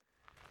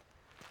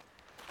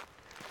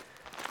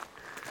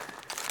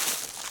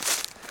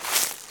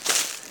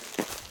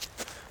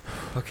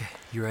Okay,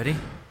 you ready?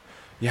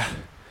 Yeah.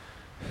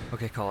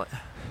 Okay, call it.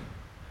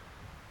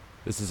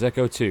 This is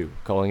Echo 2,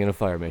 calling in a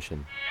fire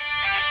mission.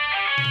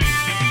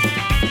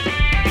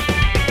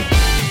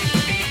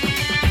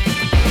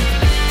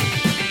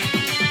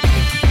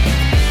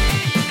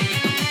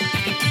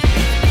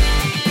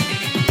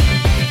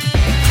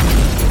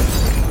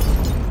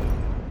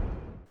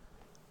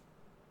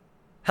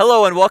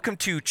 Hello and welcome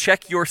to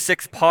Check Your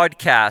Six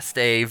podcast,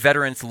 a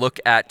veteran's look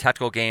at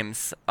tactical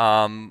games.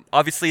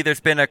 Obviously, there's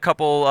been a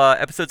couple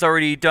episodes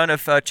already done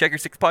of Check Your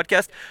Six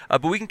podcast,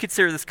 but we can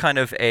consider this kind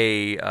of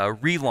a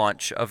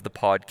relaunch of the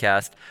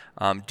podcast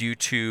due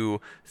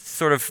to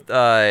sort of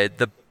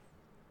the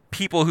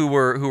people who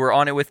were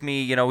on it with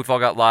me. You know, we've all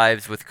got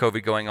lives with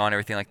COVID going on,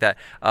 everything like that.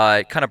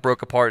 It kind of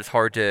broke apart. It's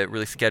hard to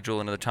really schedule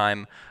another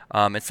time,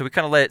 and so we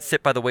kind of let it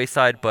sit by the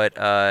wayside. But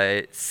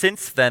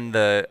since then,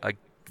 the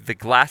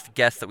last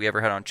guest that we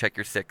ever had on Check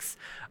Your Six,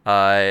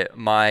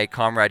 my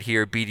comrade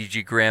here,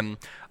 BDG Grim,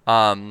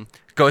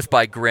 goes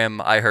by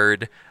Grim, I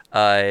heard,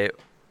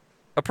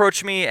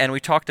 approached me, and we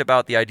talked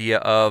about the idea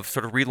of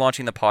sort of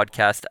relaunching the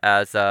podcast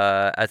as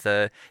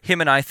a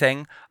him and I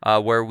thing,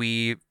 where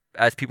we,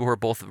 as people who are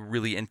both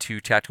really into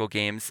tactical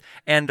games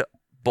and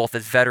both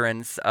as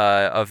veterans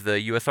of the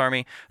U.S.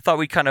 Army, thought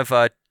we'd kind of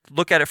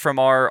look at it from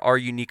our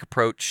unique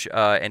approach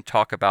and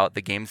talk about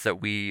the games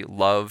that we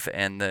love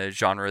and the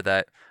genre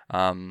that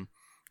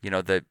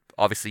that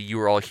obviously you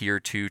are all here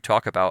to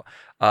talk about.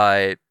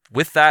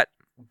 With that,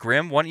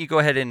 Grim, why don't you go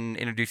ahead and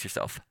introduce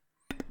yourself?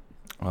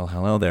 Well,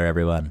 hello there,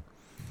 everyone.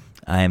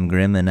 I am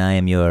Grim, and I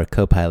am your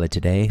co-pilot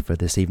today for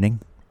this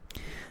evening.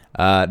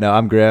 No,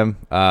 I'm Grim.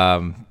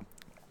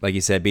 Like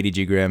you said,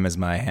 BDG Grim is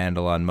my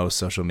handle on most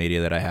social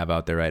media that I have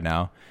out there right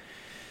now.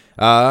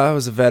 I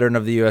was a veteran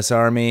of the U.S.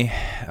 Army,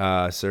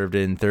 served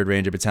in 3rd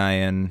Ranger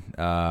Battalion,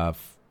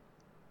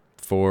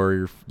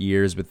 4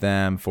 years with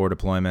them, 4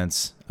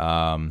 deployments.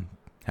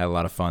 Had a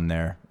lot of fun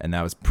there, and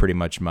that was pretty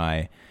much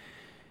my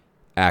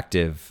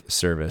active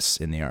service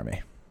in the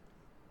Army.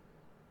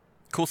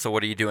 Cool. So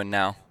what are you doing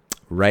now?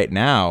 Right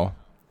now,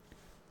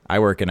 I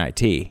work in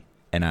IT,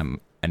 and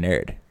I'm a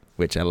nerd,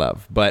 which I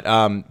love. But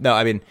no,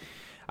 I mean,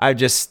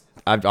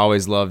 I've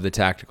always loved the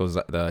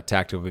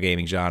tactical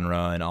gaming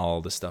genre and all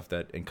the stuff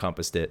that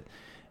encompassed it,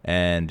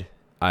 and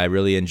I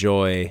really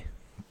enjoy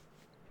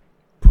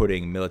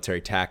putting military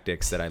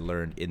tactics that I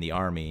learned in the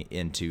Army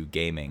into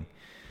gaming.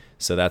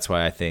 So that's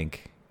why I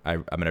think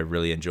I'm gonna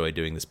really enjoy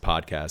doing this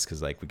podcast,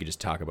 because like we could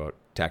just talk about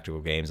tactical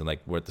games and like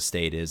what the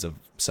state is of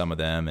some of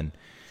them and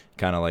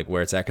kind of like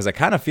where it's at. Because I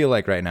kind of feel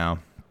like right now,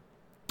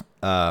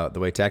 the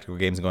way tactical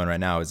games are going right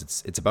now is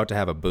it's about to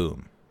have a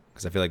boom.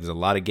 Because I feel like there's a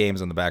lot of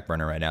games on the back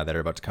burner right now that are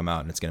about to come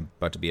out, and it's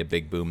about to be a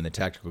big boom in the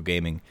tactical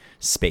gaming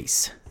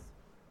space.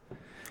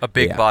 A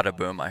big bada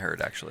boom, I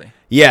heard, actually.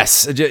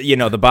 Yes, the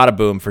bada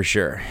boom for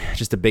sure.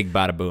 Just a big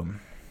bada boom.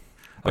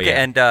 But okay,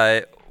 yeah.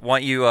 And why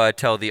don't you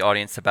tell the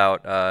audience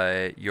about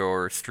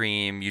your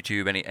stream,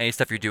 YouTube, any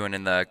stuff you're doing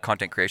in the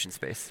content creation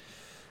space?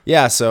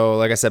 Yeah, so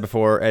like I said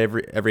before,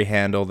 every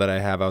handle that I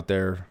have out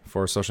there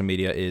for social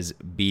media is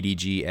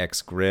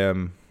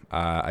BDGXGrim.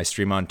 I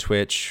stream on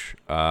Twitch.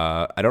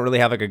 I don't really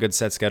have like a good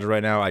set schedule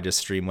right now. I just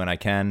stream when I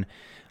can.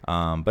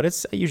 But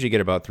I usually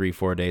get about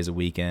 3-4 days a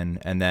weekend.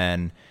 And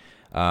then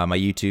my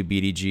YouTube,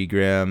 BDG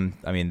Grim.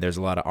 I mean, there's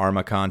a lot of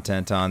Arma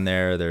content on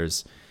there.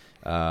 There's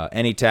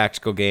any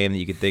tactical game that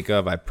you could think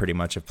of, I pretty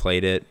much have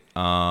played it.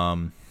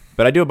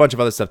 But I do a bunch of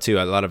other stuff too,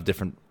 a lot of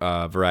different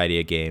variety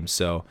of games.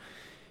 So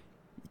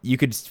you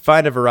could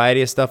find a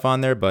variety of stuff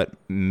on there, but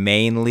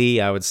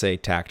mainly I would say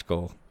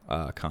tactical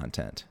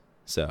content.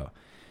 So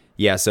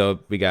yeah, so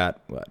we got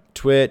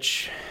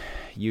Twitch,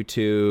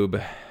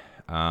 YouTube.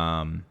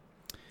 Don't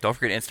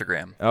forget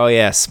Instagram. Oh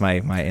yes, my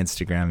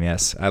Instagram.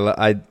 Yes,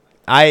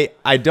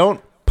 I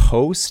don't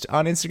post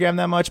on Instagram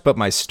that much, but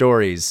my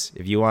stories,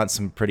 if you want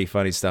some pretty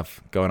funny stuff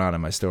going on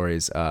in my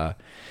stories, I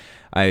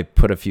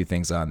put a few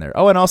things on there.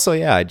 Oh, and also,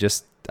 yeah, I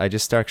just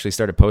actually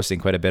started posting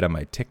quite a bit on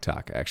my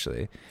TikTok,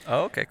 actually.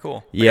 Oh, okay,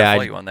 cool. Yeah, I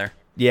follow you on there.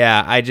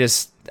 Yeah,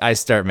 I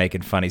start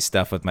making funny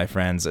stuff with my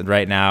friends, and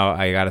right now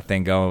I got a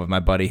thing going with my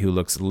buddy who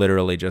looks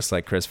literally just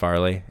like Chris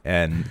Farley,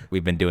 and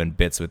we've been doing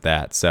bits with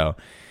that, so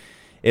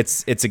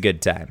it's a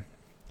good time.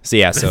 So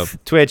yeah, so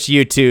Twitch,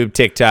 YouTube,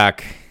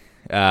 TikTok,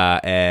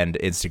 and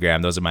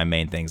Instagram. Those are my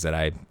main things that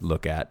I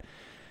look at.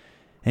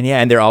 And yeah,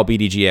 and they're all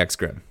BDGX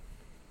Grim.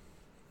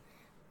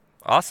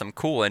 Awesome,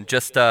 cool. And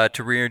just to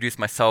reintroduce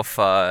myself,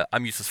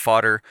 I'm Useless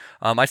Fodder.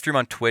 I stream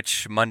on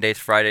Twitch Mondays,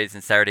 Fridays,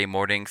 and Saturday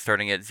mornings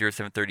starting at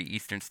 07:30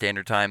 Eastern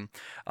Standard Time,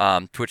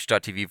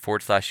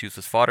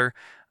 twitch.tv/Useless Fodder.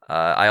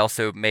 I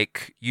also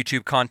make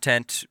YouTube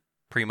content,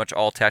 pretty much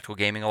all tactical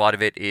gaming. A lot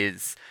of it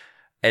is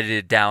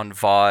edited down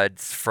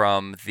VODs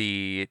from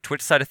the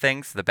Twitch side of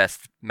things, the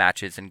best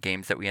matches and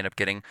games that we end up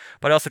getting.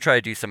 But I also try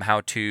to do some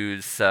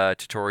how-tos,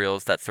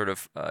 tutorials, that sort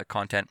of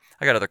content.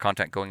 I got other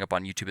content going up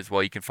on YouTube as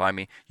well. You can find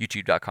me,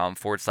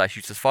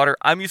 youtube.com/Useless Fodder.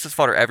 I'm Useless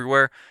Fodder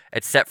everywhere,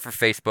 except for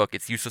Facebook.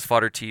 It's Useless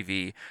Fodder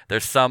TV.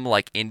 There's some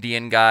like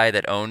Indian guy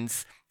that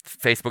owns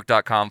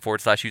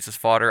facebook.com/Useless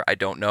Fodder. I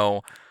don't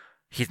know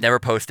He's never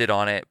posted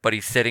on it, but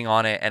he's sitting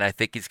on it, and I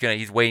think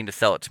he's waiting to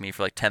sell it to me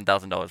for like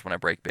 $10,000 when I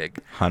break big.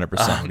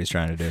 100% what he's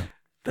trying to do.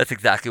 That's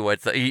exactly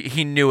what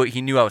he knew it.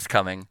 He knew I was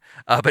coming.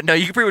 But no,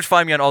 you can pretty much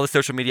find me on all the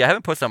social media. I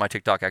haven't posted on my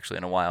TikTok actually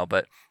in a while,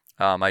 but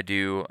I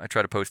do. I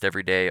try to post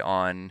every day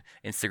on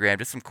Instagram,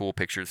 just some cool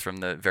pictures from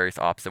the various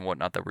ops and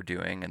whatnot that we're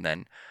doing, and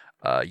then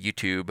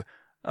YouTube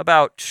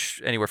about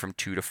anywhere from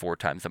 2 to 4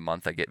 times a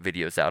month. I get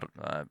videos out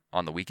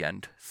on the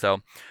weekend.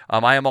 So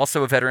I am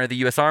also a veteran of the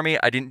U.S. Army.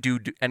 I didn't do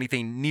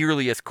anything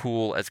nearly as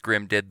cool as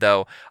Grim did,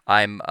 though.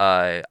 I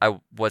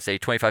was a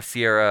 25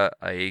 Sierra,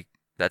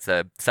 that's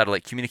a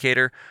satellite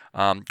communicator.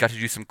 Got to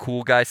do some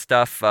cool guy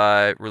stuff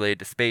related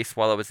to space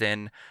while I was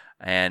in.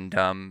 And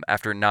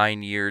after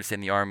 9 years in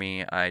the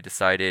Army, I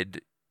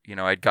decided,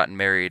 I'd gotten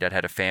married, I'd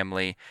had a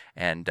family,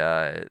 and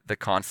the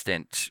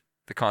constant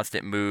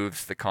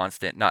moves, the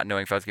constant not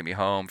knowing if I was going to be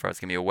home, if I was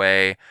going to be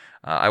away.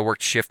 I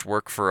worked shift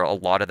work for a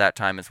lot of that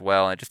time as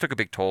well, and it just took a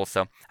big toll.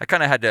 So I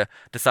kind of had to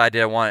decide,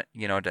 did I want,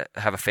 to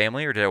have a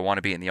family, or did I want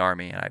to be in the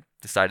Army? And I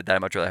decided that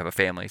I'd much rather have a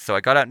family. So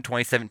I got out in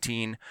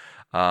 2017,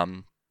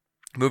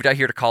 moved out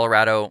here to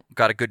Colorado,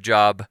 got a good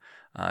job.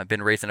 I've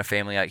been raising a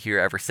family out here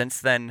ever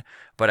since then,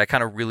 but I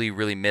kind of really,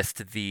 really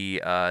missed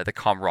the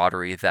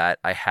camaraderie that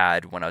I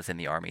had when I was in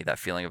the Army. That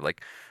feeling of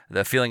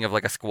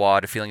like a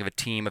squad, a feeling of a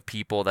team of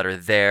people that are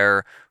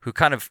there who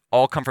kind of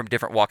all come from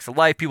different walks of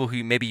life, people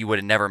who maybe you would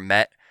have never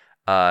met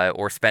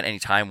or spent any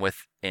time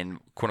with in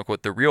quote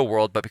unquote the real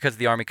world, but because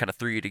the Army kind of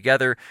threw you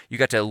together, you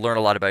got to learn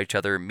a lot about each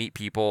other, meet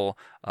people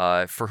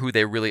for who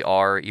they really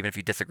are, even if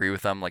you disagree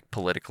with them, like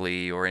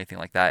politically or anything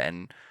like that,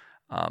 and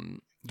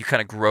you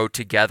kind of grow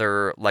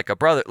together like a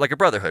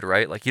brotherhood,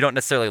 right? Like you don't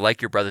necessarily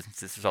like your brothers and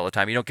sisters all the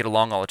time, you don't get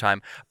along all the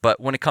time,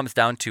 but when it comes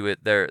down to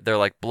it, they're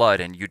like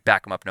blood, and you'd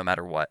back them up no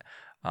matter what.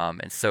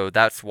 And so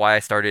that's why I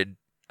started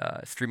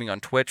streaming on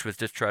Twitch, was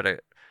just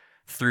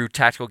through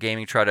tactical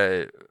gaming, try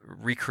to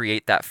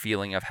recreate that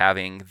feeling of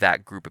having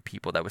that group of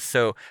people that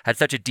had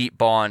such a deep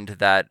bond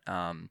that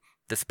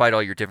despite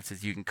all your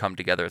differences, you can come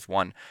together as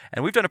one.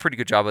 And we've done a pretty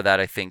good job of that,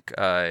 I think,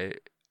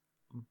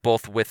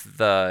 both with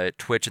the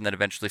Twitch and then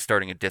eventually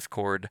starting a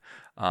Discord,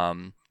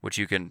 which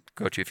you can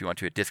go to if you want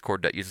to at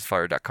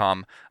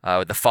discord.usesfire.com.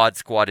 The FOD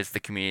Squad is the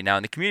community now,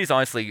 and the community's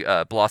honestly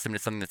blossomed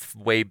into something that's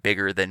way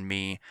bigger than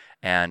me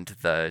and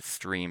the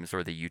streams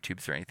or the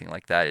YouTubes or anything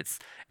like that.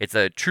 It's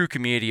a true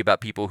community about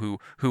people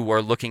who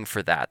are looking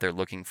for that. They're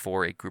looking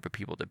for a group of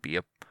people to be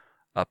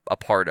a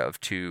part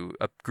of, to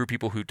a group of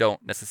people who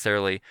don't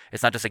necessarily,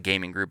 it's not just a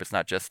gaming group, it's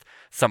not just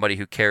somebody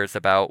who cares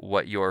about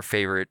what your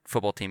favorite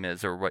football team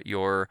is or what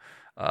your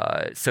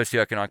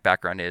socioeconomic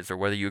background is or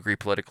whether you agree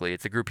politically.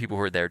 It's a group of people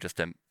who are there just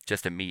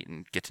to meet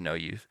and get to know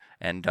you.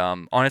 And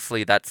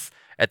honestly, that's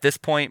at this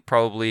point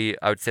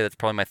I would say that's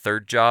probably my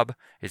third job,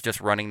 is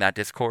just running that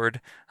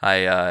Discord.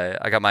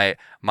 I got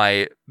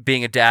my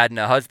being a dad and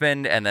a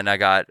husband, and then I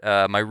got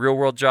my real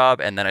world job,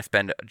 and then I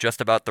spend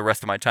just about the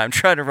rest of my time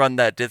trying to run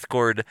that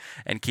Discord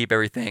and keep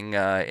everything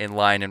in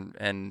line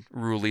and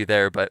ruly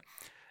there. But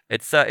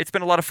it's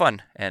been a lot of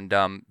fun, and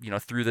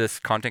through this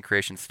content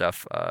creation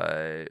stuff,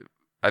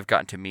 I've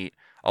gotten to meet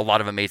a lot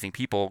of amazing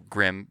people.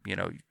 Grim,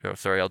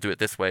 sorry, I'll do it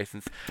this way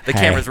since the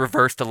camera's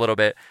reversed a little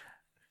bit.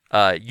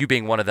 You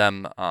being one of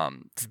them.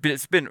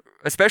 It's been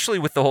especially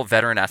with the whole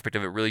veteran aspect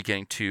of it, really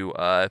getting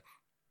to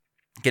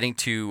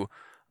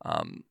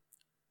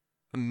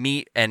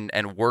meet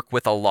and work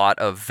with a lot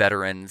of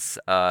veterans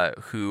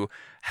who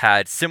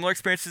had similar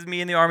experiences as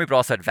me in the Army, but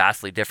also had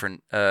vastly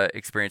different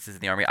experiences in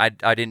the Army.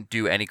 I didn't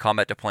do any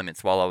combat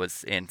deployments while I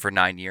was in for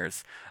 9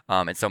 years,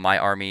 and so my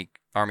Army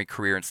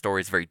career and story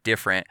is very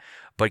different.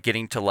 But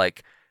getting to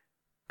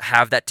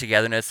have that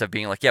togetherness of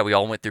being like, yeah, we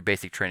all went through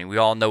basic training. We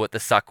all know what the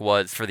suck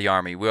was for the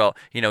Army. We all,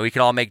 we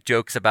can all make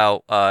jokes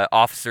about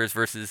officers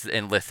versus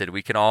enlisted.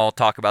 We can all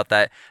talk about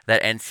that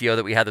NCO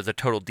that we had that was a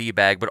total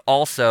D-bag, but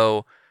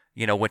also,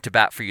 went to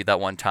bat for you that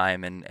one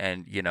time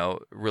and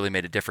really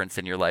made a difference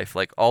in your life.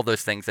 Like all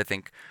those things, I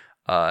think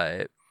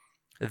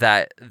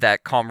that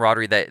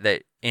camaraderie,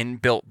 that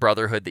inbuilt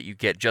brotherhood that you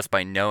get just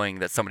by knowing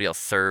that somebody else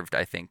served,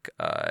 I think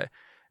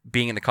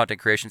being in the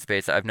content creation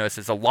space, I've noticed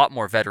there's a lot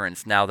more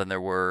veterans now than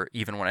there were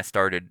even when I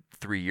started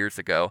 3 years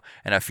ago.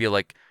 And I feel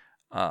like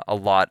a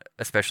lot,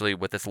 especially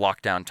with this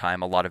lockdown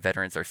time, a lot of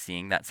veterans are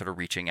seeing that, sort of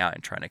reaching out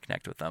and trying to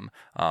connect with them.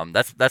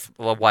 That's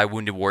why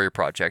Wounded Warrior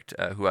Project,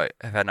 who I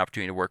have had an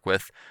opportunity to work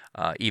with,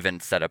 even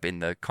set up in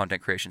the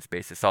content creation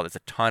space. I saw there's a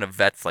ton of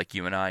vets like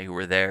you and I who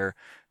were there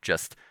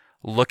just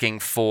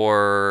looking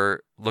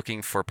for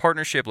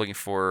partnership, looking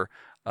for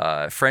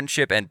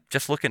friendship, and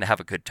just looking to have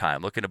a good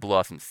time, looking to blow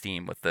off some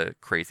steam with the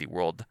crazy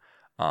world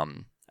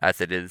as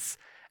it is.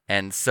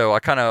 And so I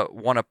kind of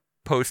want to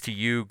pose to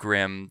you,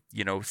 Grim,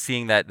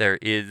 seeing that there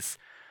is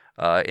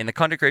in the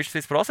content creation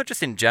space, but also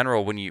just in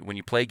general, when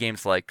you play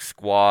games like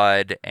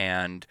Squad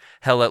and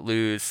Hell Let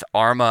Loose,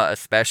 Arma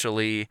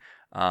especially,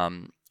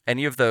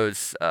 any of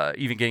those,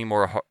 even getting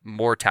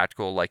more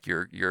tactical, like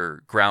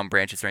your ground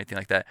branches or anything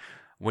like that.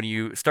 When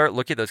you start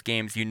looking at those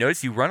games, you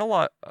notice you run a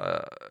lot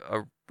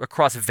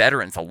across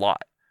veterans a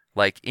lot.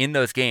 Like in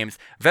those games,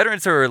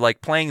 veterans are like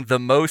playing the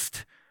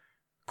most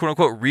quote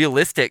unquote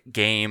realistic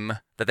game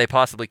that they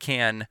possibly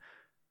can,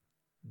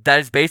 that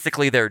is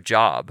basically their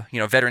job,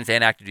 veterans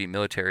and active duty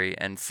military.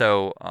 And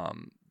so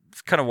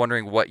just kind of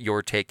wondering what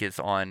your take is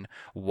on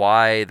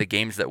why the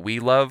games that we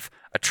love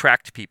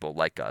attract people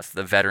like us,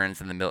 the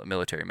veterans and the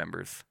military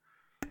members.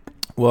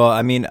 Well,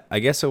 I mean, I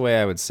guess the way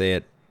I would say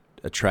it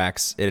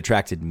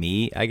attracted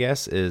me, I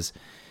guess, is,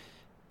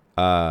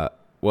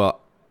 well,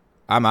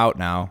 I'm out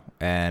now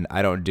and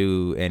I don't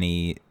do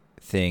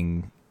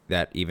anything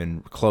that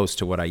even close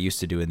to what I used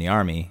to do in the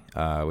Army,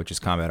 which is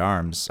combat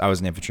arms. I was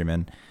an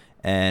infantryman,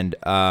 and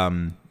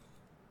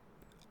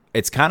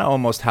it's kind of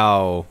almost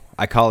how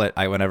I call it.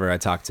 Whenever I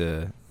talk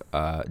to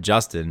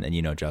Justin,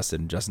 and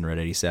Justin Red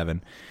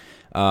 87,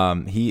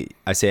 I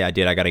say I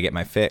got to get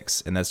my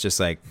fix, and that's just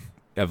like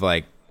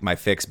my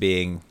fix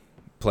being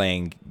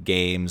playing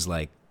games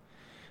like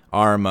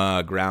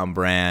Arma, Ground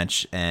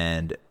Branch,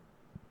 and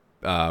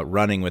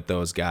running with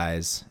those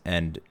guys,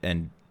 and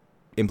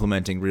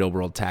implementing real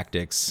world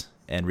tactics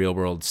and real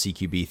world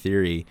CQB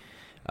theory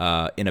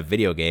in a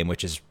video game,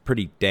 which is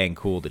pretty dang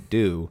cool to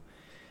do.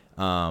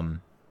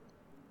 And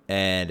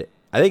I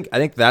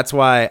think that's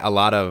why a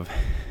lot of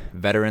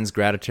veterans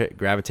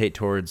gravitate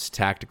towards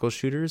tactical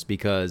shooters,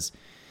 because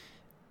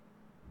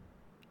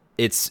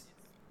it's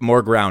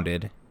more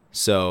grounded.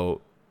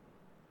 So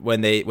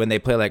when they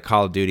play like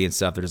Call of Duty and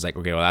stuff, they're just like,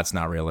 okay, well, that's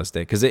not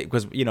realistic, because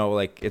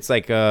like it's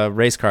like a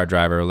race car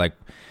driver. Like,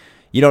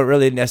 you don't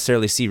really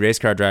necessarily see race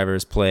car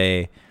drivers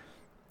play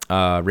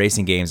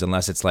racing games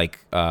unless it's like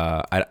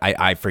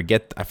I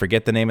forget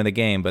the name of the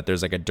game, but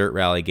there's like a dirt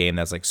rally game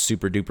that's like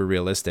super duper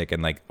realistic,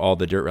 and like all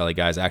the dirt rally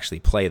guys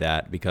actually play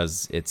that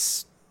because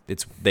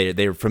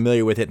they're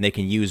familiar with it and they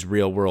can use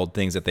real world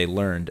things that they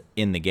learned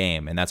in the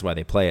game, and that's why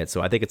they play it. So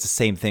I think it's the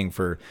same thing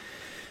for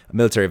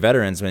military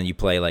veterans when you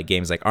play like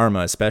games like Arma,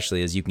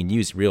 especially, is you can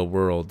use real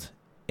world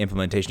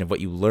implementation of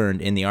what you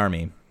learned in the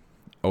Army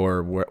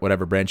or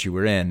whatever branch you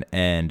were in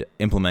and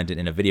implement it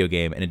in a video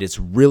game. And it's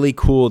really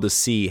cool to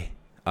see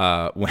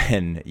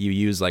when you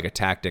use like a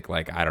tactic,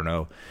 like, I don't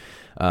know,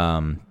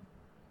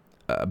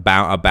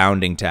 a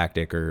bounding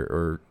tactic,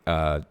 or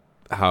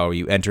how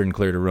you enter and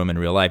cleared a room in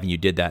real life, and you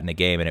did that in a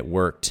game and it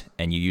worked,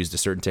 and you used a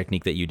certain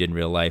technique that you did in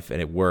real life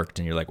and it worked,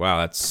 and you're like,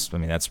 wow, that's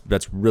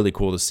really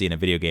cool to see in a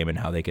video game and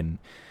how they can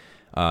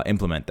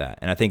implement that.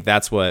 And I think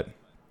that's what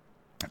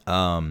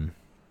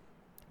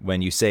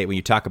when you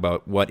talk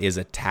about what is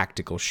a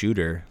tactical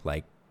shooter,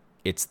 like,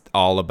 it's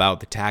all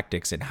about the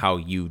tactics and how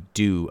you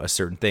do a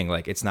certain thing.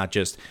 Like, it's not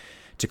just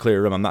to clear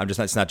a room.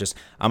 It's not just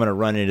I'm going to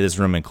run into this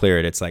room and clear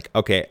it. It's like,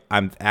 okay,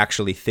 I'm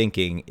actually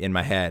thinking in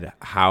my head,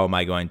 how am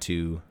I going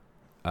to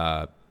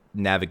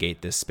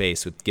navigate this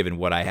space given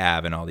what I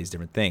have and all these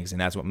different things. And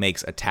that's what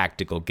makes a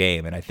tactical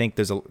game. And I think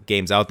there's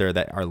games out there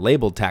that are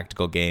labeled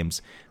tactical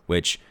games,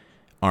 which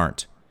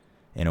aren't,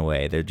 in a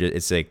way.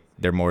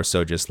 They're more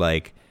so just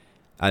like,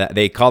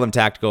 they call them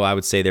tactical. I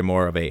would say they're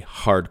more of a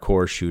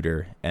hardcore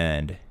shooter.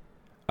 And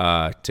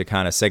to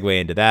kind of segue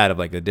into that, of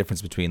like the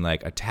difference between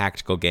like a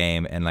tactical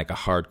game and like a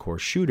hardcore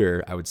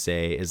shooter, I would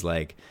say is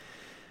like,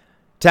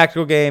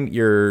 tactical game,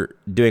 you're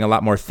doing a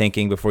lot more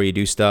thinking before you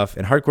do stuff.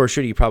 And hardcore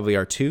shooter, you probably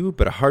are too,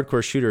 but a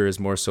hardcore shooter is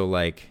more so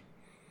like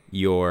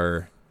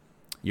your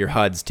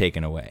HUD's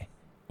taken away,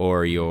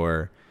 or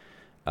you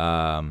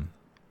don't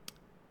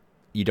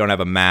have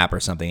a map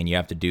or something and you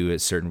have to do a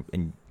certain,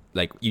 and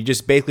like you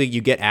just basically,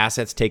 you get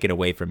assets taken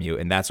away from you,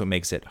 and that's what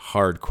makes it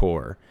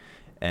hardcore.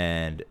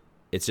 And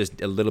it's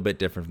just a little bit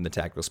different from the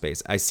tactical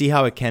space. I see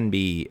how it can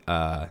be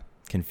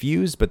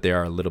confused, but they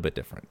are a little bit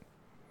different.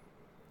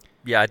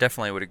 Yeah, I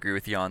definitely would agree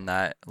with you on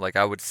that. Like,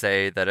 I would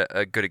say that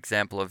a good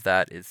example of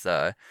that is,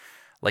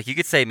 like, you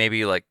could say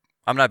maybe, like,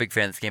 I'm not a big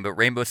fan of this game, but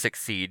Rainbow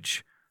Six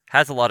Siege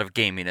has a lot of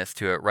gaminess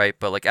to it, right?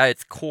 But like at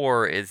its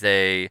core is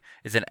an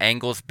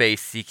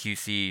angles-based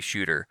CQC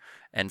shooter,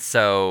 and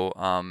so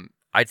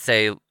I'd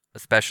say,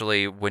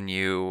 especially when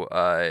you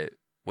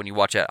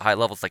watch at high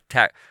levels, like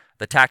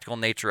the tactical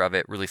nature of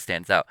it really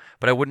stands out.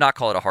 But I would not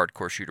call it a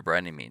hardcore shooter by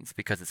any means,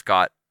 because it's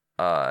got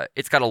a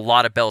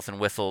lot of bells and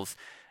whistles.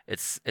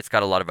 It's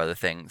got a lot of other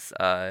things.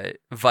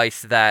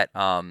 Vice that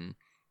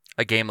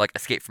a game like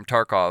Escape from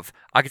Tarkov,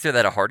 I consider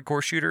that a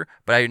hardcore shooter,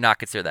 but I do not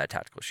consider that a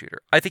tactical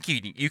shooter. I think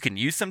you can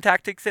use some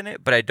tactics in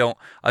it, but I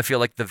feel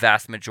like the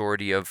vast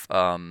majority of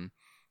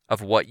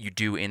what you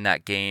do in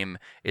that game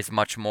is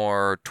much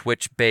more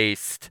Twitch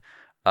based,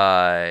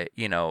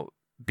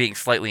 being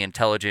slightly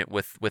intelligent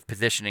with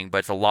positioning, but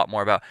it's a lot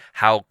more about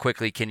how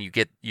quickly can you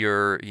get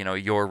your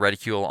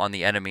reticule on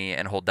the enemy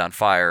and hold down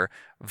fire,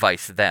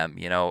 vice them.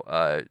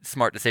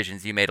 Smart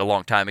decisions you made a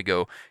long time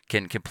ago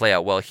can play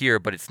out well here,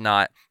 but it's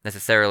not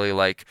necessarily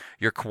like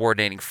you're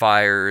coordinating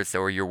fires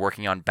or you're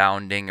working on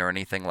bounding or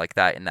anything like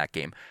that in that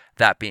game.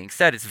 That being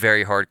said, it's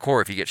very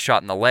hardcore. If you get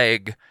shot in the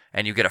leg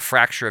and you get a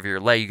fracture of your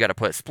leg, you got to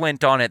put a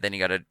splint on it, then you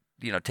got to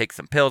take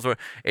some pills.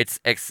 It's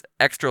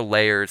extra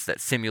layers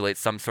that simulate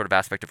some sort of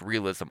aspect of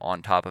realism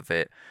on top of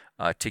it,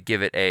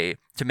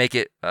 to make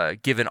it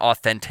give an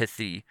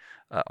authenticity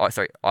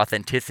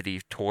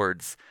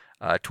towards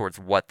towards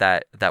what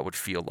that would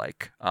feel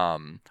like.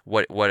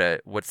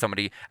 What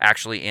somebody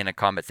actually in a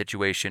combat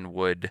situation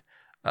would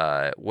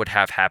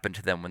have happen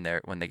to them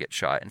when they get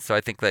shot. And so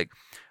I think, like,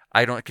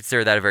 I don't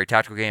consider that a very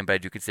tactical game, but I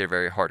do consider it a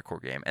very hardcore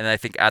game. And I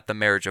think at the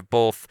marriage of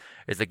both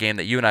is a game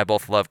that you and I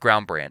both love,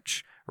 Ground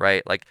Branch,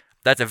 right? Like,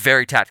 that's a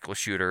very tactical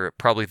shooter,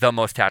 probably the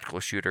most tactical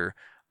shooter.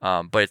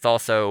 But it's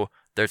also,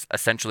 there's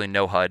essentially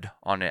no HUD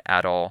on it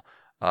at all.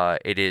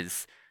 It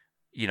is,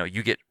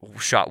 you get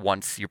shot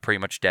once, you're pretty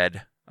much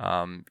dead.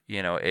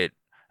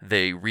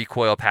 The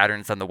recoil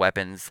patterns on the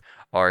weapons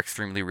are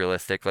extremely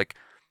realistic. Like,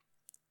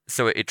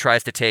 so it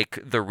tries to take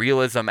the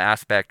realism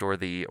aspect or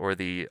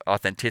the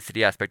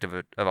authenticity aspect of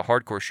a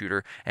hardcore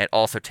shooter, and it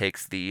also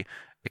takes the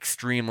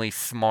extremely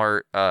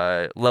smart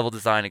level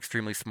design,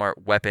 extremely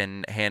smart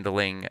weapon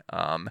handling,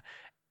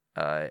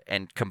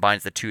 and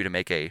combines the two to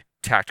make a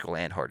tactical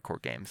and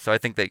hardcore game. So I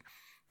think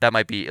that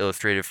might be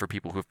illustrative for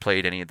people who've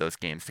played any of those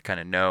games to kind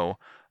of know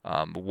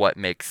what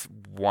makes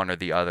one or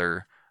the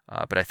other.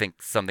 But I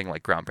think something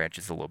like Ground Branch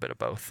is a little bit of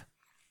both.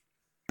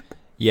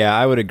 Yeah,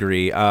 I would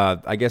agree.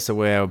 I guess the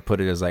way I would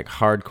put it is like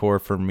hardcore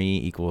for me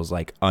equals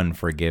like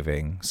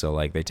unforgiving. So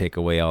like they take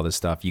away all this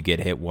stuff. You get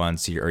hit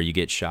once or you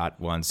get shot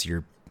once,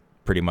 you're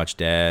pretty much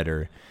dead,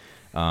 or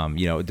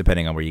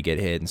depending on where you get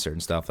hit and certain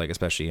stuff, like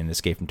especially in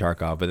Escape from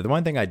Tarkov. But the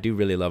one thing I do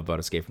really love about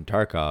Escape from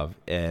Tarkov,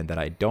 and that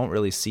I don't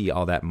really see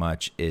all that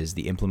much, is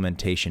the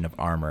implementation of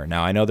armor.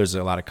 Now, I know there's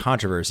a lot of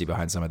controversy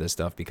behind some of this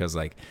stuff because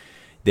like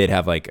they'd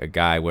have like a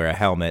guy wear a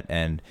helmet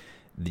and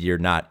you're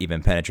not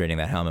even penetrating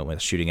that helmet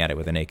with shooting at it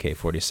with an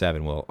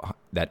AK-47. Well,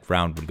 that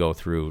round would go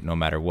through no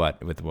matter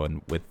what with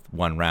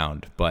one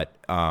round. But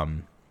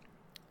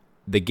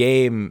the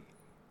game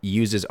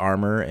uses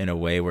armor in a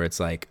way where it's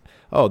like,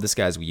 oh, this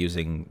guy's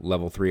using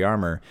level 3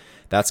 armor.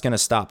 That's going to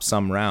stop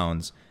some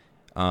rounds.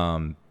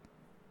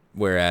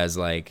 Whereas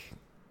like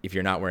if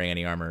you're not wearing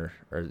any armor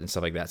and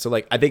stuff like that. So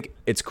like I think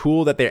it's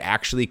cool that they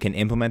actually can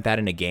implement that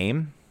in a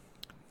game,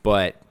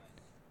 but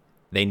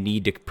they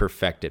need to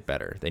perfect it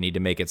better. They need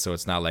to make it so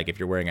it's not like if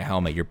you're wearing a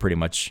helmet, you're pretty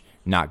much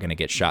not going to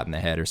get shot in the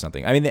head or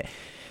something. I mean,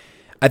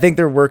 I think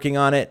they're working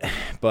on it,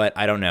 but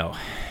I don't know.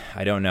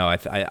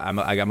 I'm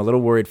a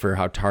little worried for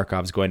how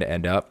Tarkov's going to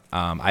end up.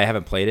 I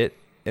haven't played it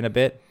in a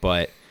bit,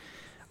 but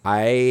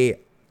I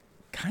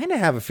kind of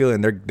have a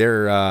feeling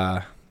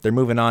they're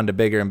moving on to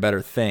bigger and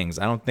better things.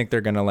 I don't think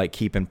they're going to like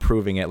keep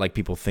improving it like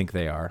people think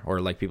they are,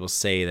 or like people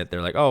say that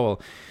they're like, oh,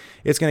 well,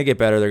 it's going to get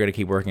better. They're going to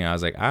keep working on it. I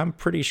was like, I'm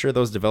pretty sure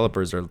those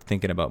developers are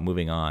thinking about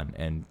moving on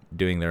and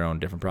doing their own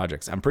different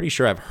projects. I'm pretty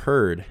sure I've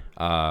heard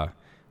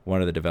one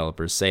of the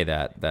developers say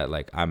that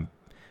like, I'm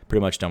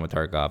pretty much done with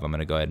Tarkov. I'm going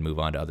to go ahead and move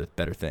on to other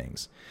better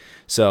things.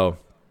 So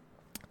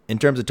in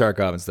terms of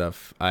Tarkov and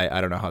stuff, I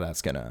don't know how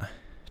that's going to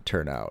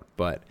turn out.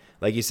 But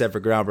like you said, for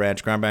Ground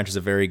Branch is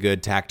a very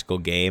good tactical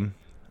game.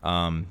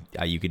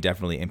 You could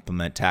definitely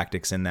implement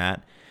tactics in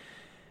that.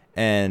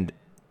 And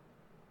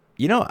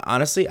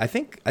honestly, I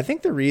think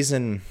the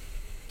reason,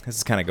 this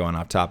is kind of going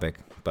off topic,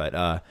 but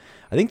I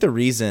think the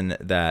reason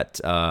that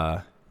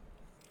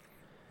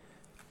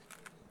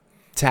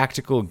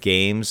tactical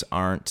games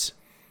aren't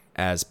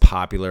as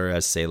popular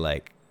as, say,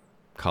 like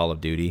Call of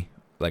Duty,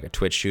 like a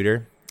Twitch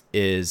shooter,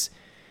 is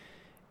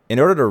in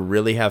order to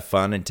really have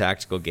fun in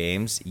tactical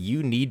games,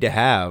 you need to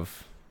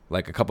have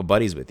like a couple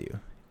buddies with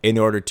you in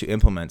order to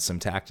implement some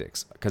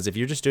tactics. Because if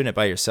you're just doing it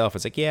by yourself,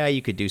 it's like, yeah,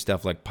 you could do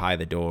stuff like pie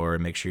the door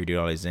and make sure you're doing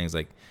all these things,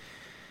 like,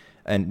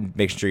 and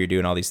making sure you're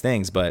doing all these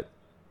things. But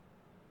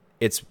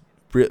it's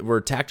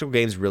where tactical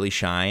games really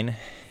shine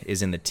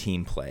is in the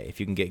team play. If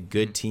you can get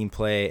good team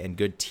play and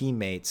good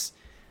teammates,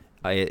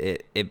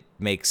 it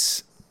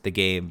makes the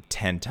game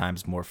 10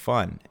 times more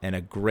fun. And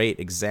a great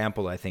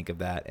example, I think, of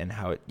that and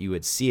how you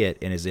would see it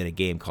is in a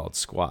game called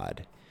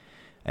Squad.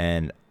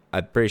 And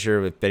I'm pretty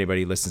sure if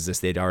anybody listens to this,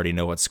 they'd already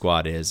know what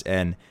Squad is.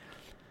 And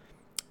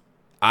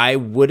I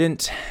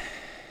wouldn't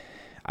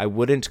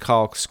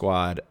call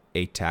Squad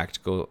a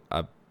tactical,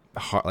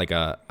 like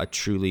a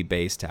truly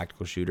based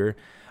tactical shooter.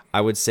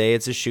 I would say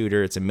it's a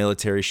shooter. It's a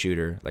military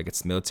shooter. Like,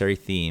 it's military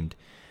themed.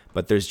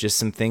 But there's just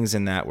some things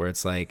in that where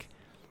it's like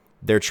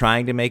they're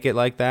trying to make it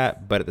like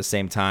that, but at the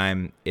same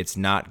time, it's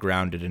not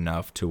grounded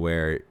enough to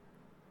where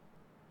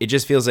it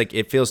just feels like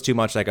it feels too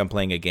much like I'm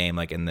playing a game,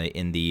 like in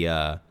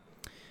the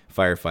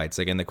firefights,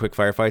 like in the quick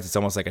firefights. It's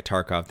almost like a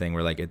Tarkov thing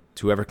where like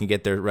whoever can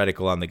get their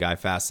reticle on the guy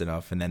fast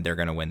enough, and then they're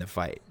gonna win the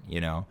fight,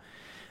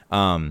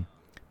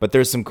 But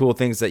there's some cool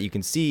things that you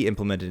can see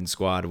implemented in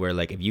Squad where,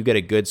 like, if you get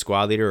a good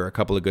squad leader or a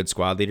couple of good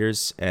squad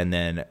leaders and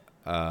then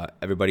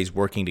everybody's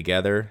working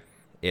together,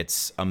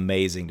 it's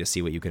amazing to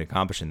see what you can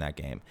accomplish in that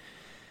game.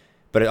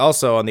 But it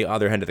also, on the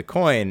other end of the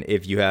coin,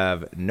 if you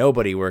have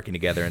nobody working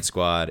together in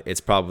Squad,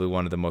 it's probably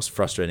one of the most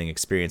frustrating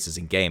experiences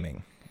in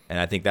gaming. And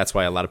I think that's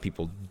why a lot of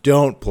people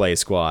don't play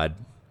Squad,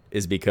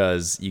 is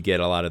because you get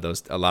a lot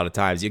of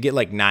times. You get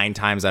like 9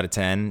 times out of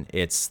 10,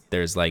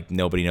 there's like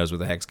nobody knows what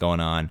the heck's going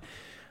on.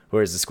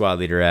 Where's the squad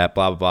leader at?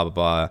 Blah, blah, blah, blah,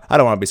 blah. I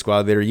don't want to be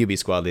squad leader. You be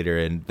squad leader.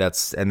 And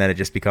then it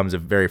just becomes a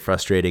very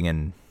frustrating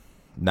and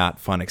not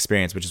fun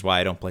experience, which is why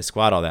I don't play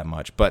squad all that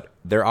much. But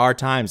there are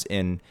times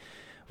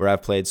where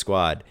I've played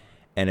squad,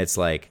 and it's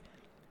like,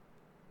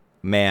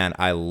 man,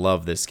 I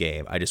love this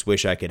game. I just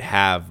wish I could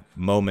have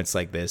moments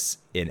like this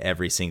in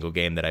every single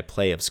game that I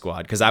play of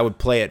squad, because I would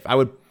play it. I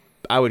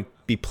would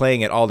be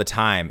playing it all the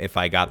time if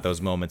I got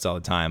those moments all the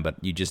time. But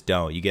you just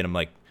don't. You get them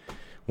like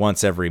one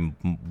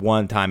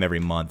time every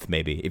month,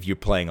 maybe, if you're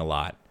playing a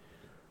lot.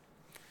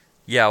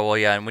 Yeah, well,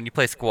 yeah, and when you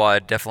play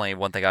squad, definitely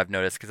one thing I've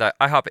noticed, because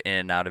I hop in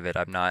and out of it.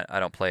 I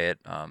don't play it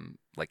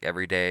like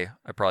every day.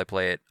 I probably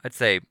play it, I'd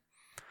say,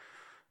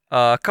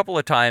 a couple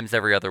of times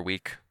every other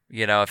week.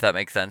 If that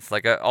makes sense.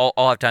 Like I'll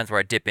have times where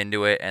I dip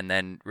into it and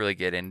then really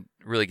get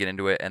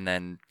into it, and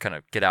then kind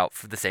of get out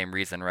for the same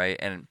reason, right?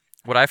 And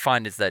what I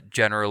find is that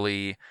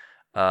generally,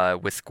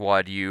 with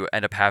squad, you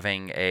end up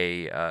having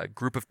a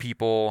group of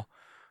people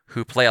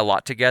who play a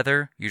lot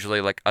together,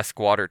 usually like a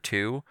squad or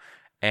two.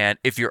 And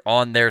if you're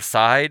on their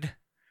side,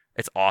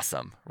 it's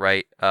awesome,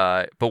 right?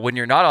 But when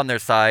you're not on their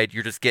side,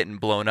 you're just getting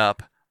blown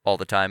up all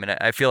the time. And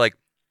I feel like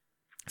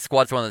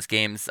squad's one of those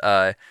games,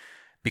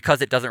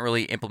 because it doesn't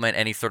really implement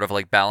any sort of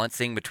like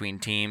balancing between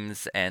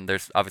teams, and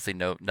there's obviously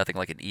nothing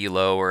like an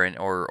elo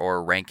or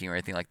a ranking or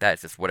anything like that.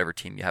 It's just whatever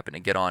team you happen to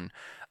get on.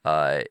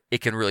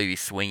 It can really be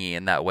swingy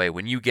in that way.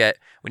 When you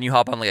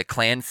hop on like a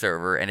clan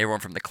server and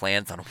everyone from the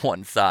clan's on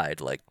one side,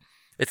 like,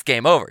 it's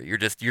game over. You're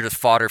just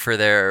fodder for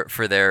their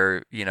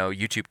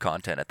YouTube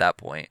content at that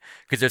point,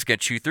 because they're just gonna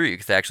chew through you,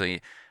 because they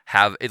actually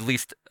have at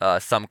least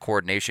some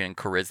coordination and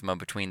charisma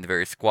between the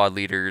various squad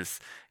leaders.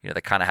 They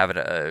kind of have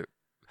it.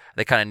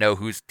 They kind of know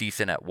who's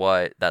decent at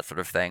what, that sort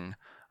of thing.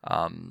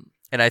 And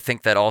I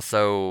think that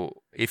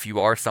also, if you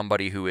are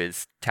somebody who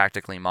is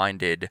tactically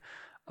minded,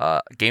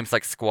 games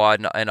like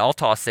Squad, and I'll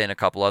toss in a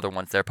couple other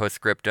ones there: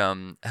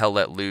 Postscriptum, Hell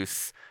Let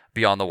Loose,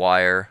 Beyond the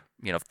Wire.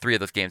 3 of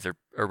those games are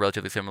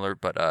relatively similar,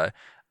 but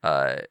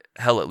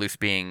Hell Let Loose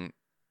being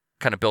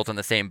kind of built on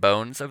the same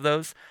bones of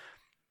those.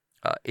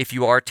 If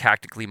you are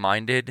tactically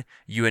minded,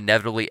 you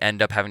inevitably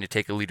end up having to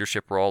take a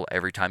leadership role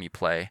every time you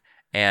play.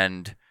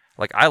 And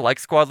like, I like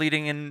squad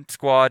leading in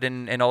Squad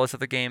and all those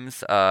other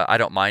games. I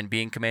don't mind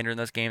being commander in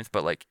those games,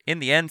 but like, in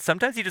the end,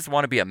 sometimes you just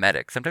want to be a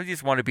medic. Sometimes you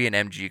just want to be an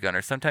MG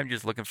gunner. Sometimes you're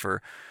just looking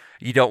for,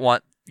 you don't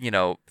want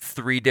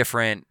 3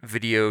 different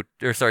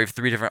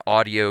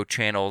audio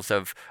channels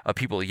of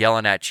people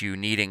yelling at you,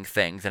 needing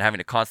things, and having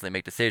to constantly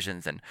make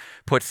decisions and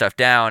put stuff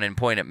down and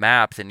point at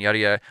maps and yada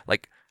yada.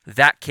 Like,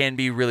 that can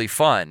be really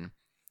fun,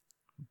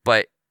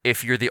 but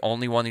if you're the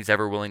only one who's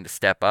ever willing to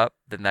step up,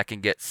 then that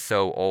can get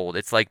so old.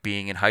 It's like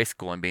being in high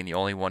school and being the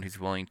only one who's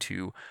willing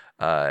to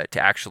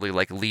actually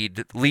like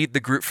lead the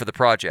group for the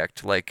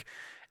project. Like,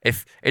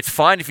 if it's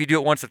fine if you do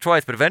it once or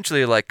twice, but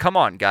eventually, like, come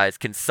on, guys,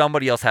 can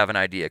somebody else have an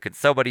idea? Can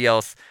somebody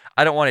else?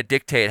 I don't want to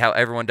dictate how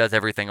everyone does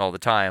everything all the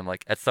time.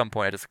 Like, at some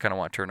point, I just kind of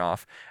want to turn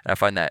off. And I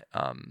find that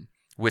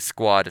with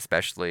Squad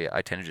especially,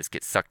 I tend to just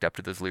get sucked up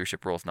to those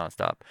leadership roles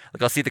nonstop.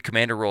 Like, I'll see the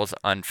commander roles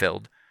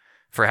unfilled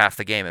for half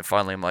the game, and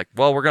finally I'm like,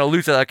 well, we're going to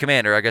lose that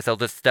commander. I guess I'll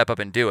just step up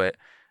and do it.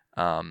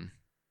 And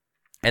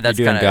that's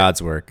You're doing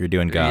God's work. You're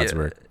doing God's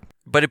work.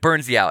 But it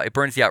burns you out. It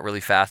burns you out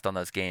really fast on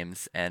those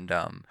games. And,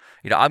 I'm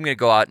going to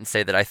go out and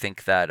say that I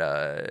think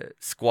that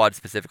Squad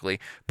specifically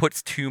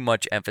puts too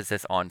much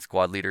emphasis on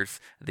squad leaders.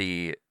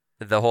 The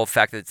whole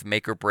fact that it's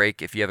make or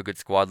break if you have a good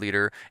squad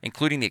leader,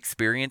 including the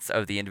experience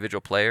of the individual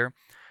player.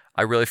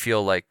 I really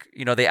feel like,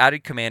 they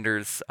added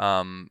commanders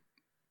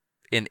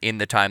in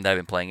the time that I've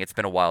been playing. It's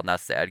been a while now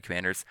since they added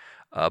commanders.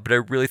 But I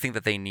really think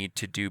that they need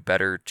to do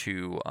better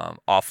to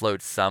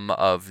offload some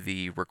of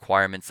the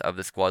requirements of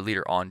the squad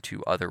leader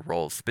onto other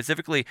roles.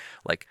 Specifically,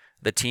 like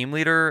the team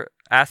leader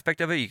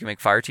aspect of it, you can make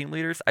fire team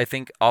leaders. I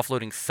think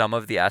offloading some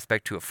of the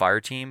aspect to a fire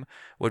team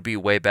would be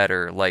way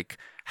better. Like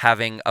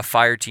having a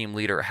fire team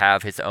leader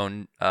have his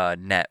own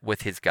net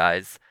with his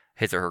guys,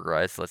 his or her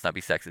guys. So let's not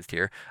be sexist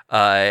here.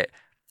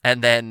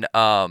 And then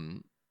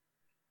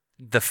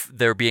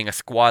there being a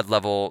squad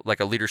level, like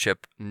a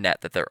leadership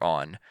net that they're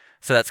on.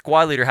 So that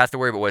squad leader has to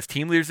worry about what his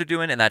team leaders are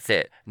doing, and that's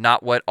it.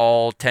 Not what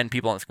all 10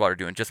 people on the squad are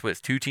doing, just what his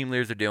 2 team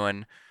leaders are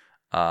doing,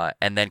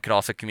 and then can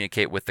also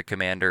communicate with the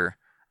commander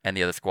and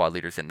the other squad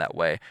leaders in that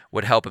way.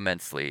 Would help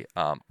immensely.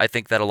 I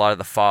think that a lot of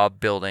the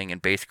fob building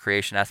and base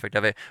creation aspect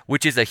of it,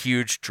 which is a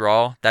huge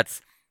draw,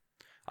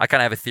 I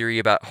kind of have a theory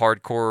about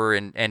hardcore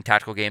and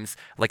tactical games.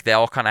 Like, they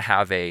all kind of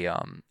have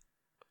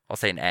I'll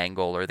say an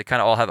angle, or they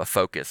kind of all have a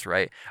focus,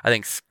 right? I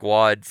think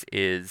Squads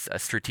is a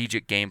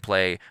strategic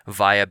gameplay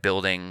via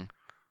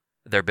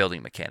their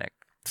building mechanic.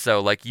 So,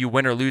 like, you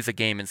win or lose a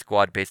game in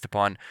Squad based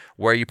upon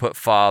where you put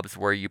fobs,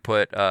 where you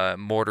put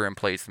mortar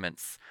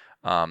emplacements,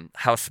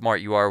 how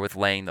smart you are with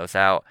laying those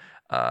out,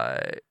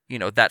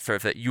 that sort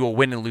of thing. You will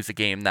win and lose a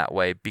game that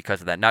way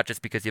because of that. Not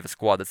just because you have a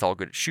squad that's all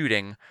good at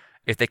shooting.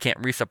 If they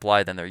can't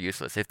resupply, then they're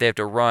useless. If they have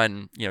to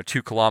run,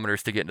 2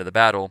 kilometers to get into the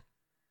battle,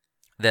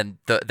 then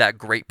that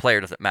great player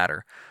doesn't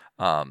matter.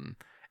 And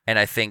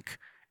I think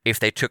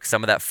if they took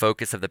some of that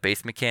focus of the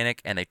base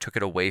mechanic and they took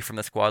it away from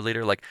the squad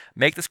leader, like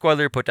make the squad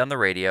leader put down the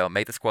radio,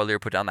 make the squad leader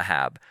put down the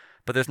hab,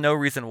 but there's no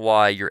reason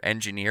why your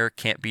engineer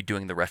can't be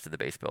doing the rest of the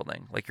base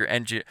building. Like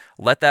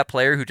let that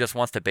player who just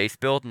wants to base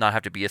build not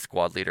have to be a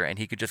squad leader, and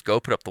he could just go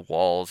put up the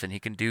walls, and he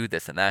can do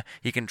this and that.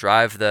 He can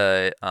drive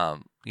the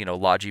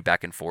logi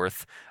back and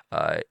forth,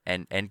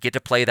 and get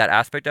to play that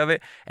aspect of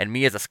it. And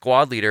me as a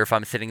squad leader, if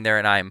I'm sitting there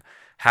and I'm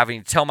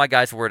having to tell my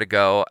guys where to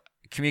go,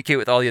 communicate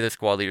with all the other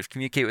squad leaders,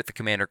 communicate with the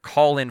commander,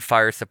 call in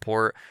fire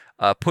support,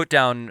 put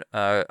down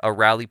a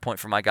rally point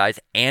for my guys,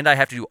 and I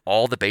have to do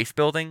all the base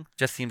building,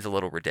 just seems a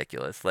little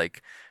ridiculous.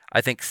 Like,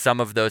 I think some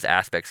of those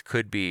aspects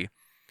could be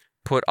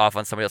put off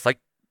on somebody else. Like,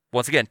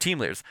 once again, team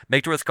leaders.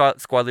 Make sure the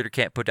squad leader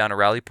can't put down a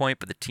rally point,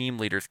 but the team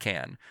leaders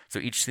can. So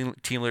each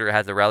team leader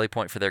has a rally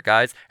point for their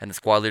guys, and the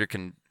squad leader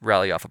can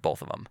rally off of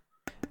both of them.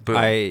 Boom.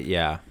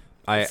 I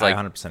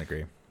 100%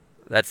 agree.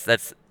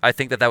 That's. I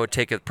think that would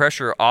take the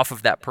pressure off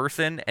of that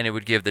person, and it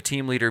would give the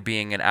team leader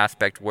being an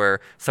aspect where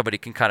somebody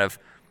can kind of,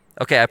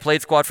 okay, I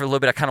played squad for a little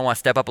bit, I kind of want to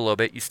step up a little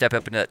bit. You step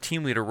up into that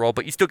team leader role,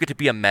 but you still get to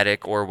be a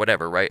medic or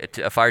whatever, right?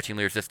 A fire team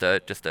leader is just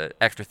a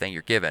extra thing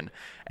you're given,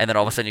 and then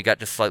all of a sudden you got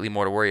just slightly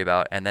more to worry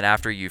about. And then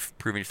after you've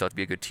proven yourself to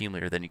be a good team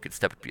leader, then you could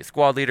step up to be a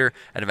squad leader,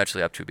 and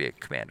eventually up to be a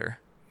commander.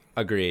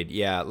 Agreed.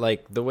 Yeah,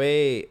 like the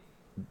way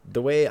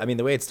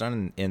it's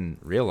done in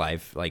real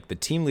life, like the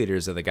team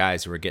leaders are the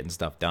guys who are getting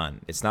stuff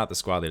done. It's not the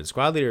squad leader. The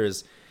squad leader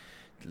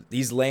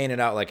he's laying it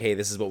out like, hey,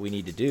 this is what we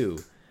need to do.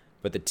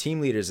 But the team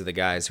leaders are the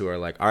guys who are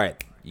like, all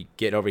right, you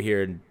get over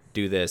here and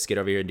do this, get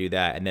over here and do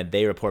that, and then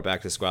they report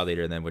back to the squad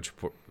leader, and then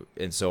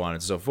and so on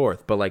and so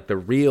forth. But like the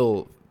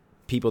real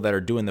people that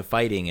are doing the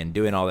fighting and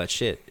doing all that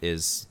shit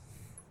is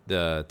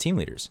the team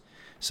leaders.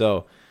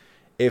 So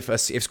if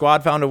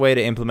squad found a way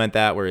to implement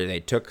that where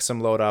they took some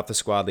load off the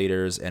squad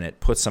leaders and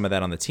it puts some of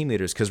that on the team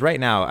leaders, because right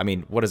now, I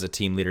mean, what is a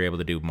team leader able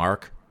to do?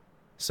 Mark.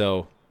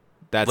 So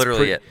that's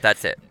literally it.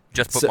 That's it.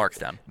 Just put marks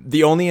down.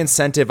 The only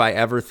incentive I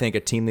ever think a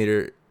team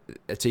leader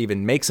to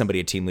even make somebody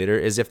a team leader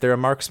is if they're a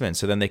marksman,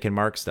 so then they can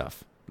mark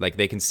stuff. Like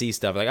they can see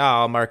stuff like, oh,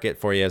 I'll mark it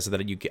for you so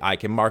that I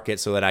can mark it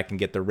so that I can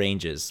get the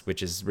ranges,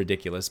 which is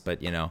ridiculous, but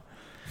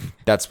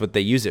that's what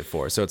they use it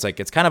for. So it's like,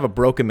 it's kind of a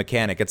broken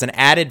mechanic. It's an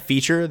added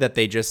feature that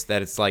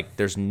it's like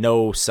there's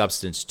no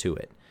substance to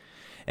it.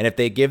 And if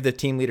they give the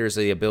team leaders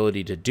the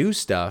ability to do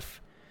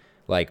stuff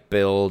like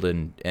build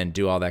and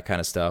do all that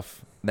kind of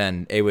stuff,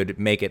 then it would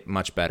make it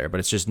much better. But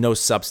it's just no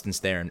substance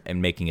there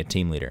in making a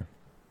team leader.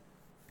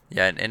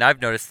 Yeah, and I've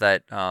noticed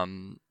that,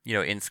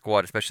 in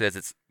squad, especially as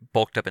it's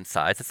bulked up in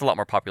size, it's a lot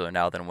more popular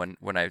now than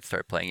when I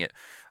started playing it.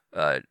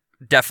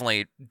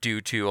 Definitely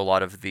due to a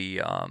lot of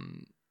the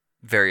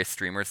various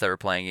streamers that were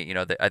playing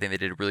it. I think they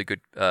did a really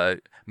good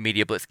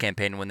Media Blitz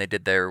campaign when they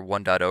did their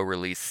 1.0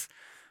 release.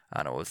 I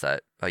don't know, what was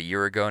that, a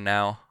year ago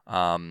now?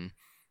 And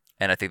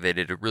I think they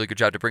did a really good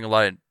job to bring a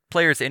lot of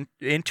players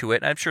into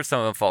it. I'm sure some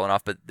of them have fallen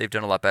off, but they've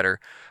done a lot better.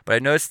 But I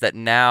noticed that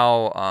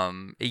now,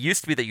 it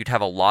used to be that you'd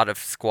have a lot of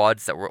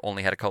squads that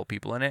only had a couple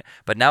people in it.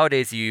 But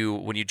nowadays,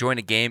 when you join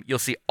a game, you'll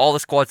see all the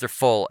squads are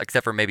full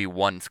except for maybe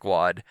one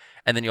squad,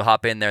 and then you'll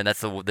hop in there, and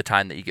that's the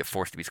time that you get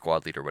forced to be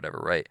squad leader or whatever,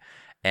 right?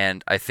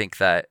 And I think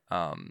that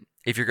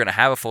if you're going to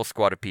have a full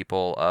squad of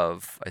people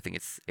I think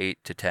it's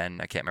 8 to 10,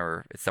 I can't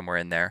remember, it's somewhere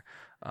in there.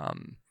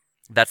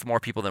 That's more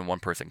people than one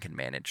person can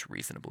manage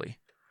reasonably.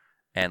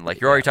 And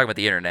like you're already talking about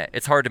the internet,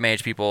 it's hard to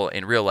manage people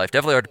in real life.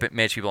 Definitely hard to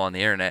manage people on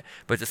the internet,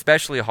 but it's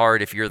especially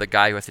hard if you're the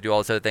guy who has to do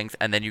all these other things,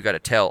 and then you got to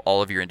tell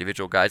all of your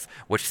individual guys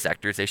which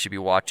sectors they should be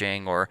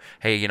watching, or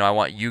hey, I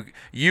want you,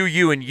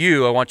 and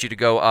you. I want you to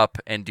go up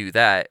and do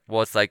that.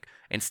 Well, it's like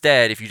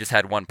instead, if you just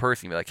had one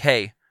person, you'd be like,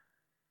 hey,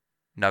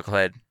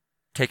 knucklehead,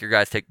 take your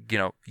guys,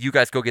 you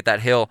guys go get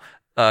that hill.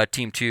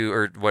 Team 2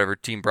 or whatever,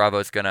 Team Bravo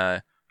is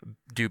gonna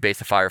do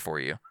base of fire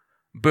for you.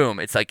 Boom!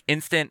 It's like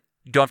instant.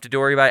 You don't have to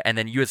worry about it, and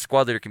then you as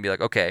squad leader can be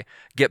like, okay,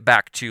 get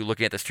back to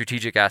looking at the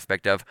strategic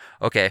aspect of,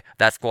 okay,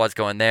 that squad's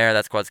going there,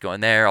 that squad's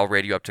going there. I'll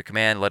radio up to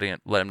command, let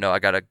him know I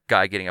got a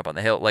guy getting up on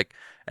the hill,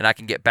 and I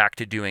can get back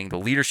to doing the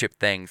leadership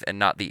things and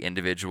not the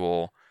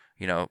individual,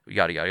 yada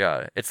yada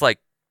yada. It's like,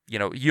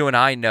 you and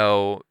I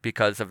know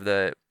because of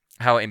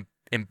how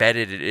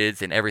embedded it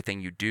is in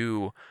everything you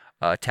do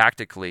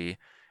tactically.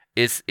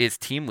 Is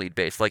team lead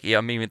based. Like, yeah,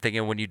 I'm even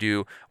thinking when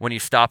you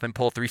stop and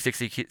pull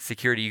 360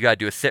 security, you got to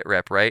do a sit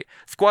rep, right?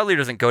 Squad leader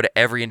doesn't go to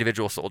every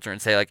individual soldier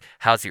and say like,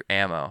 how's your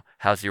ammo?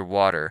 How's your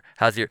water?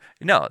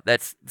 No,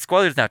 squad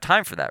leaders don't have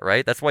time for that,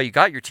 right? That's why you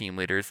got your team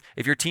leaders.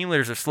 If your team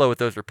leaders are slow with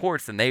those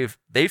reports, then they've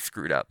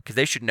screwed up, because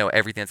they should know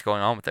everything that's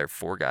going on with their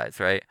 4 guys,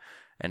 right?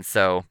 And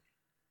so,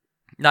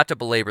 not to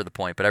belabor the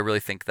point, but I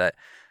really think that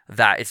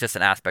is just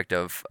an aspect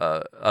of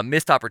a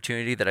missed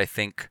opportunity that I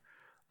think,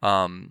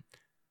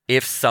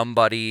 if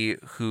somebody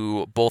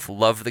who both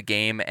loved the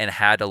game and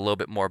had a little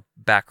bit more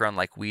background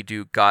like we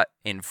do got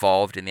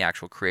involved in the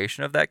actual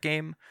creation of that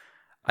game,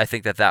 I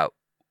think that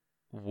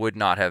would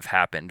not have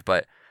happened.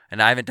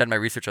 And I haven't done my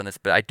research on this,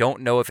 but I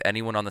don't know if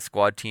anyone on the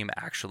squad team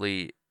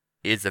actually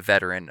is a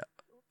veteran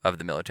of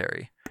the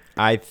military.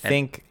 I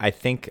think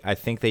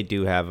they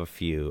do have a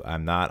few.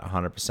 I'm not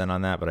 100%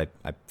 on that, but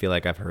I feel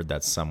like I've heard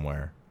that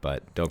somewhere,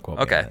 but don't quote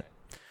me on it.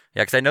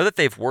 Yeah, because I know that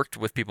they've worked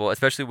with people,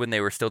 especially when they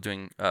were still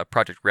doing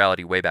Project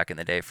Reality way back in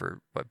the day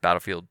for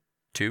Battlefield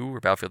 2 or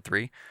Battlefield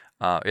 3.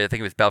 I think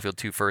it was Battlefield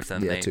 2 first,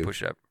 and then Yeah, they two.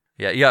 pushed it up.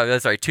 Yeah,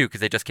 that's right, 2,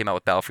 because they just came out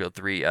with Battlefield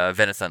 3,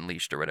 Venice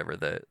Unleashed or whatever,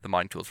 the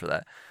modding tools for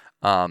that.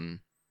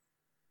 Um,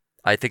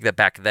 I think that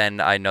back then,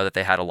 I know that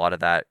they had a lot of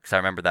that, because I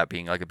remember that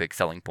being like a big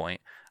selling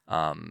point.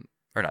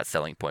 Or not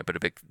selling point, but a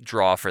big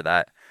draw for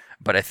that.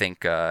 But I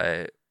think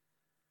a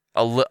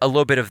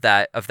little bit of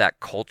that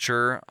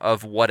culture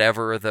of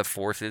whatever the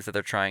force is that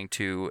they're trying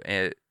to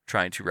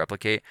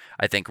replicate,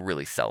 I think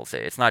really sells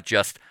it. It's not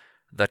just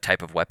the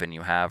type of weapon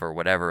you have or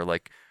whatever.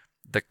 Like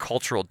the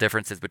cultural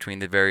differences between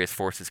the various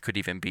forces could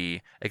even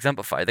be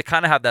exemplified. They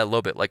kind of have that a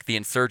little bit. Like the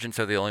insurgents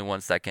are the only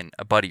ones that can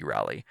a buddy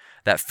rally.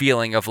 That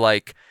feeling of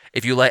like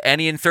if you let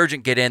any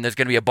insurgent get in, there's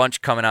going to be a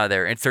bunch coming out of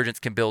there. Insurgents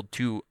can build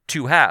two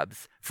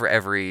halves for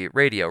every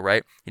radio,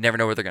 right? You never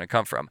know where they're going to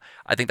come from.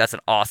 I think that's an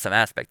awesome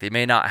aspect. They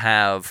may not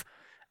have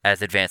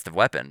as advanced of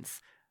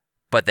weapons,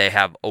 but they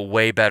have a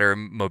way better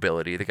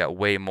mobility. They got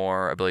way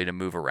more ability to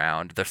move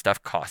around. Their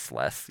stuff costs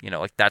less.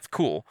 Like that's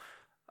cool.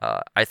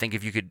 I think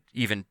if you could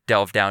even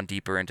delve down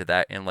deeper into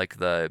that in like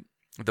the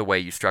way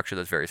you structure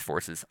those various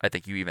forces, I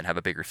think you even have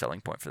a bigger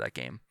selling point for that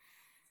game.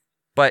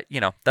 But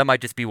that might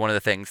just be one of the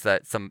things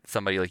that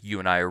somebody like you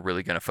and I are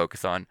really going to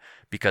focus on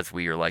because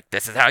we are like,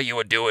 this is how you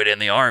would do it in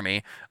the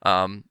army.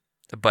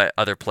 But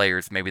other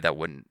players, maybe that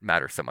wouldn't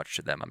matter so much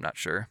to them. I'm not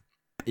sure.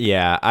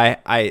 Yeah,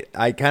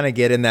 I kind of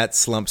get in that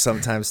slump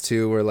sometimes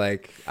too, where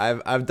like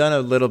I've done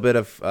a little bit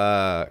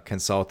of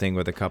consulting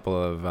with a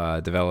couple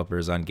of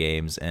developers on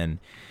games, and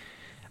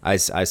I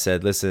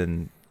said,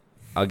 listen,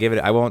 I'll give it.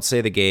 I won't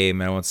say the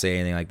game, and I won't say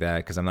anything like that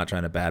because I'm not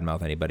trying to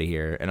badmouth anybody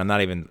here, and I'm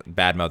not even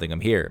badmouthing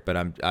them here. But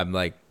I'm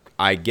like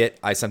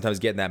I sometimes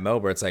get in that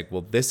mode where it's like,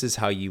 well, this is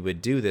how you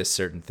would do this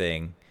certain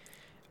thing.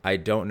 I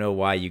don't know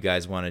why you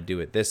guys want to do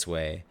it this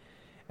way.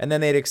 And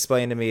then they'd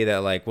explain to me that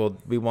like, well,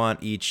 we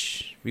want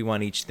each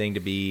thing to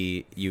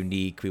be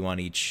unique. We want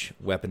each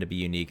weapon to be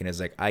unique. And it's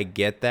like, I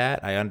get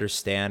that. I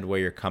understand where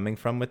you're coming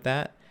from with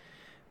that.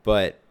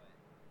 But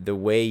the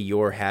way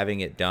you're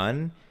having it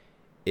done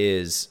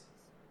is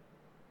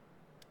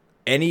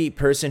any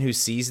person who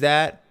sees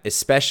that,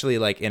 especially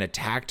like in a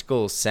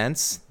tactical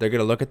sense, they're going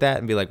to look at that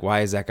and be like,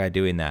 why is that guy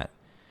doing that?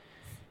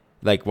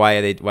 Like, why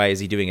is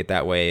he doing it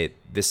that way?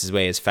 This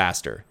way is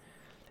faster.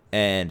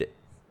 And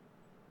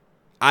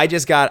I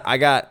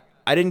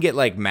didn't get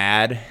like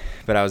mad,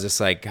 but I was just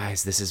like,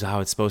 guys, this is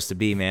how it's supposed to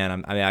be,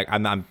 man.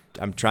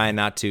 I'm trying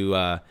not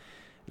to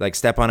like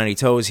step on any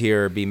toes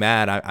here or be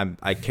mad.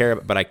 I care,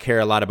 but I care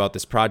a lot about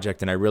this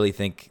project, and I really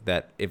think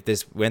that if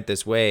this went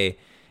this way,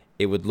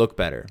 it would look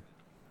better.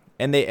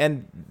 And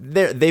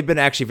they've been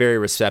actually very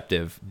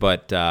receptive,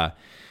 but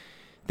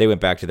they went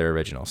back to their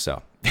original.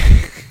 So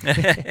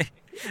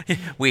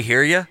we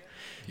hear you.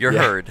 You're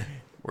Yeah. heard.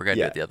 We're gonna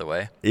do it the other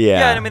way. Yeah.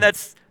 Yeah, and I mean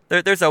that's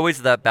there's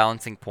always that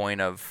balancing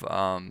point of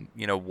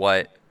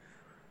what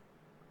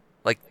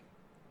like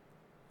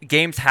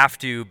games have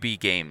to be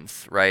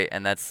games, right?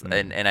 And that's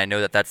and I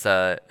know that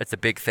it's a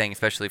big thing,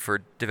 especially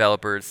for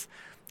developers.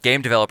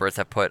 Game developers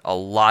have put a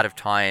lot of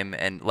time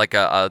and like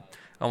a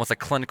almost a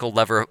clinical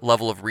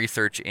level of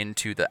research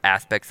into the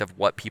aspects of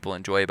what people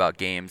enjoy about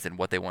games and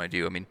what they want to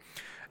do. I mean,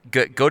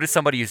 go to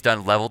somebody who's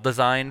done level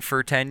design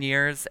for 10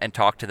 years and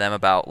talk to them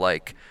about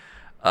like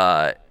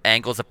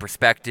angles of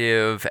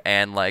perspective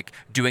and like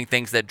doing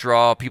things that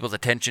draw people's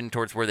attention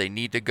towards where they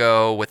need to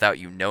go without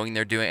you knowing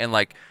they're doing, and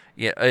like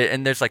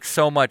and there's like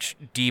so much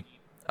deep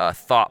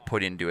thought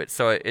put into it,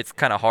 so it's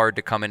kind of hard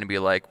to come in and be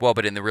like, well,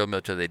 but in the real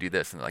military they do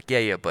this, and they're like,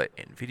 yeah, but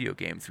in video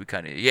games we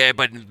kind of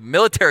but in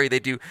military they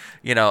do,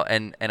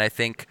 and I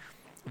think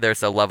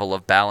there's a level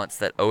of balance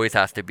that always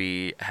has to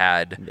be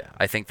had. Yeah.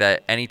 I think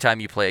that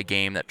anytime you play a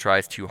game that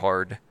tries too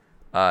hard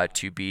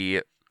to be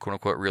quote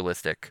unquote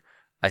realistic,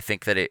 I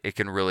think that it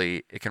can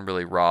really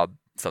rob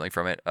something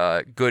from it.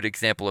 A good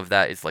example of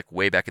that is like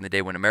way back in the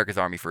day when America's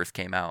Army first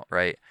came out,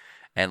 right?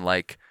 And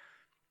like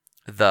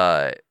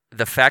the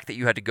fact that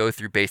you had to go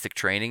through basic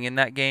training in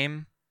that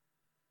game,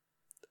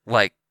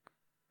 like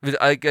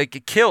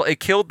it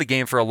killed the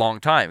game for a long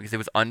time because it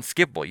was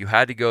unskippable. You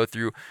had to go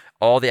through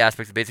all the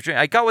aspects of basic training.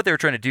 I got what they were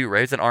trying to do,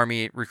 right? It's an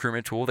army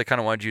recruitment tool. They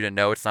kind of wanted you to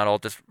know it's not all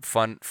just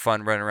fun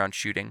running around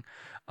shooting.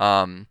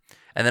 And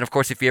then, of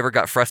course, if you ever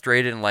got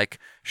frustrated and like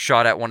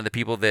shot at one of the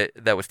people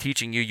that was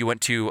teaching you, you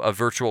went to a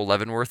virtual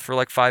Leavenworth for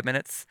like 5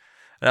 minutes.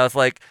 And I was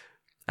like,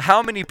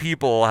 how many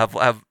people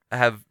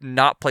have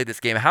not played this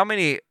game? How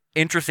many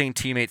interesting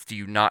teammates do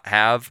you not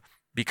have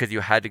because you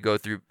had to go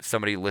through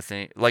somebody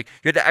listening? Like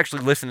you had to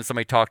actually listen to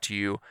somebody talk to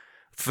you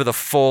for the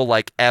full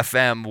like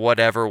FM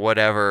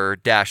whatever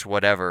dash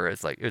whatever.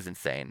 It's like it was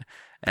insane.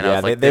 And I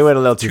was like, they went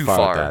a little too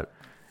far with that.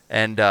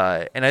 And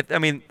I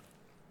mean.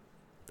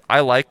 I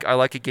like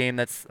a game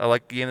that's a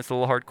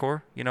little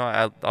hardcore.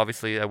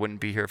 Obviously I wouldn't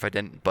be here if I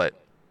didn't, but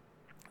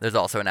there's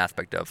also an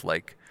aspect of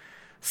like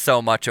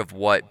so much of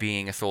what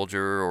being a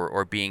soldier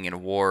or being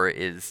in war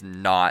is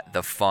not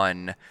the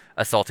fun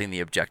assaulting the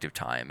objective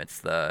time. It's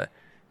the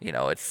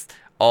it's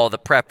all the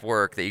prep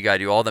work that you got to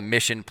do, all the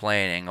mission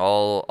planning,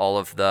 all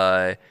of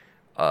the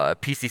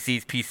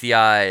PCCs,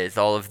 PCIs,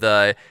 all of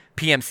the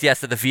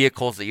PMCS of the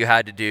vehicles that you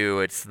had to do.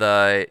 It's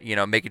the,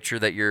 making sure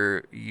that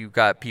you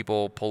got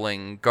people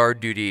pulling guard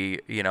duty,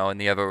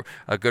 and you have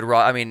a good raw.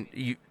 I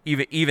mean,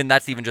 even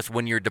that's even just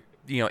when you're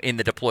in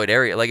the deployed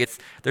area. Like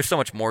there's so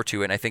much more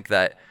to it. And I think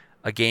that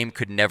a game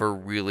could never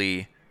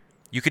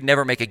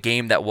make a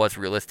game that was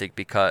realistic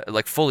because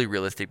fully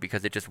realistic,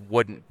 because it just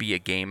wouldn't be a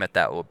game at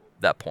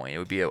that point. It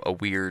would be a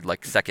weird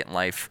Second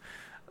Life,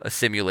 a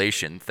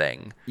simulation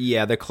thing.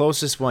 Yeah, the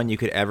closest one you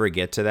could ever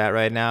get to that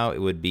right now, it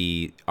would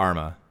be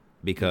Arma.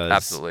 Because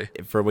absolutely,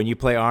 for when you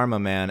play Arma,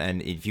 man,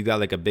 and if you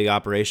got a big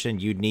operation,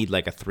 you'd need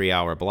a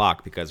 3-hour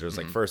block, because there's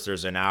first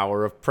there's an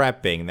hour of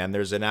prepping, then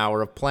there's an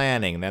hour of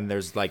planning, then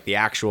there's the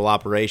actual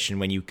operation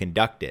when you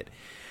conduct it.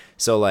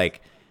 So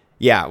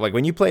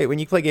when you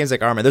play games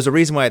like Arma, there's a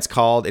reason why it's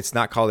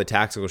not called a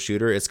tactical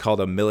shooter. It's called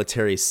a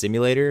military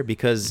simulator,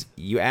 because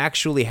you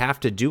actually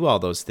have to do all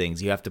those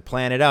things. You have to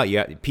plan it out. You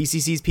have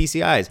PCCs,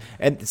 PCIs,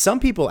 and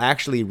some people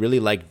actually really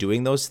like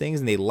doing those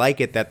things, and they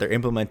like it that they're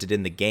implemented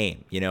in the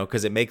game.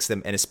 Because it makes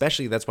them, and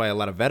especially that's why a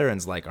lot of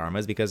veterans like Arma,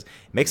 is because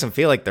it makes them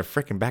feel like they're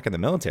freaking back in the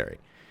military.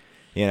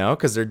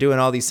 Because they're doing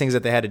all these things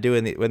that they had to do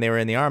when they were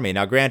in the army.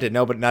 Now, granted,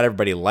 not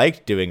everybody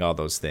liked doing all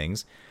those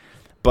things,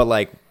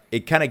 but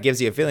it kind of gives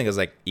you a feeling of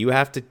you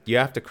have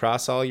to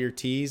cross all your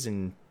T's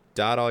and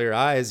dot all your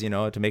I's,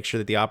 to make sure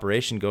that the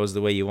operation goes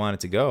the way you want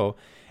it to go.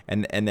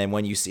 And then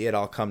when you see it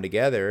all come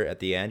together at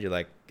the end, you're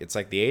like, it's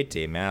like the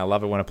A-Team, man. I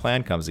love it when a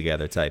plan comes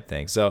together type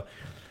thing. So,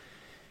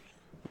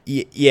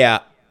 yeah,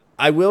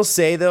 I will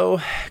say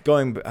though,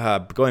 going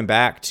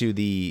back to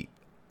the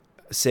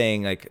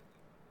saying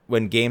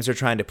when games are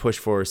trying to push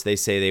for us, they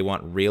say they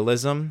want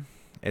realism.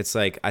 It's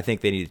I think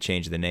they need to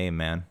change the name,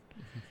 man.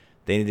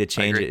 They need to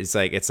change it.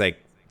 It's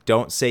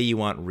don't say you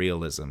want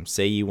realism.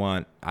 Say you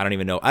want, I don't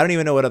even know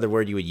what other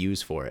word you would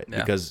use for it.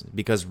 Yeah.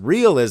 Because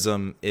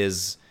realism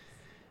is,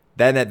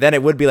 then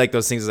it would be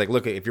those things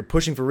look, if you're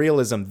pushing for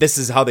realism, this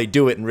is how they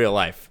do it in real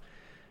life.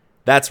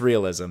 That's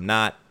realism,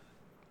 not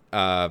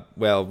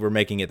we're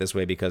making it this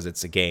way because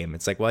it's a game.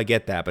 It's well, I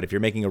get that, but if you're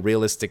making a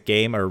realistic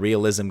game or a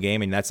realism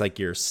game and that's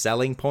your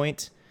selling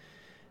point,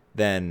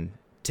 then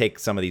take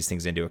some of these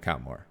things into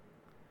account more.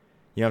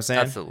 You know what I'm saying?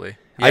 Absolutely.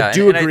 Yeah, I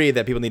do agree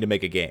that people need to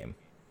make a game.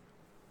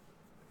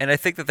 And I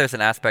think that there's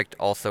an aspect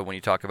also when you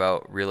talk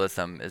about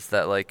realism is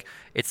that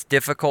it's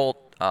difficult,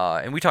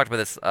 and we talked about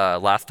this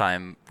last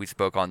time we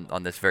spoke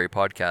on this very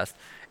podcast.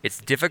 It's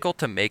difficult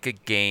to make a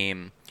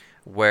game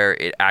where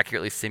it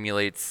accurately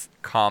simulates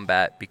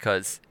combat,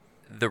 because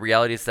the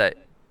reality is that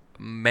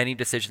many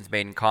decisions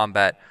made in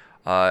combat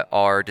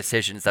are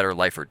decisions that are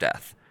life or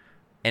death.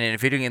 And in a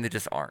video game, they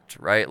just aren't,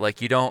 right?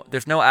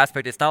 There's no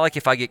aspect. It's not like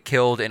if I get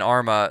killed in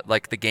Arma,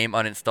 the game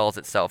uninstalls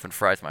itself and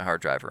fries my hard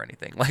drive or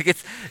anything.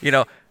 It's,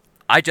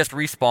 I just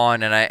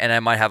respawn and I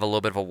might have a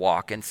little bit of a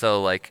walk. And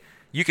so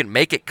you can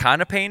make it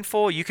kind of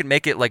painful. You can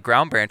make it like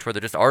Ground Branch where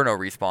there just are no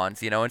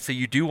respawns, and so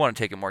you do want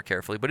to take it more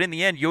carefully. But in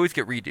the end, you always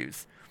get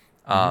redos.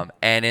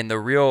 And in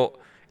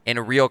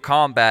real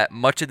combat,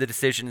 much of the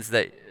decisions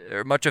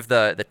much of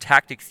the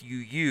tactics you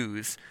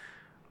use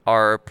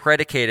are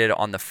predicated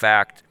on the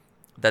fact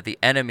that the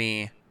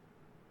enemy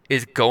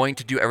is going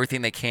to do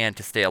everything they can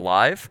to stay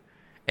alive.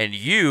 And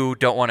you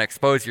don't want to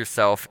expose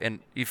yourself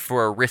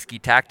for a risky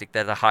tactic that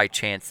has a high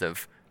chance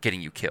of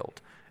getting you killed.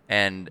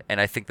 And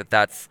I think that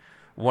that's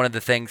one of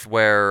the things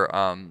where,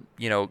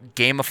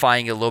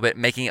 gamifying it a little bit,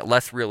 making it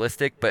less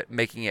realistic, but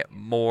making it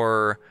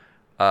more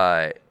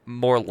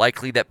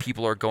likely that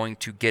people are going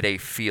to get a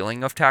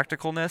feeling of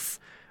tacticalness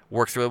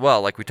works really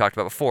well. Like we talked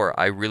about before,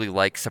 I really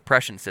like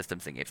suppression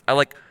systems in games. I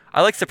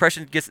like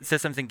suppression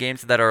systems in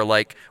games that are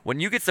when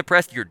you get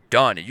suppressed, you're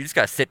done. You just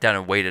got to sit down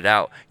and wait it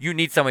out. You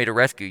need somebody to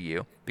rescue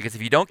you, because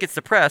if you don't get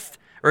suppressed,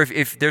 or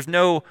if there's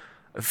no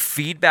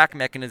feedback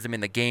mechanism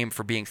in the game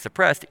for being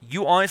suppressed,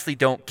 you honestly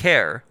don't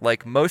care.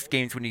 Most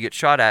games, when you get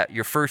shot at,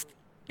 your first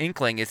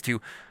inkling is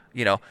to,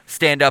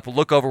 stand up,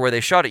 look over where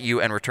they shot at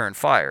you, and return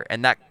fire.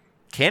 And that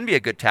can be a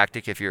good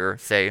tactic if you're,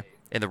 say,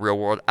 in the real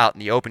world, out in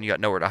the open, you got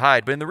nowhere to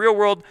hide. But in the real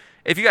world,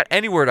 if you got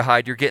anywhere to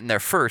hide, you're getting there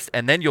first,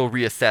 and then you'll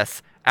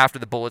reassess after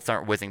the bullets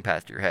aren't whizzing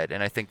past your head.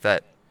 And I think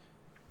that,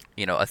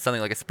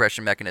 something like a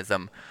suppression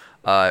mechanism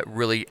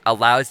really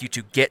allows you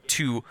to get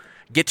to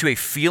a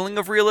feeling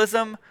of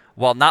realism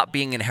while not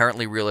being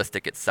inherently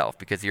realistic itself,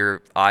 because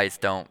your eyes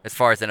don't, as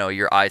far as I know,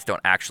 your eyes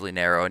don't actually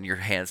narrow and your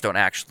hands don't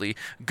actually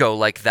go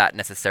like that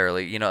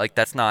necessarily.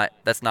 That's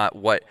not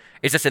what,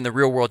 it's just in the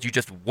real world, you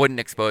just wouldn't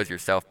expose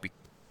yourself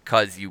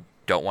because you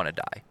don't want to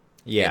die.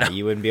 Yeah,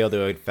 you wouldn't be able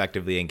to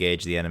effectively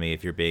engage the enemy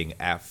if you're being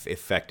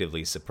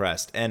effectively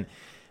suppressed. And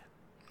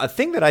a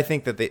thing that I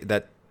think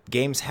that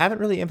games haven't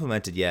really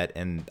implemented yet,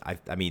 and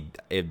I mean,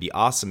 it'd be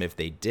awesome if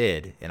they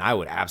did, and I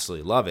would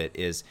absolutely love it,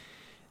 is,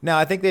 now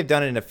I think they've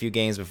done it in a few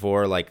games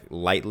before,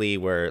 lightly,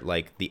 where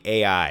the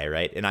AI,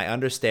 right? And I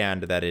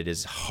understand that it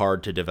is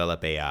hard to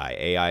develop AI.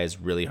 AI is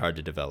really hard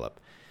to develop.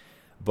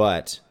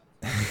 But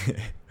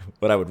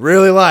what I would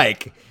really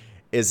like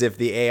is if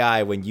the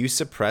AI, when you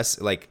suppress,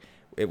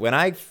 when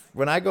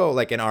I go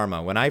like in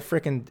Arma, when I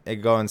freaking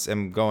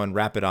go and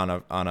wrap it on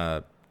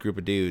a group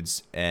of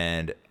dudes,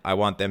 and I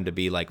want them to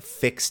be like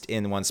fixed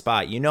in one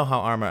spot. You know how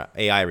Arma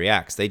AI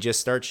reacts. They just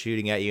start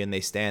shooting at you and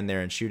they stand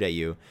there and shoot at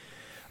you.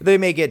 They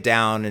may get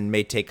down and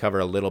may take cover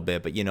a little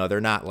bit, but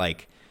they're not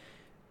like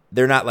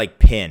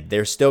pinned.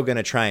 They're still going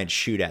to try and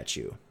shoot at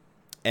you.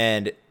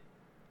 And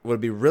what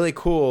would be really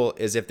cool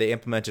is if they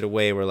implemented a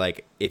way where,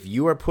 like, if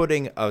you are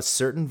putting a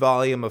certain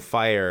volume of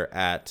fire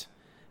at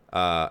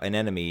an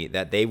enemy,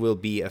 that they will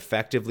be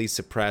effectively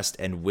suppressed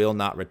and will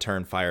not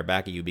return fire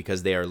back at you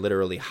because they are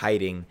literally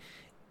hiding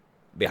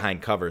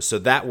behind cover. So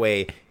that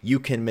way you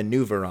can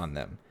maneuver on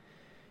them.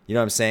 You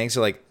know what I'm saying?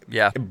 So like,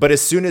 yeah. But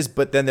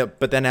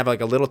then have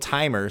like a little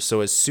timer. So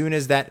as soon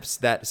as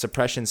that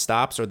suppression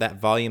stops or that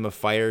volume of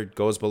fire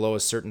goes below a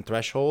certain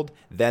threshold,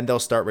 then they'll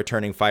start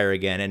returning fire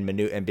again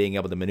and being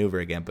able to maneuver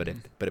again. But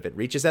if it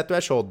reaches that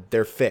threshold,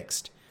 they're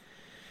fixed.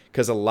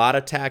 Because a lot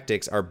of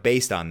tactics are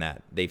based on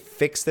that. They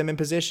fix them in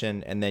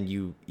position, and then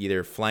you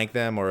either flank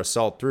them or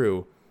assault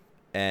through,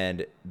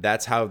 and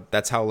that's how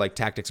like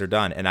tactics are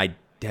done. And I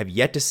have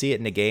yet to see it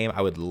in a game.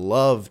 I would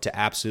love to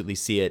absolutely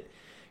see it.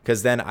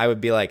 Because then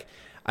I'd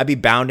be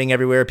bounding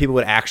everywhere. People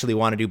would actually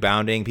want to do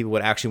bounding. People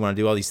would actually want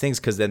to do all these things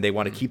because then they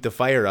want to keep the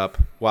fire up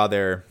while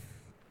they're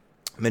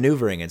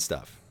maneuvering and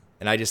stuff.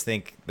 And I just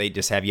think they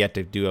just have yet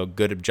to do a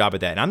good job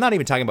at that. And I'm not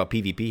even talking about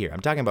PvP here. I'm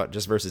talking about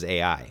just versus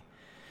AI.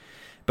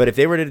 But if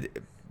they were to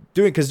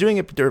do it, because doing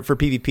it for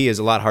PvP is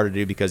a lot harder to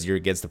do because you're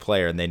against the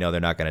player and they know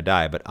they're not going to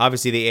die. But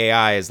obviously the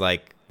AI is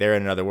like, they're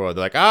in another world.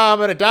 They're like, oh, I'm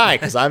going to die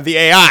because I'm the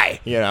AI,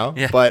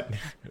 Yeah.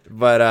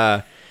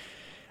 But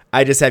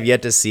I just have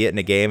yet to see it in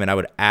a game, and I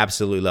would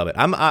absolutely love it.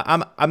 I'm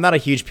not a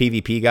huge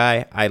PvP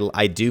guy.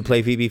 I do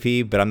play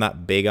PvP, but I'm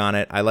not big on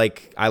it. I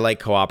like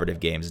cooperative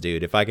games,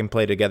 dude. If I can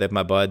play together with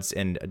my buds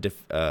and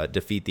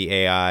defeat the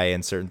AI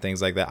and certain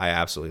things like that, I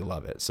absolutely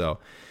love it. So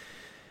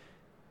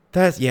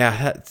that's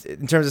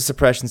in terms of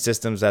suppression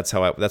systems, that's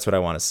what I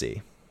want to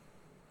see.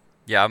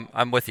 Yeah,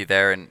 I'm with you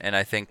there, and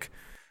I think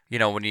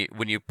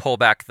when you pull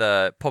back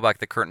the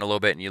curtain a little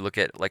bit and you look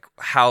at like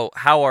how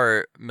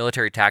our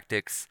military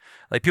tactics,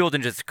 like people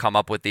didn't just come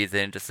up with these, they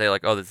didn't just say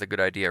like, oh, this is a good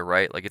idea,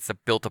 right? Like it's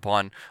built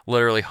upon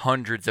literally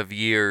hundreds of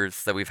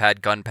years that we've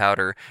had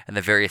gunpowder and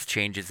the various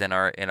changes in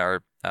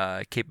our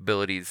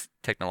capabilities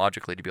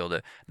technologically to be able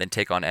to then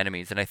take on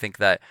enemies. And I think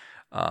that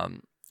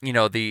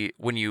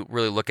when you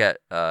really look at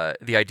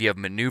the idea of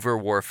maneuver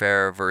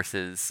warfare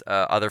versus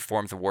other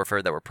forms of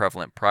warfare that were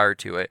prevalent prior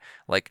to it,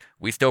 like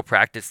we still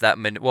practice that.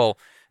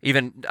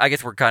 Even I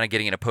guess we're kind of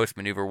getting into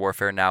post-maneuver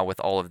warfare now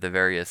with all of the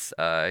various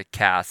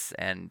casts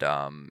and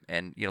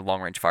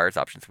long-range fires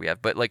options we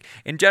have. But like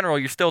in general,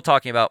 you're still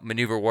talking about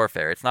maneuver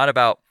warfare. It's not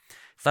about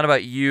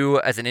you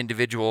as an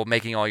individual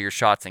making all your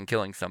shots and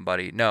killing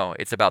somebody. No,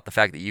 it's about the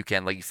fact that you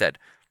can, like you said,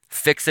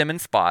 fix him in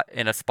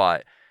a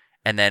spot,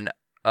 and then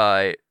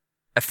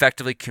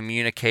effectively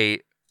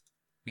communicate,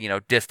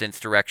 distance,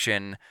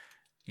 direction,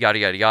 yada,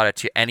 yada, yada,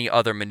 to any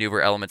other maneuver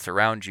elements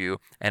around you,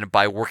 and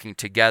by working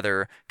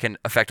together can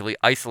effectively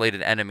isolate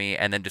an enemy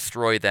and then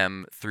destroy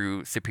them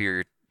through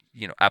superior,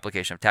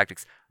 application of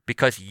tactics,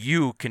 because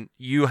you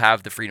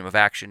have the freedom of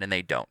action and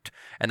they don't.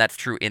 And that's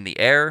true in the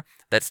air.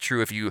 That's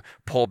true if you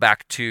pull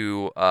back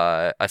to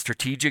a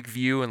strategic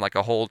view and like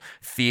a whole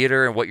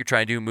theater and what you're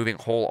trying to do, moving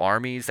whole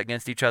armies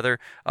against each other,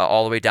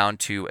 all the way down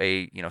to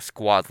a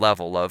squad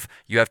level of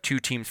you have two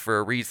teams for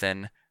a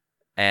reason.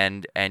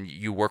 And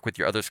you work with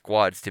your other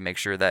squads to make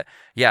sure that,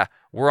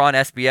 we're on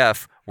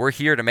SBF. We're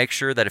here to make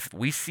sure that if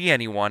we see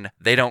anyone,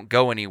 they don't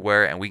go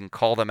anywhere, and we can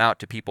call them out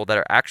to people that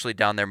are actually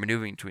down there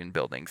maneuvering between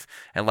buildings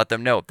and let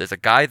them know there's a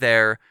guy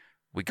there.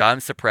 We got him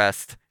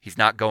suppressed. He's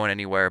not going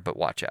anywhere, but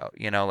watch out.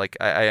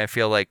 I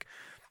feel like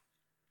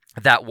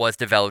that was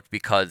developed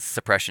because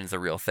suppression is a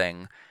real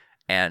thing.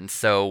 And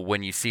so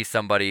when you see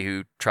somebody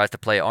who tries to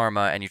play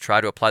Arma and you try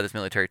to apply those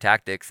military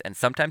tactics, and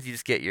sometimes you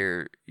just get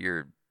your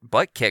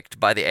butt kicked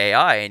by the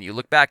AI, and you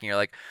look back and you're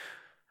like,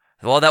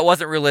 well, that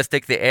wasn't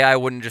realistic. The AI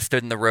wouldn't just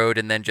stood in the road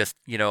and then just,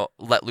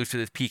 let loose with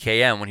his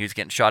PKM when he was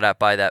getting shot at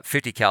by that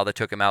 50 cal that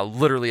took him out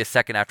literally a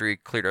second after he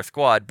cleared our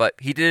squad. But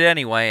he did it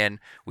anyway, and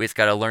we just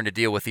got to learn to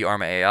deal with the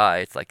Arma AI.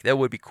 It's like, that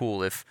would be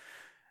cool if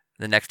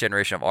the next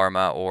generation of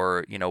Arma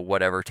or,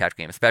 whatever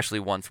tactical game, especially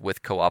ones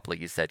with co-op,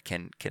 like you said,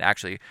 can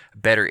actually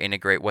better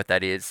integrate what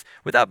that is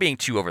without being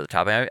too over the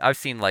top. I've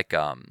seen like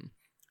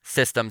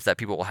systems that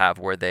people will have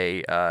where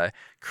they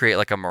create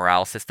like a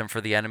morale system for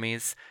the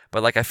enemies,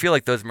 but like I feel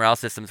like those morale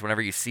systems,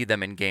 whenever you see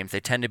them in games, they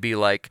tend to be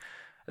like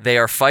they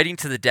are fighting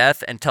to the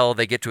death until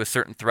they get to a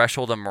certain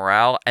threshold of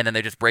morale, and then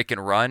they just break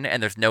and run,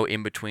 and there's no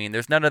in between.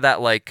 There's none of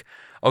that like,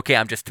 okay,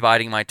 I'm just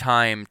biding my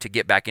time to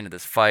get back into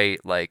this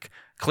fight. Like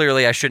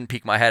clearly I shouldn't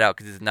peek my head out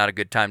because this is not a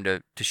good time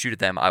to shoot at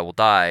them. I will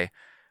die.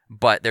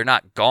 But they're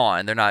not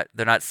gone. They're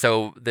not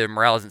so, their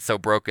morale isn't so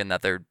broken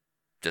that they're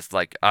just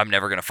like, I'm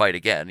never gonna fight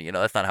again.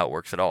 That's not how it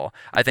works at all.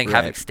 I think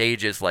having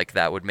stages like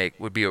that would make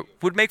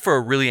for a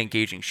really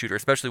engaging shooter,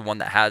 especially one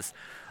that has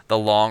the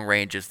long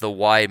ranges, the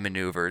wide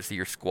maneuvers,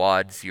 your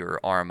squads, your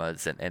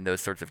armas, and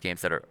those sorts of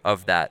games that are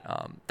of that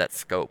that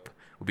scope.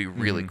 would be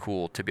really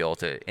cool to be able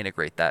to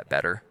integrate that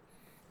better.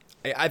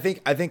 I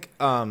think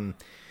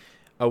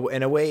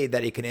in a way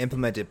that it can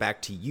implement it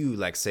back to you,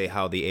 like say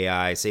the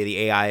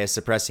AI is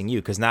suppressing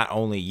you, because not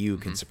only you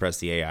can suppress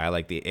the AI,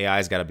 like the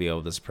AI's got to be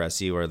able to suppress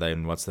you, or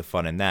then what's the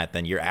fun in that?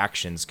 Then your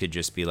actions could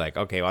just be like,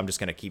 okay, well, I'm just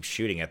going to keep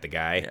shooting at the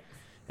guy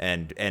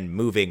and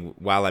moving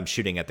while I'm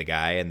shooting at the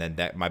guy, and then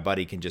that my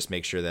buddy can just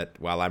make sure that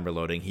while I'm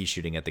reloading, he's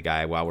shooting at the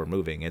guy while we're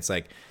moving. It's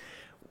like,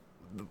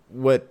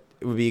 what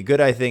would be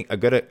good, I think, a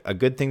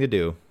good thing to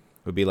do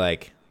would be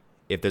like,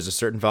 if there's a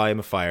certain volume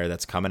of fire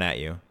that's coming at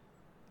you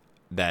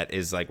that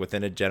is like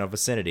within a general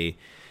vicinity,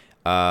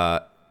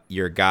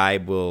 your guy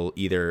will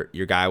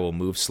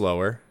move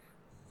slower.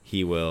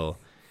 He will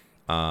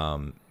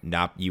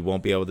you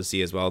won't be able to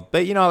see as well.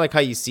 But like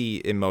how you see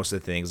in most of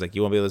the things, like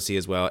you won't be able to see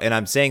as well. And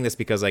I'm saying this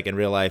because like in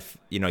real life,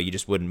 you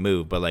just wouldn't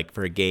move, but like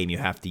for a game you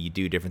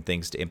do different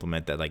things to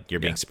implement that, like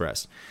you're being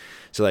suppressed.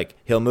 So like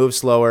he'll move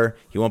slower,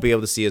 he won't be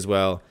able to see as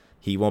well.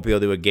 He won't be able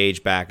to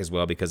engage back as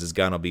well because his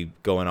gun will be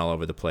going all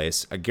over the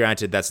place.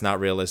 Granted, that's not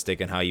realistic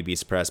in how you be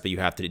suppressed, but you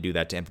have to do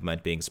that to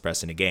implement being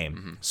suppressed in a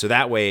game. So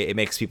that way it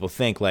makes people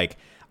think like,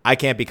 I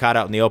can't be caught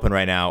out in the open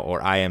right now,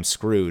 or I am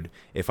screwed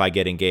if I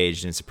get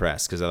engaged and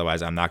suppressed, because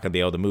otherwise I'm not going to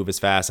be able to move as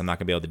fast. I'm not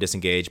going to be able to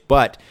disengage.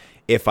 But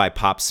if I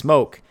pop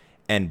smoke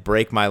and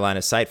break my line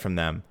of sight from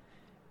them,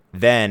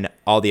 then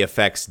all the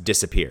effects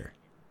disappear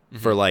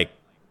for like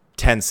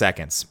 10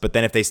 seconds. But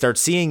then if they start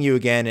seeing you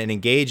again and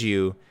engage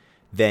you,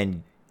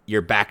 then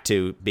you're back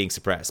to being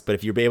suppressed. But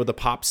if you're able to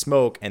pop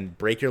smoke and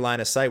break your line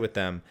of sight with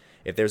them,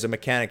 if there's a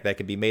mechanic that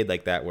could be made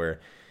like that where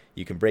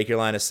you can break your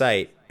line of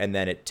sight and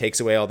then it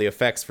takes away all the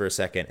effects for a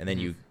second, and then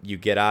you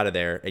get out of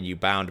there and you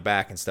bound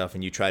back and stuff,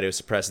 and you try to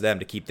suppress them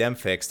to keep them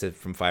fixed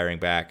from firing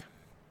back,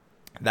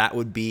 that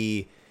would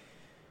be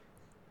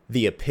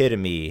the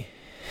epitome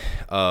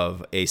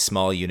of a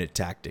small unit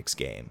tactics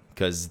game,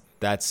 because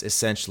that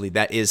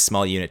is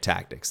small unit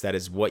tactics. That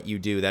is what you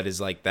do. That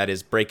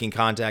is breaking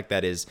contact.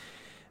 That is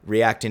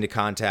reacting to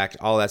contact,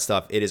 all that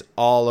stuff. It is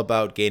all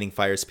about gaining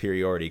fire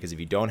superiority, because if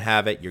you don't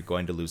have it, you're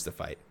going to lose the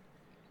fight.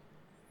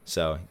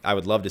 So I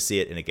would love to see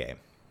it in a game.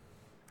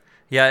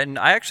 Yeah, and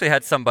I actually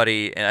had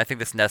somebody, and I think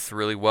this nests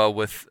really well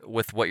with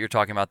what you're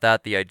talking about,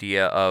 that the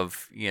idea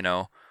of being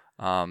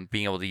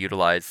able to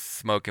utilize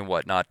smoke and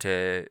whatnot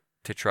to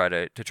try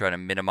to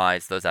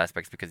minimize those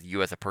aspects, because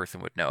you as a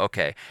person would know,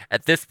 okay,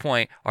 at this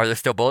point, are there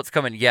still bullets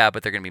coming? Yeah,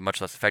 but they're going to be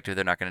much less effective.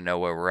 They're not going to know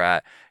where we're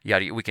at.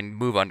 Yeah, we can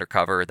move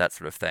undercover, that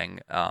sort of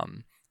thing.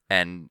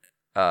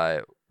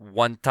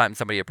 One time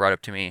somebody had brought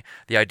up to me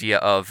the idea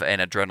of an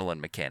adrenaline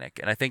mechanic,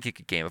 and I think you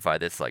could gamify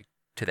this like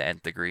to the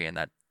nth degree, and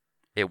that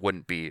it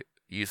wouldn't be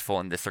useful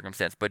in this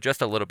circumstance, but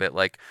just a little bit.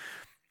 Like,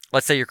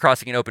 let's say you're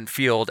crossing an open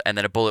field and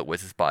then a bullet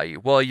whizzes by you.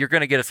 Well, you're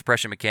going to get a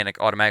suppression mechanic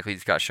automatically.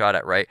 He's got shot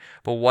at, right?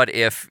 But what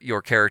if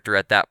your character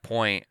at that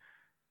point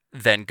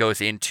then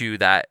goes into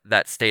that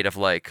state of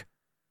like,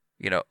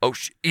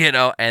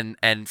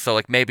 and so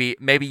like maybe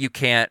you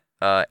can't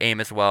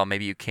aim as well,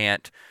 maybe you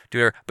can't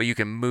do it, but you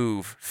can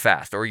move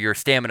fast, or your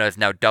stamina is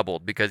now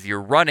doubled because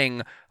you're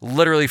running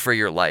literally for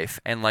your life.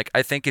 And like,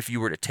 I think if you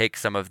were to take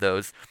some of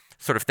those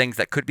sort of things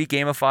that could be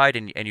gamified,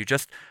 and you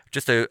just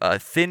a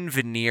thin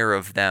veneer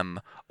of them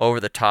over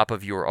the top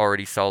of your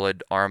already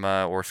solid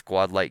Arma or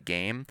squad-like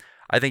game,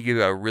 I think you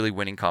got a really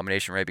winning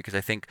combination, right? Because I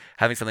think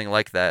having something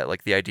like that,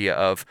 like the idea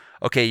of,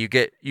 okay, you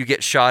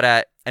get shot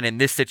at, and in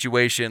this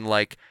situation,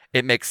 like,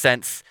 it makes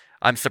sense,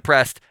 I'm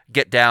suppressed,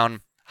 get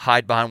down,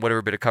 hide behind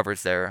whatever bit of cover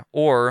is there.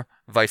 Or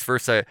vice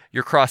versa,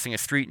 you're crossing a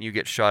street and you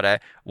get shot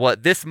at. Well,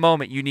 at this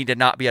moment, you need to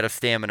not be out of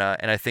stamina,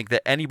 and I think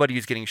that anybody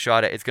who's getting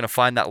shot at is going to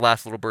find that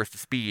last little burst of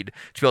speed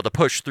to be able to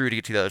push through to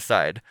get to the other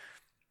side.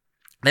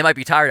 They might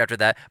be tired after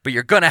that, but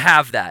you're going to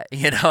have that,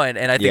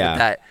 and I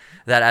think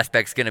that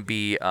aspect's going to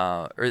be,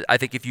 or I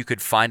think if you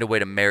could find a way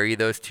to marry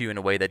those two in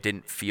a way that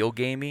didn't feel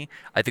gamey,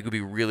 I think it would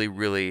be really,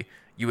 really,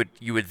 you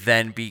would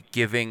then be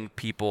giving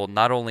people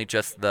not only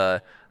just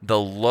the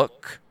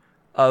look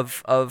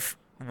of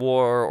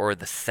war or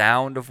the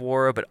sound of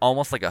war, but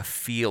almost like a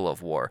feel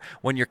of war.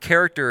 When your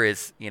character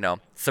is,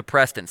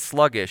 suppressed and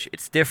sluggish,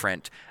 it's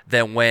different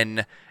than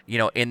when,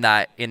 in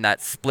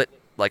that split,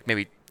 like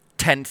maybe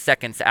 10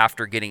 seconds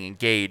after getting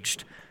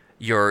engaged,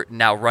 you're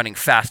now running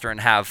faster and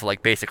have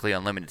like basically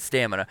unlimited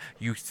stamina.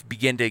 You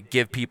begin to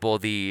give people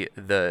the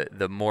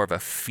more of a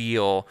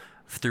feel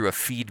through a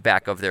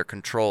feedback of their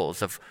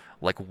controls of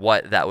like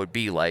what that would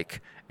be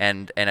like.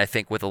 And I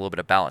think with a little bit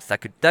of balance, that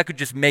could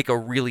just make a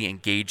really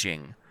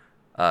engaging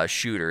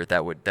shooter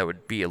that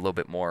would be a little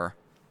bit more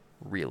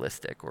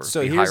realistic, or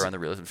be higher on the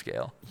realism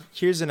scale.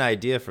 Here's an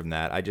idea from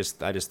that. I just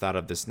thought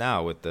of this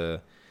now with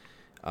the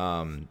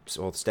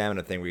whole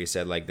stamina thing, where you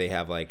said like they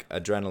have like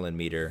adrenaline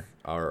meter,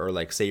 or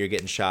like say you're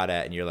getting shot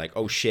at and you're like,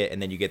 oh shit,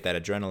 and then you get that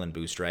adrenaline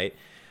boost, right?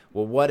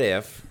 Well, what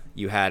if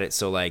you had it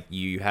so like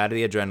you had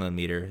the adrenaline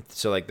meter,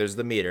 so like there's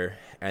the meter,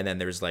 and then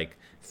there's like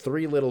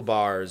 3 little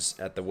bars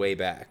at the way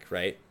back,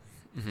 right?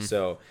 Mm-hmm.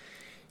 So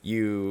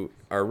you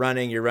are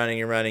running, you're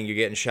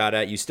getting shot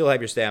at, you still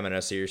have your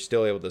stamina, so you're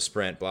still able to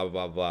sprint, blah, blah,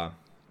 blah, blah.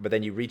 But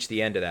then you reach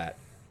the end of that,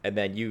 and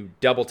then you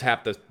double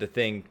tap the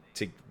thing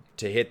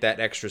to hit that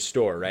extra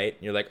store, right?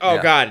 And you're like, oh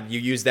Yeah. God, you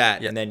use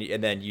that, Yeah. and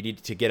then you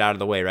need to get out of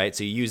the way, right?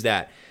 So you use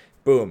that,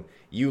 boom,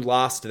 you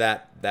lost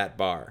that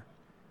bar,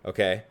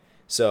 okay?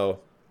 So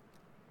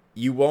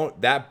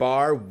that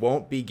bar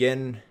won't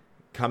begin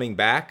coming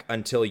back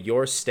until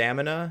your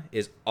stamina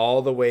is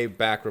all the way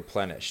back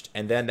replenished,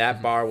 and then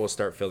that bar will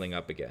start filling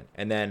up again,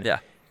 and then Yeah.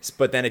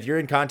 But then if you're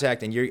in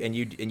contact and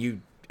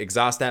you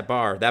exhaust that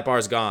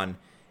bar's gone.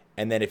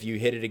 And then if you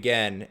hit it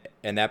again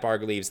and that bar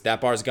leaves,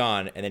 that bar's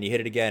gone. And then you hit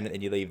it again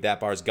and you leave, that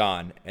bar's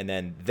gone. And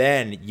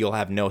then you'll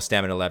have no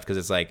stamina left, because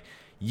it's like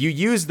you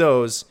use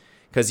those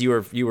because you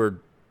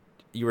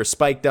were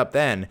spiked up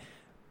then,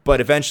 but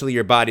eventually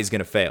your body's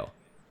gonna fail.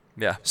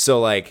 Yeah. So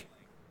like,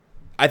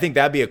 I think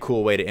that'd be a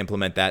cool way to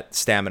implement that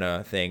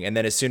stamina thing. And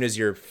then as soon as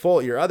you're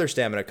full, your other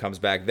stamina comes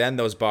back, then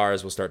those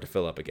bars will start to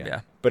fill up again.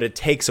 Yeah. But it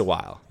takes a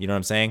while. You know what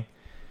I'm saying?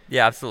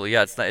 Yeah, absolutely.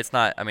 Yeah, it's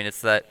not. I mean,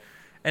 it's that.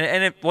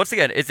 And once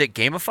again, is it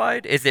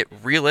gamified? Is it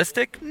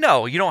realistic?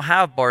 No, you don't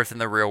have bars in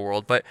the real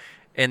world. But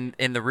in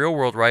the real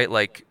world, right?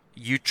 Like,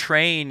 you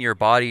train your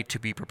body to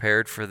be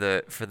prepared for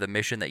the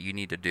mission that you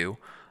need to do,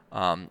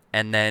 and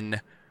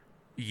then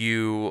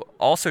you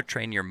also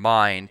train your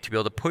mind to be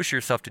able to push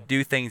yourself to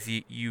do things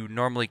you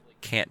normally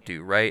can't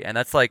do, right? And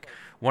that's like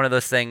one of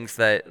those things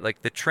that,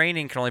 like, the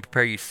training can only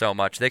prepare you so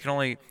much. They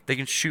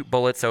can shoot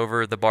bullets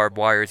over the barbed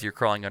wire as you're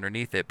crawling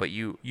underneath it, but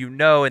you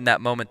know in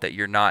that moment that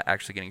you're not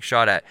actually getting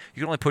shot at.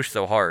 You can only push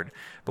so hard.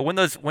 But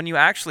when you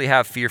actually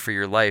have fear for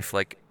your life,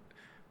 like,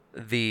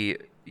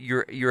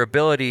 your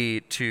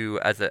ability to,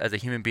 as a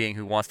human being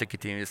who wants to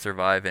continue to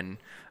survive and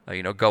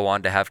go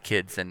on to have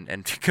kids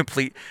and to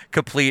complete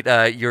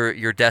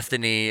your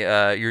destiny,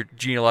 your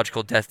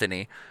genealogical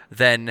destiny,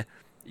 then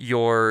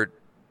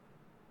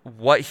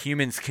what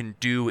humans can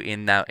do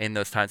in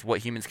those times,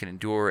 what humans can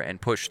endure and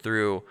push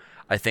through,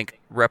 I think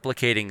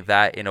replicating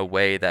that in a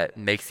way that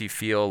makes you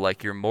feel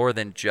like you're more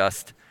than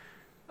just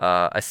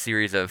a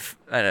series of,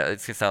 I don't know,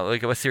 it's gonna sound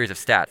like a series of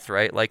stats,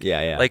 right? Like,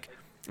 Yeah.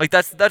 Like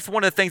that's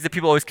one of the things that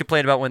people always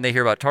complain about when they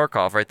hear about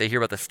Tarkov, right? They hear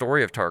about the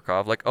story of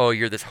Tarkov, like, oh,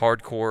 you're this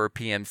hardcore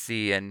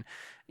PMC and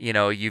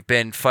you've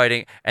been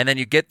fighting, and then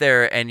you get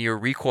there and your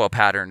recoil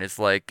pattern is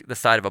like the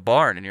side of a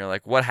barn, and you're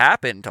like, what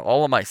happened to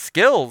all of my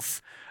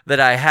skills that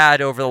I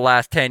had over the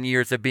last 10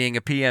 years of being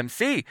a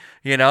PMC?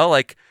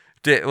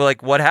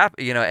 Like what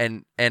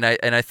happened? And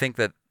I think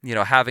that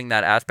having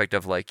that aspect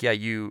of, like, yeah,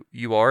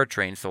 you are a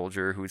trained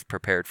soldier who's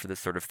prepared for this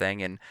sort of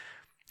thing,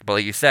 but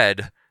like you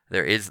said,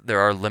 there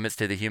are limits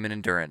to the human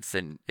endurance,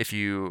 and if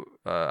you,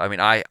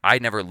 I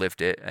never lived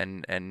it,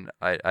 and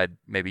I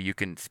maybe you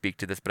can speak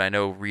to this, but I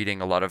know reading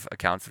a lot of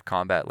accounts of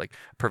combat, like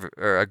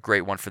a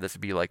great one for this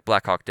would be like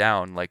Black Hawk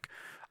Down. Like,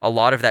 a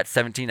lot of that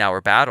 17-hour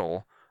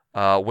battle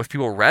was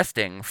people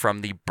resting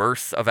from the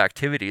bursts of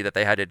activity that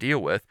they had to deal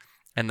with,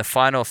 and the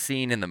final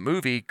scene in the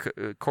movie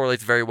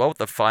correlates very well with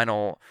the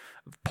final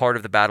part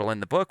of the battle in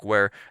the book,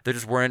 where there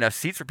just weren't enough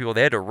seats for people.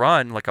 They had to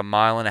run like a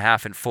mile and a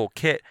half in full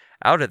kit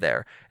out of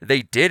there.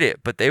 They did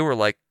it, but they were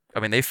like,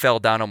 they fell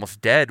down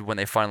almost dead when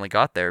they finally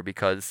got there,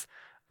 because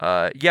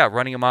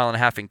running a mile and a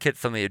half in kit is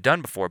something they've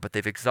done before, but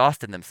they've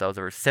exhausted themselves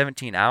over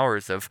 17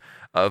 hours of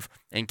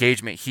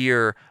engagement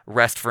here,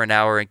 rest for an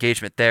hour,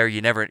 engagement there.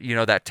 You never,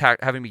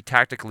 having to be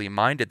tactically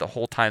minded the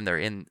whole time they're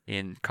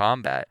in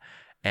combat,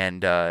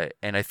 and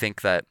I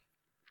think that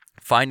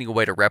finding a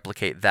way to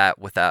replicate that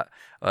with that,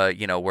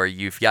 where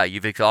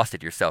you've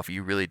exhausted yourself,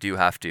 you really do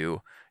have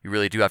to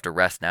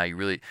rest now.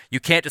 You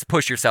can't just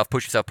push yourself.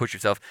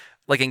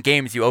 Like in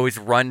games, you always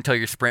run till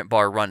your sprint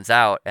bar runs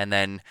out, and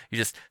then you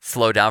just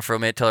slow down for a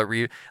minute till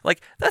it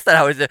like, that's not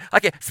how it is.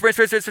 Okay,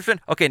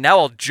 sprint. Okay, now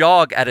I'll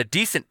jog at a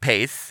decent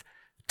pace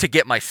to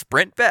get my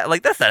sprint back.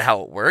 Like, that's not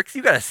how it works.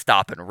 You got to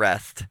stop and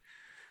rest.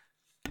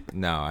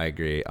 No, I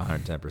agree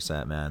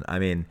 110%, man. I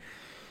mean,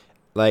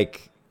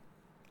 like,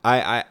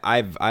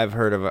 I've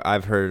heard of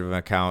an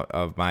account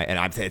of my,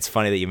 and it's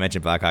funny that you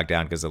mentioned Black Hawk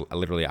Down, because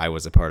literally I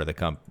was a part of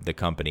the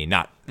company,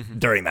 not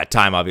during that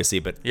time obviously,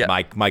 but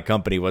my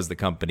company was the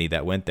company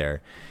that went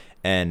there,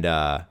 and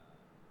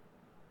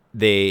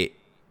they,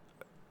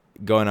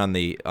 going on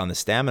the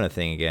stamina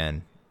thing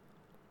again,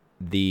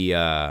 we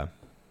had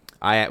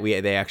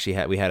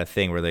a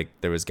thing where, like,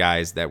 there was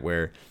guys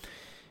that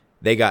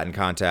they got in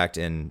contact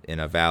in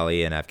a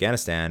valley in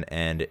Afghanistan,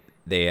 and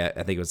I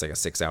think it was like a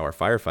 6-hour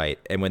firefight.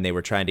 And when they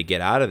were trying to get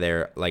out of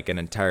there, like, an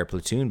entire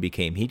platoon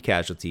became heat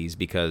casualties,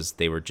 because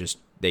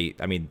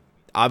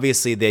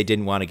obviously they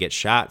didn't want to get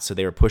shot, so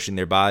they were pushing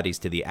their bodies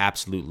to the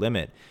absolute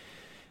limit.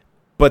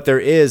 But there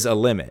is a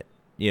limit,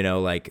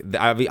 like,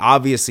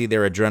 obviously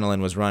their adrenaline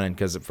was running,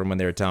 because from when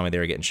they were telling me they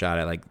were getting shot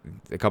at, like,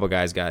 a couple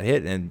guys got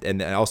hit,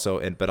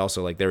 but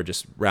also like, they were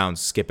just rounds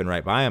skipping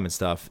right by them and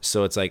stuff.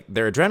 So it's like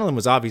their adrenaline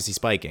was obviously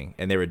spiking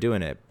and they were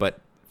doing it, but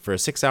for a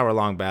 6-hour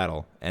long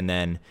battle, and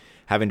then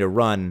having to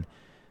run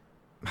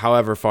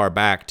however far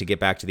back to get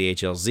back to the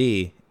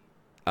HLZ,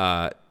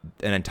 an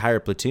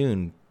entire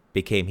platoon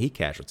became heat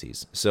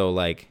casualties. So,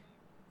 like,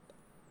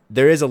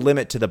 there is a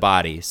limit to the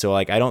body. So,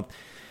 like,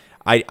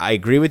 I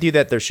agree with you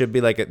that there shouldn't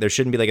be like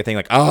a thing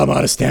like, oh, I'm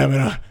out of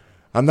stamina,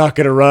 I'm not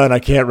gonna run, I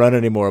can't run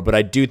anymore. But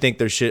I do think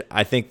there should.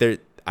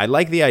 I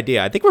like the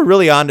idea. I think we're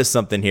really onto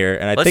something here,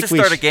 and Let's just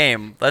start a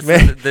game.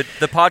 The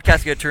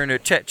podcast get turned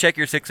to check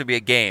your six would be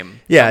a game.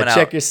 Yeah,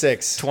 check your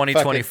six.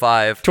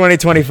 2025.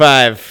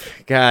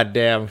 2025. God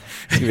damn,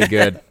 it's gonna be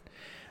good.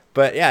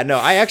 But yeah, no,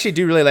 I actually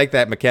do really like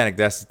that mechanic.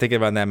 That's thinking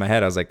about that in my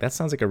head. I was like, that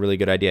sounds like a really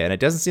good idea, and it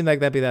doesn't seem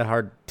like that'd be that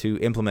hard to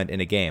implement in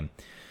a game.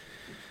 I'm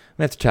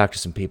gonna have to talk to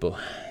some people.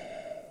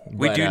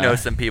 We do know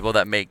some people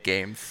that make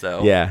games,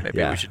 so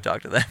maybe we should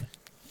talk to them.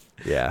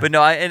 Yeah. But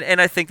no,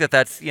 I think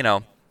that's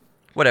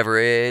whatever.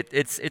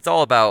 It's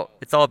all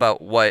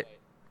about what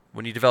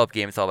when you develop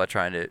games, it's all about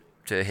trying to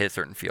hit a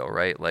certain feel,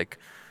 right? Like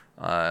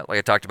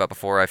I talked about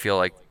before, I feel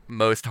like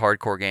most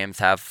hardcore games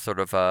have sort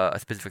of a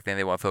specific thing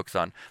they want to focus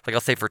on. Like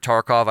I'll say for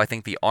Tarkov, I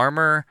think the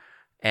armor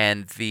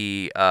and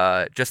the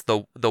just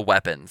the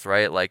weapons,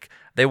 right? Like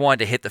they wanted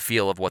to hit the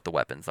feel of what the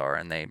weapons are,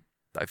 and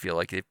I feel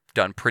like they've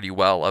done pretty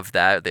well of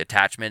that. The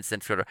attachments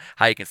and sort of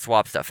how you can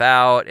swap stuff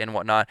out and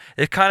whatnot.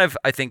 They've kind of,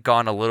 I think,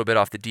 gone a little bit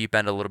off the deep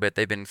end a little bit.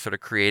 They've been sort of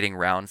creating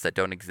rounds that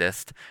don't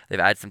exist. They've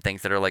added some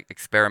things that are like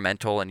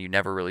experimental and you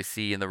never really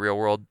see in the real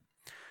world.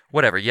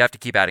 Whatever, you have to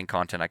keep adding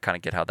content. I kind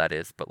of get how that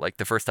is. But like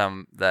the first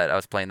time that I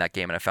was playing that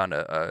game and I found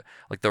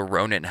like the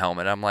Ronin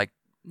helmet, I'm like,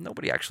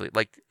 nobody actually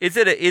like. Is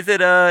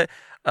it a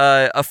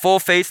full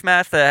face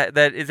mask that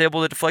is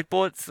able to deflect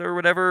bullets or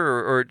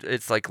whatever, or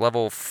it's like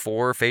level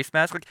 4 face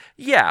mask? Like,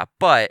 yeah,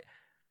 but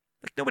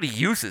like nobody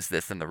uses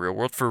this in the real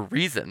world for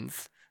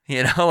reasons,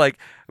 like.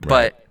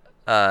 Right.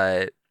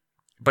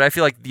 But I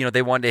feel like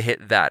they wanted to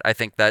hit that. I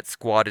think that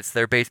Squad, it's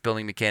their base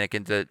building mechanic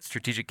into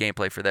strategic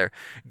gameplay for their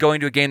going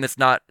to a game that's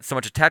not so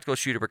much a tactical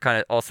shooter, but kind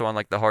of also on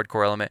like the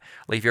hardcore element.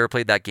 Like if you ever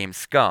played that game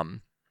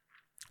Scum.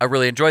 I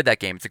really enjoyed that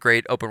game. It's a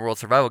great open world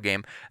survival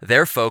game.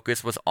 Their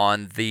focus was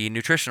on the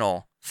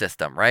nutritional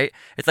system, right?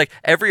 It's like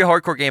every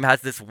hardcore game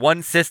has this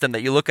one system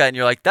that you look at and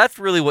you're like, that's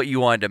really what you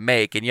wanted to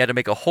make, and you had to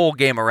make a whole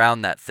game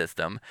around that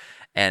system.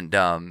 And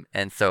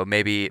so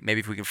maybe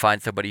if we can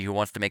find somebody who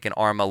wants to make an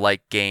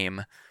Arma-like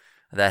game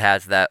that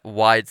has that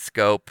wide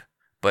scope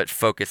but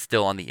focus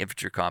still on the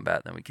infantry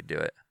combat, then we could do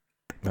it.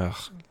 Ugh.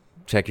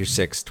 Check your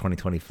 6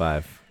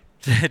 2025.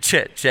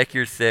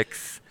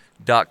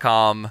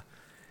 Checkyoursix.com.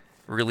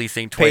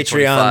 Releasing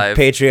 2025.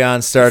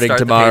 Patreon starting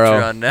tomorrow.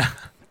 Patreon now.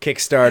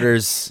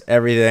 Kickstarters,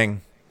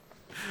 everything.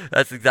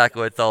 That's exactly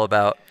what it's all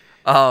about.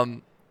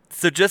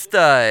 So just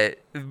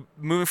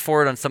moving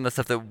forward on some of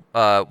the stuff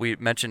that we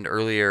mentioned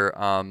earlier,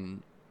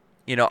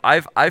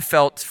 I've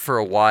felt for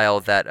a while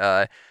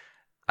that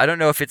I don't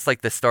know if it's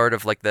like the start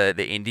of like the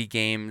indie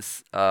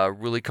games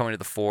really coming to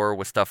the fore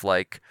with stuff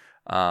like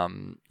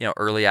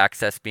early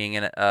access being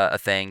a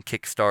thing,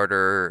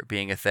 Kickstarter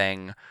being a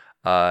thing.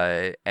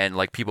 And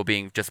like people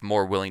being just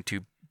more willing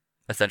to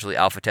essentially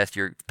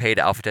pay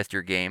to alpha test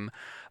your game.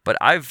 But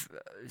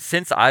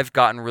since I've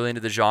gotten really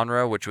into the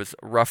genre, which was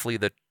roughly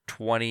the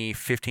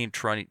 2015,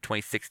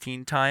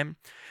 2016 time,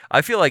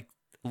 I feel like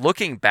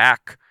looking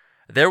back,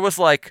 there was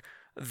like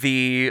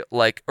the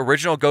like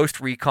original Ghost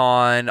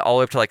Recon all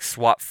the way up to like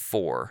SWAT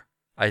 4,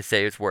 I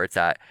say is where it's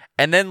at.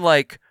 And then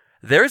like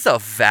there's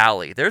a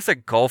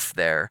gulf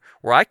there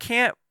where I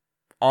can't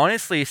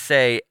honestly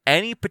say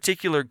any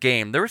particular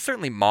game. There were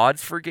certainly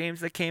mods for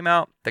games that came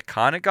out that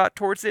kind of got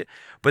towards it,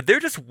 but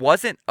there just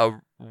wasn't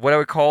what I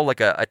would call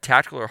like a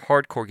tactical or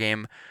hardcore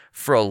game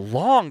for a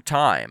long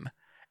time.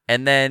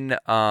 And then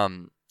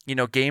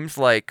games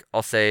like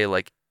I'll say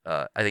like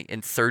I think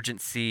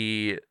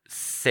Insurgency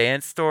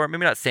Sandstorm,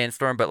 maybe not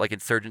Sandstorm, but like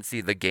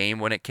Insurgency the game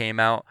when it came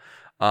out,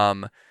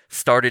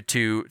 started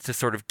to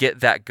sort of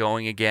get that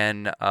going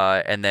again.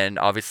 And then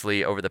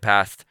obviously over the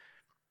past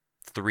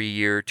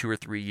 2 or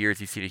 3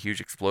 years, you see a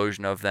huge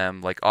explosion of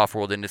them, like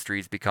Off-World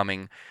Industries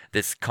becoming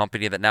this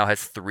company that now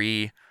has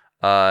 3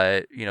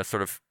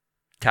 sort of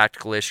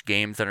tactical-ish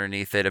games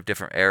underneath it of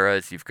different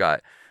eras. You've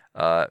got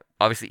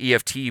obviously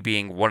EFT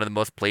being one of the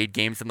most played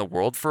games in the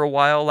world for a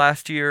while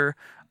last year.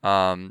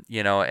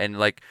 And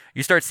like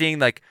you start seeing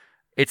like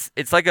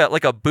it's like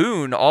a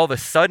boon all of a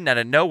sudden out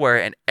of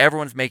nowhere, and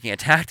everyone's making a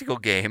tactical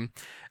game,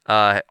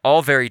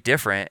 all very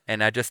different.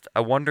 And I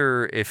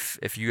wonder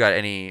if you got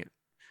any,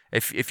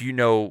 if you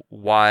know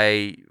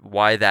why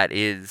that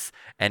is,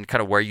 and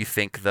kind of where you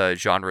think the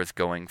genre is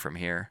going from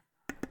here.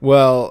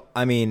 Well,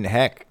 I mean,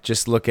 heck,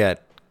 just look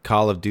at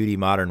Call of Duty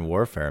Modern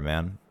Warfare,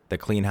 man. The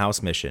Clean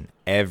House mission.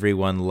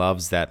 Everyone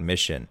loves that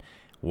mission.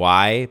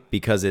 Why?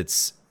 Because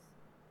it's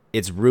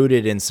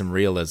rooted in some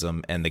realism,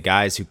 and the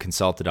guys who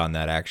consulted on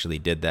that actually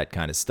did that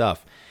kind of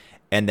stuff.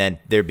 And then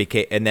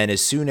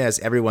as soon as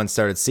everyone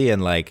started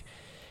seeing like,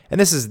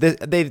 and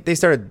they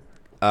started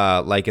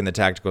liking the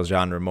tactical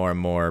genre more and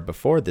more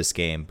before this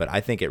game, but I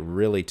think it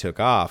really took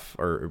off,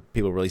 or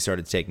people really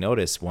started to take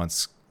notice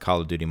once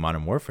Call of Duty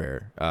Modern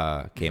Warfare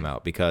came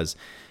out, because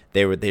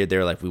they were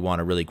like, we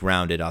want a really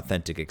grounded,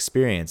 authentic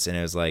experience. And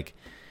it was like,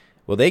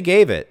 well, they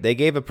gave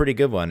a pretty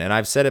good one. And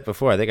I've said it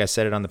before. I think I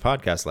said it on the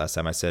podcast last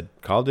time. I said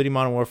Call of Duty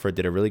Modern Warfare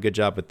did a really good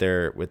job with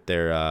their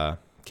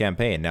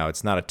campaign. Now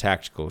it's not a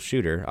tactical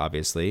shooter,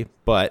 obviously,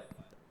 but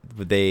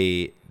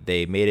they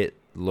made it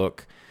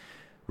look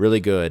really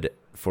good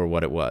for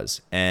what it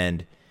was.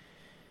 And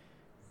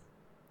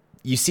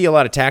you see a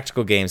lot of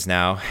tactical games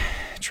now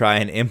try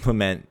and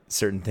implement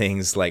certain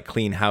things like the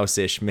clean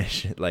house-ish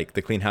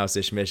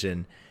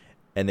mission,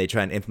 and they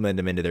try and implement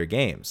them into their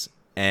games.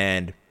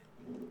 And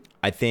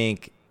I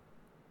think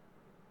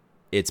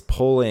it's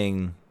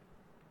pulling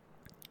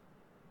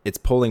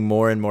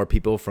more and more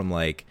people from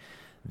like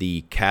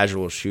the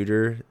casual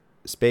shooter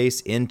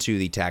space into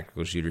the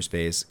tactical shooter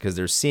space, because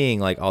they're seeing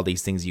like all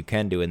these things you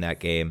can do in that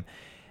game.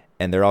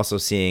 And they're also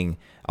seeing,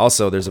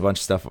 there's a bunch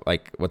of stuff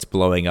like what's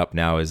blowing up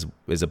now is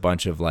a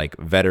bunch of like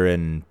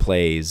veteran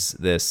plays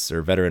this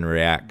or veteran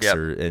reacts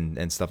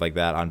and stuff like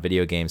that on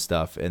video game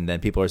stuff. And then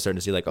people are starting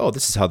to see like, oh,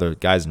 this is how the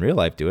guys in real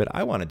life do it.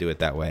 I want to do it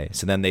that way.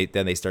 So then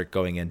they start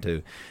going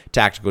into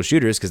tactical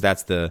shooters, because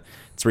that's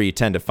where you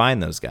tend to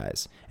find those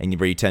guys and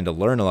where you tend to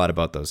learn a lot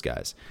about those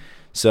guys.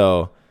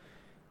 So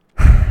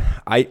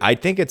I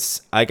think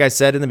it's, like I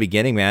said in the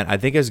beginning, man, I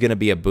think there's going to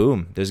be a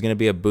boom. There's going to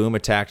be a boom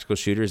of tactical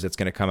shooters that's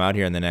going to come out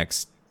here in the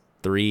next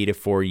 3 to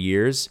 4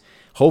 years.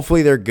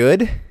 Hopefully they're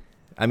good.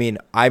 I mean,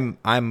 I'm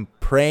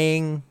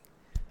hoping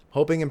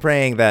and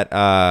praying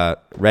that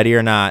Ready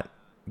or Not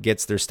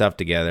gets their stuff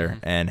together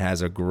and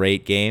has a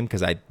great game,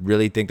 because I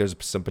really think there's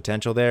some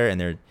potential there.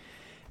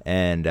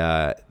 And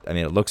I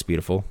mean, it looks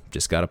beautiful.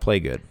 Just got to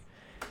play good.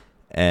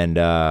 And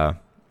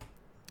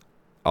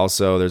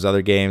also, there's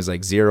other games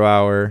like 0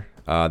 Hour.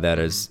 That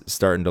is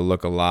starting to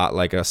look a lot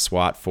like a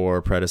SWAT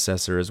 4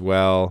 predecessor as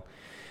well.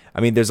 I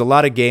mean, there's a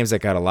lot of games that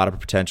got a lot of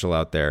potential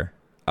out there.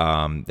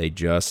 They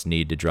just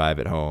need to drive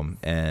it home,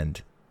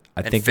 and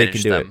I think they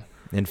can do it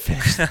and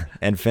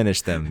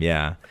finish them.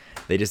 Yeah,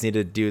 they just need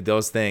to do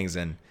those things,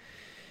 and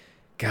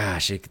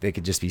gosh, they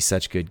could just be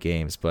such good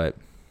games. But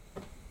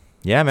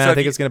yeah, man, I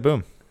think it's gonna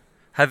boom.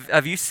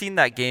 Have you seen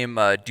that game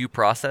Due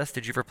Process?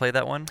 Did you ever play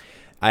that one?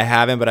 I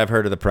haven't, but I've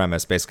heard of the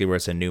premise. Basically, where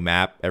it's a new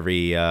map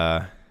every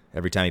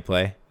time you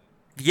play.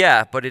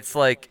 Yeah, but it's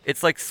like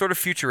sort of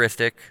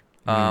futuristic.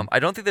 I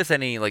don't think there's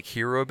any like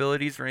hero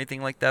abilities or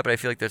anything like that, but I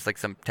feel like there's like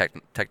some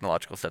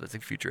technological stuff that's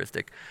like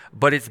futuristic.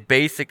 But it's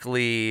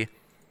basically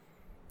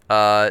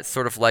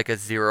sort of like a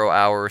 0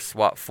 Hour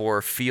SWAT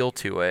 4 feel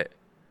to it,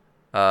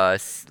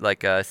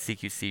 like a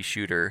CQC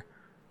shooter,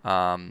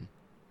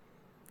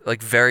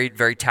 like very,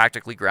 very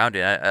tactically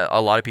grounded.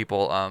 A lot of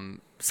people,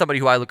 somebody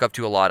who I look up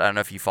to a lot, I don't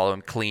know if you follow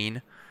him,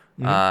 Clean.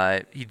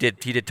 He did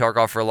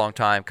Tarkov for a long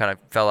time, kind of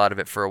fell out of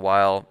it for a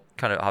while,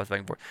 kind of hops back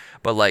and forth.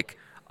 But like,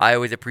 I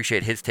always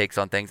appreciate his takes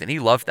on things, and he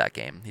loved that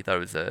game. He thought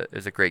it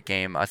was a great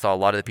game. I saw a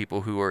lot of the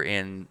people who were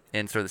in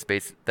sort of the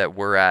space that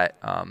we're at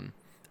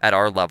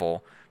our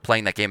level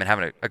playing that game and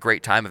having a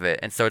great time of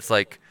it. And so it's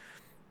like,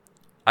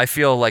 I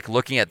feel like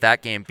looking at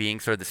that game being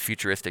sort of this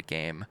futuristic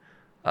game,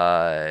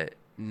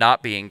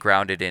 not being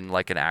grounded in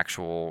like an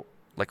actual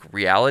like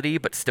reality,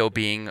 but still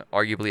being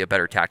arguably a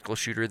better tactical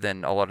shooter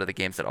than a lot of the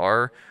games that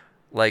are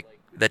like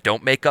that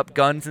don't make up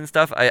guns and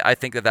stuff. I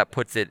think that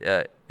puts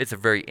it. It's a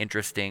very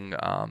interesting.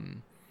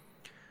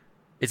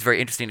 It's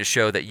very interesting to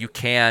show that you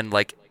can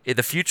like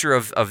the future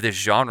of this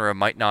genre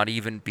might not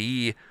even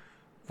be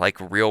like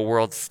real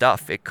world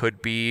stuff. It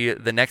could be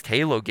the next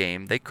Halo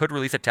game. They could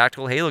release a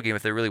tactical Halo game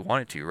if they really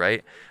wanted to,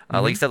 right?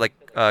 Like you said,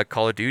 like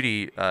Call of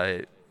Duty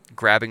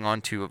grabbing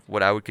onto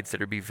what I would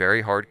consider to be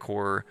very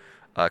hardcore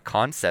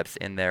concepts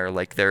in there,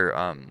 like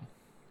their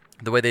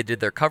the way they did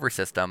their cover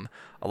system.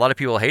 A lot of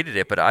people hated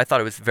it, but I thought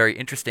it was a very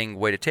interesting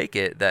way to take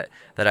it. That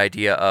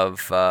idea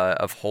of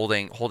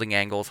holding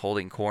angles,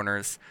 holding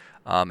corners,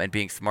 and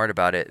being smart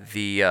about it.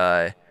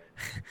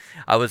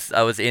 I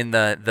was in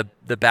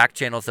the back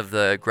channels of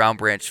the Ground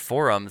Branch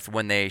forums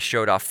when they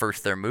showed off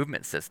first their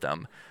movement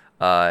system,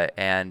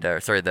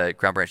 the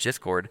Ground Branch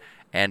Discord.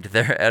 And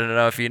there, I don't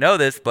know if you know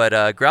this,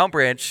 but Ground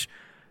Branch,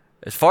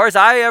 as far as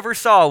I ever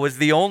saw, was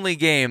the only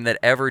game that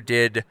ever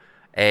did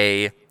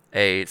a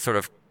sort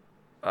of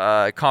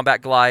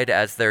combat glide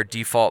as their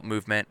default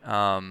movement,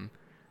 and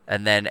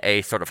then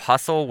a sort of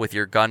hustle with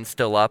your gun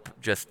still up,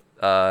 just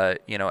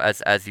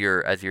as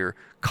your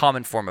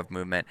common form of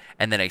movement,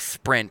 and then a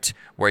sprint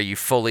where you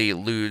fully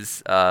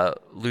lose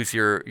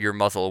your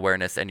muzzle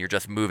awareness and you're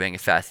just moving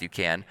as fast as you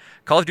can.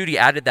 Call of Duty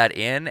added that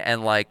in,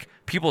 and like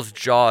people's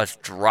jaws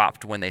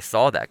dropped when they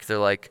saw that, because they're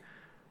like,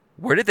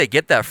 where did they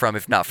get that from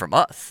if not from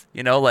us?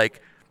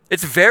 Like,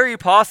 it's very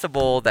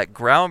possible that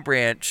Ground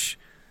Branch,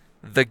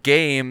 the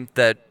game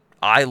that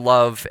I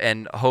love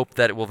and hope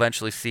that it will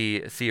eventually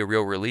see a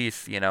real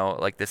release,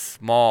 like this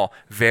small,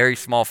 very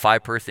small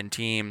 5-person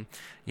team,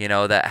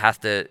 that has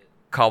to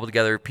cobble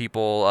together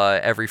people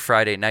every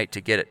Friday night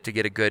to get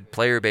a good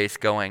player base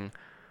going,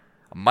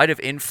 might have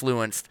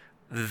influenced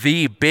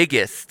the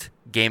biggest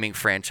gaming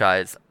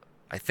franchise,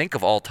 I think,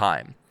 of all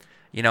time.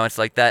 It's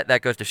like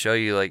that goes to show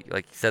you, like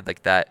you said,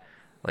 like that,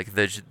 like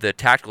the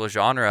tactical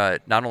genre,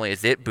 not only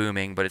is it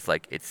booming, but it's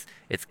like it's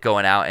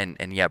going out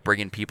and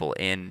bringing people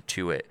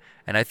into it.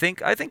 And I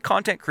think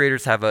content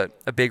creators have a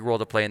big role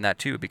to play in that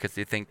too, because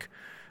they think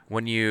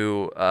when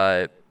you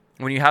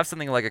when you have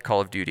something like a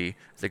Call of Duty,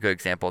 it's a good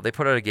example. They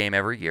put out a game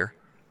every year,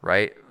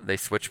 right? They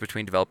switch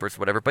between developers,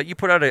 whatever. But you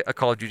put out a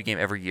Call of Duty game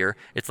every year.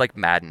 It's like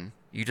Madden.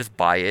 You just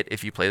buy it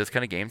if you play those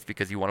kind of games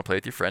because you want to play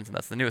with your friends, and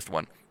that's the newest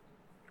one.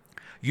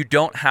 You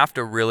don't have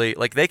to really,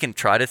 like, they can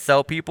try to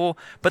sell people,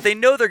 but they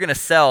know they're going to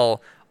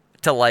sell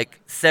to like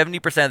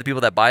 70% of the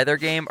people that buy their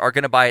game are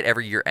going to buy it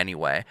every year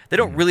anyway. They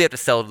don't really have to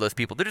sell to those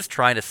people. They're just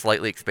trying to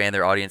slightly expand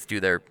their audience, do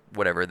their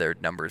whatever, their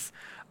numbers.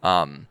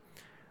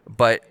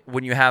 But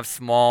when you have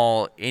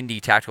small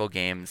indie tactical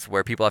games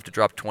where people have to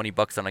drop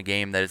 $20 on a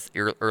game that is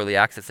early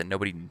access and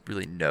nobody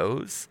really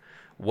knows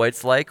what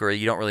it's like, or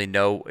you don't really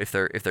know if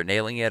they're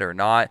nailing it or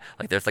not,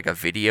 like there's like a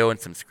video and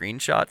some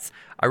screenshots,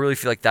 I really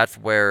feel like that's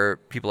where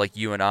people like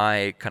you and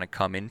I kind of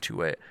come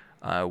into it,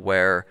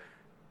 where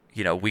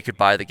we could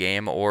buy the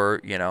game,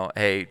 or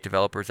hey,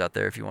 developers out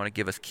there, if you want to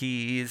give us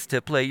keys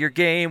to play your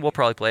game, we'll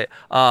probably play it.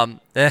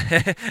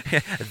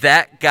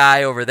 That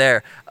guy over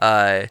there.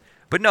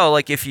 But no,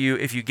 like if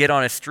you get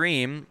on a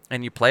stream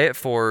and you play it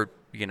for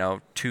 2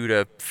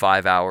 to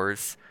 5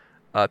 hours,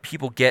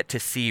 people get to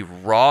see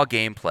raw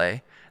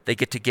gameplay. They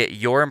get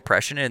your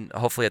impression, and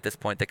hopefully at this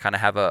point they kind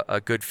of have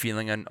a good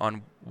feeling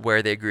on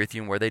where they agree with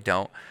you and where they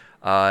don't.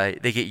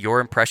 They get your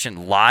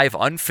impression live,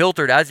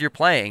 unfiltered as you're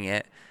playing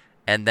it,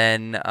 and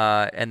then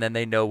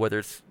they know whether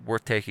it's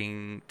worth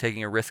taking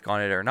a risk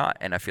on it or not.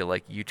 And I feel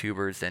like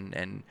YouTubers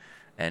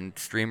and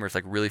streamers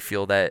like really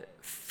fill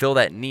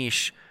that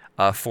niche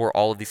for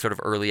all of these sort of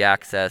early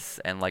access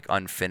and like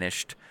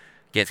unfinished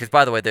games. Because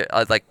by the way,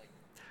 like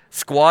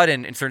Squad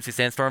and Insurgency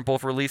Sandstorm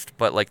both released,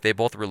 but like they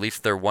both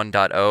released their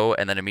 1.0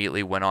 and then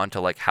immediately went on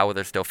to like how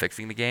they're still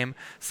fixing the game.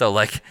 So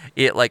like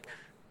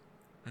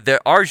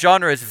our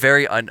genre is a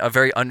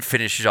very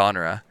unfinished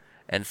genre,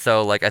 and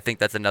so like I think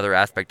that's another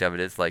aspect of it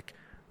is like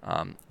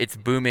it's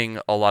booming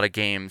a lot of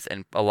games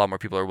and a lot more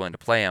people are willing to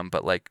play them,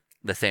 but like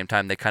at the same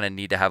time they kind of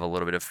need to have a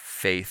little bit of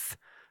faith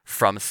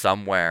from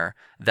somewhere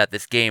that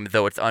this game,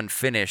 though it's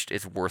unfinished,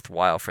 is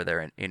worthwhile for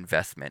their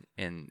investment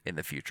in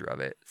the future of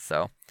it.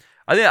 So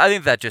I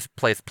think that just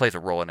plays a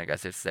role in it, I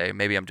guess to say.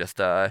 Maybe I'm just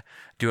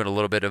doing a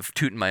little bit of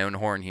tooting my own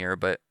horn here,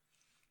 but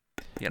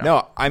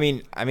No, I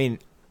mean,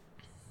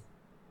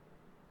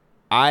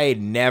 I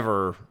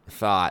never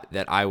thought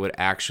that I would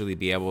actually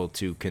be able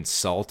to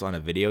consult on a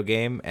video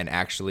game and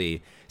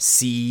actually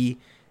see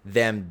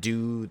them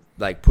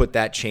put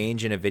that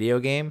change in a video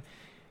game,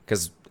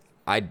 because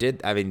I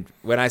did. I mean,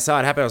 when I saw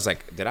it happen, I was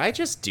like, did I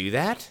just do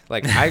that?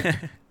 Like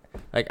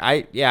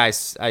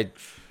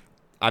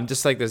I'm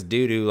just like this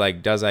dude who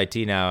like does IT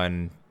now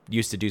and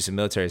used to do some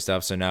military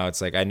stuff. So now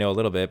it's like I know a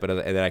little bit, but and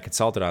then I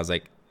consulted. I was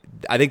like,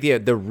 I think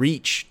the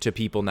reach to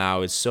people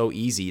now is so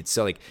easy.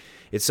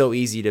 It's so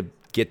easy to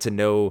get to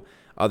know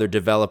other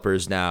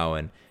developers now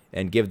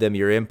and give them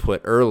your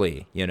input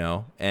early,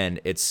 and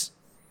it's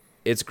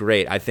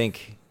great. I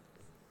think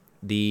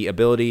the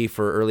ability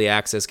for early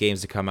access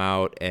games to come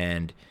out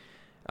and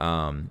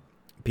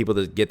people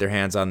to get their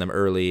hands on them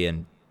early,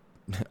 and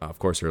of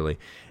course early,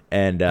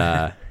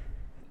 and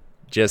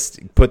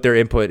just put their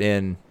input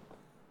in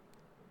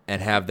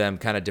and have them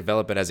kind of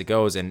develop it as it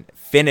goes and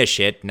finish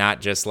it,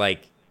 not just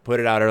like put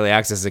it out early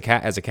access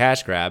as a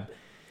cash grab.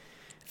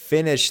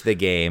 Finish the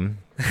game.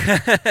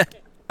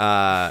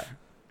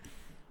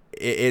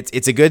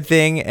 It's a good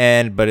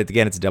thing, but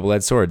again, it's a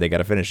double-edged sword. They got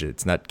to finish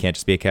it. Can't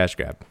just be a cash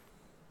grab.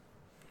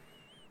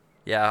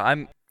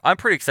 Yeah, I'm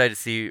pretty excited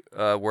to see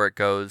where it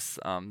goes.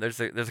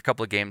 There's a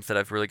couple of games that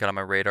I've really got on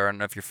my radar. I don't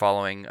know if you're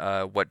following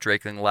what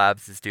Drakeling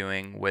Labs is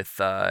doing with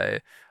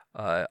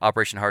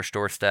Operation Harsh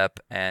Doorstep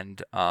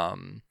and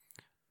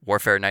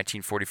Warfare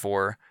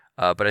 1944.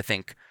 But I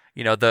think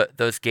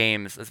those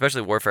games,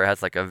 especially Warfare,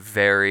 has like a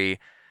very,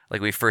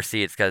 like we first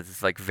see it's got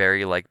this like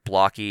very like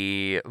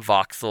blocky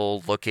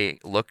voxel look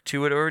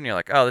to it, and you're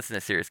like, oh, this is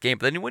a serious game.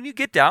 But then when you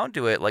get down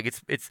to it, like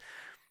it's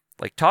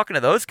like talking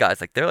to those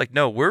guys, like they're like,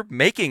 no, we're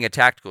making a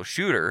tactical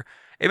shooter.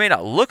 It may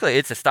not look like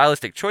it's a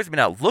stylistic choice. It may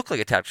not look like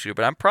a tactical shooter,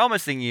 but I'm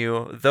promising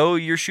you, though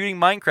you're shooting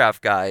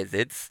Minecraft guys,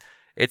 it's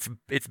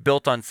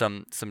built on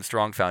some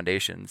strong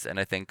foundations. And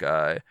I think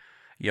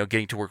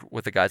getting to work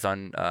with the guys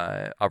on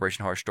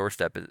Operation Harsh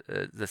Doorstep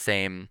is the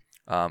same,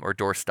 or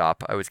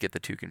Doorstop. I always get the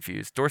two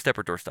confused. Doorstep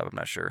or Doorstop, I'm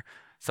not sure.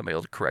 Somebody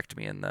will correct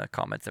me in the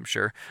comments, I'm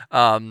sure.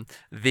 Getting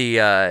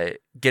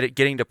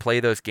to play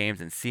those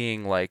games and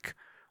seeing like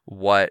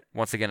what,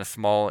 once again, a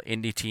small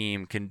indie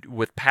team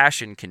with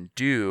passion can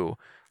do,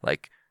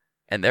 like,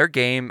 and their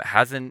game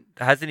hasn't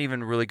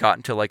even really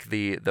gotten to like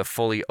the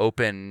fully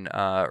open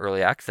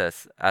early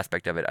access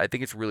aspect of it. I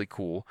think it's really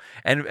cool,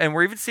 and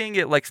we're even seeing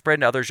it like spread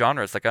into other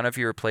genres. Like I don't know if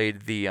you ever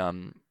played the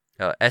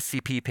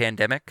SCP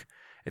Pandemic,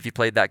 if you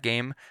played that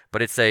game,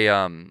 but it's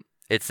an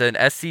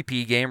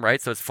SCP game, right?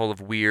 So it's full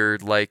of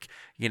weird like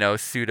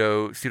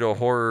pseudo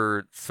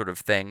horror sort of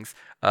things.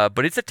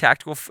 But it's a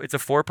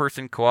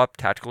 4-person co-op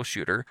tactical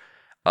shooter,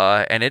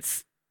 and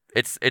it's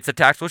a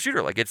tactical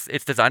shooter. Like it's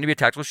designed to be a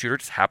tactical shooter.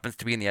 It just happens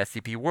to be in the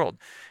SCP world,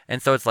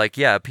 and so it's like,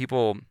 yeah,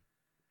 people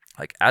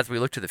like as we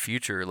look to the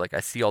future, like I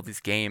see all these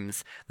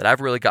games that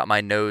I've really got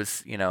my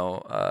nose,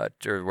 or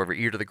whatever,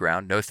 ear to the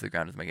ground. Nose to the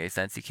ground doesn't make any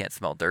sense. You can't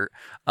smell dirt.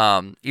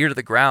 Ear to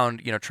the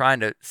ground, trying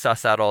to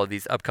suss out all of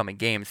these upcoming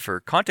games for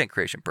content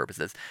creation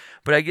purposes.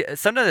 But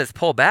sometimes I just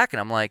pull back and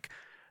I'm like,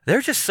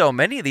 there's just so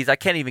many of these I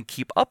can't even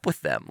keep up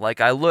with them.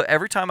 Like I look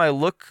every time I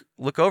look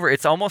over,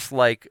 it's almost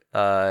like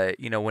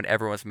when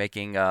everyone's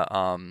making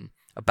a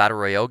battle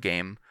royale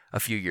game a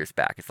few years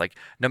back. It's like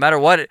no matter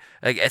what,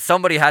 like if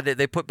somebody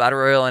they put battle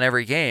royale in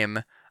every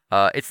game.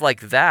 It's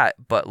like that,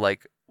 but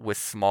like with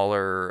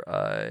smaller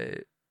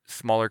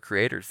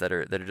creators that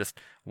are just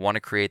want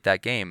to create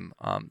that game.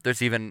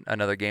 There's even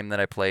another game that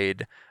I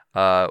played,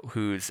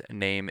 whose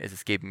name is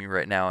escaping me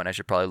right now, and I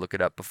should probably look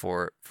it up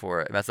before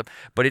I mess up.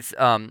 But it's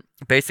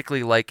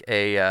basically like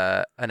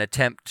an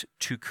attempt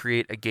to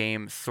create a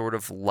game sort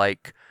of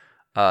like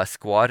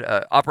Squad.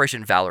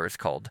 Operation Valor is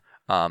called.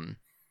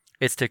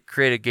 It's to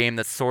create a game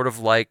that's sort of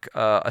like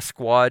a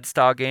Squad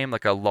style game,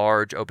 like a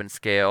large open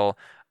scale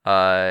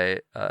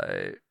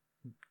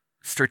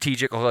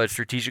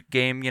strategic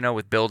game,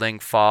 with building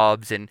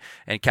fobs and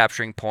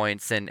capturing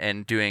points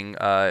and doing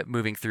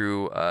moving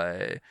through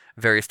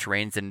various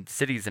terrains and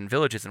cities and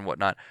villages and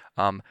whatnot.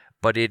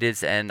 But it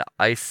is an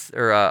a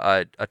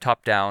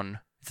top down.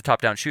 It's a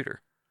top down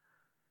shooter.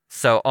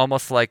 So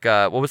almost like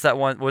what was that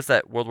one? What was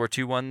that World War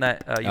II one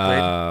that you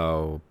played?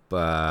 Oh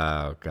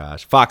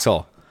gosh,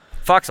 Foxhole.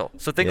 Foxhole.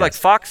 So think like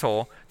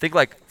Foxhole. Think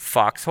like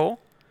Foxhole,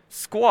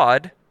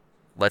 Squad.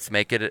 Let's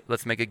make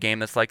a game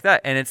that's like that.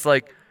 And it's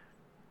like,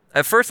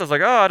 at first I was like,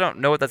 oh, I don't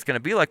know what that's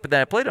gonna be like. But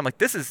then I played it. I'm like,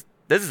 this is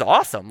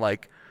awesome.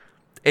 Like,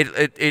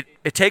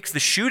 it takes the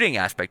shooting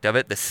aspect of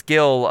it, the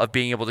skill of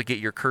being able to get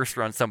your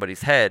cursor on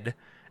somebody's head,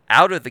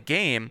 out of the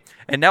game,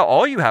 and now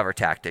all you have are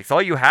tactics.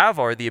 All you have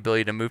are the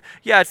ability to move.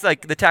 Yeah, it's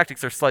like the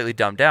tactics are slightly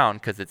dumbed down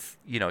because it's,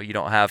 you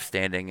don't have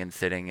standing and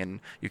sitting,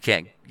 and you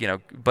can't,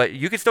 but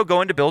you can still go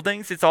into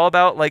buildings. It's all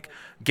about like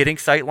getting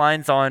sight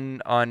lines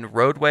on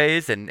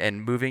roadways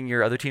and moving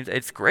your other teams.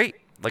 It's great.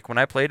 Like when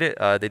I played it,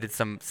 they did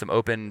some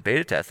open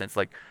beta tests, and it's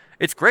like,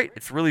 it's great.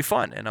 It's really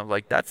fun, and I'm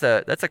like, that's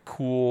a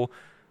cool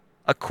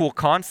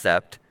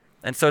concept.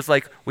 And so it's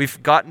like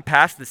we've gotten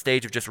past the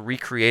stage of just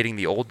recreating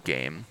the old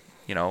game.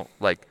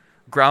 Like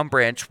Ground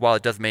Branch, while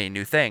it does many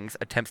new things,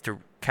 attempts to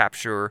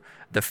capture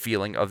the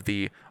feeling of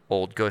the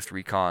old Ghost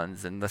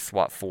Recons and the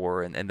SWAT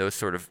 4 and those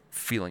sort of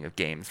feeling of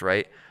games,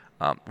 right?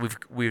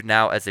 We've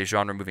now, as a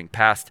genre, moving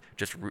past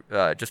just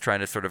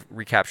trying to sort of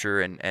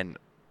recapture and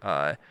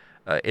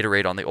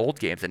iterate on the old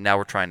games, and now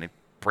we're trying to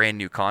brand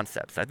new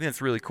concepts. I think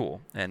that's really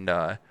cool, and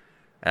I'm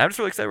just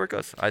really excited where it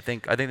goes. I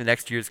think the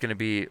next year is going to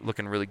be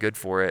looking really good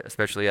for it,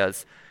 especially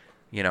as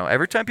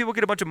every time people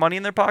get a bunch of money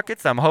in their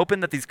pockets, I'm hoping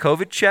that these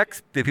COVID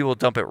checks, that people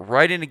dump it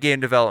right into game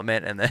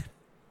development, and then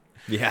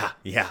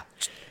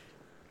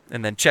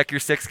and then Check Your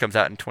 6 comes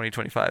out in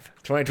 2025.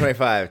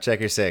 2025, Check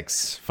Your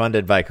 6,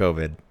 funded by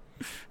COVID.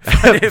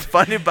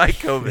 Funded by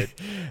COVID.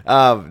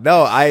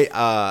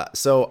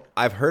 So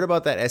I've heard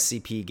about that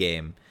SCP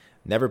game,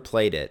 never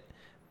played it,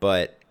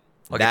 but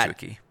I'll get you a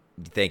key.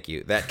 Thank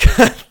you.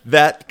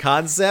 That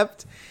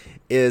concept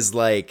is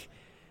like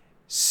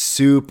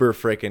super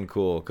freaking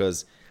cool,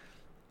 because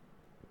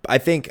I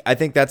think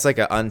that's like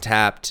an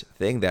untapped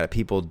thing that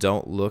people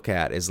don't look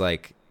at, is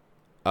like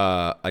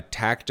a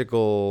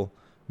tactical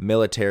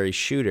military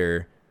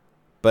shooter,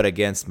 but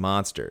against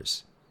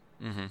monsters.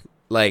 Mm-hmm.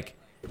 Like,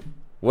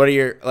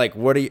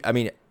 I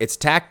mean, it's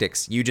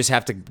tactics. You just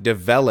have to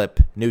develop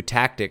new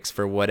tactics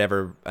for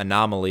whatever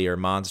anomaly or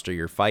monster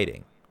you're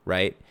fighting,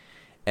 right?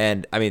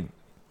 And I mean,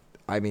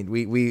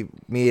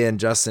 me and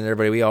Justin,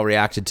 everybody, we all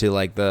reacted to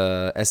like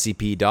the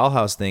SCP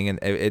Dollhouse thing, and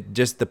it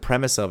just the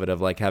premise of it,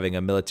 of like having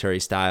a military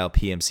style,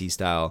 PMC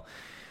style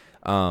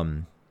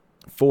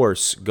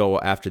force go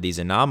after these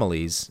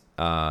anomalies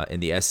in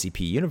the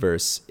SCP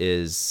universe,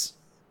 is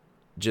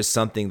just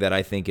something that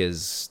I think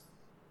is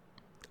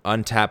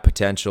untapped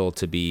potential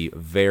to be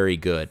very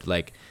good.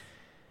 Like,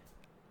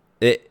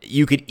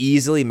 you could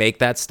easily make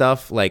that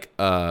stuff like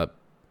a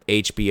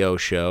HBO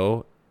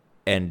show,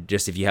 and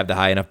just if you have the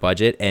high enough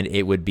budget, and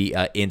it would be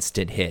an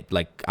instant hit.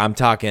 Like, I'm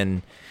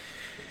talking,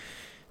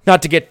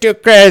 not to get too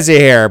crazy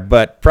here,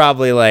 but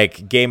probably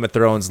like Game of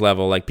Thrones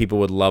level. Like, people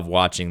would love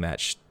watching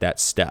that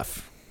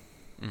stuff.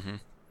 Mm-hmm.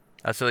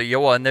 Absolutely. Yeah,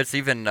 well, and there's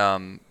even I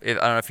don't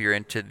know if you're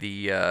into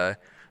the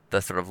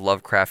sort of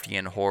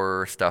Lovecraftian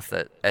horror stuff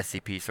that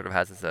SCP sort of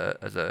has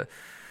as a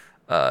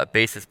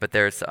basis, but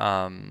there's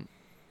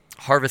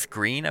Harvest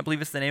Green, I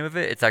believe is the name of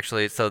it. It's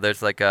actually, so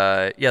there's like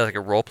a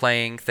role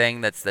playing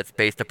thing that's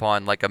based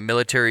upon like a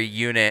military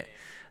unit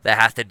that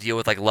has to deal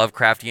with like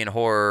Lovecraftian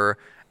horror,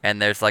 and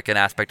there's like an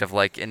aspect of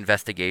like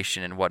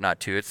investigation and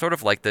whatnot too. It's sort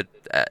of like the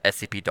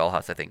SCP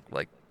Dollhouse, I think,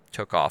 like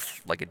took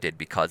off like it did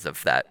because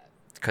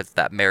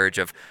that marriage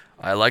of,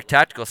 I like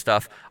tactical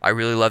stuff, I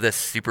really love this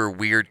super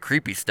weird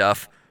creepy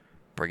stuff,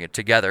 bring it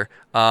together.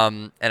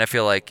 And I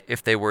feel like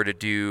if they were to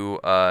do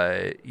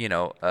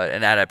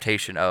an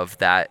adaptation of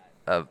that,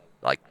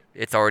 like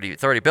it's already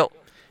built.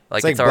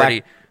 Like it's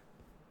already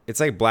It's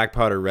like Black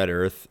Powder Red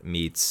Earth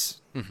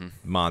meets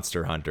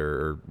Monster Hunter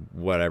or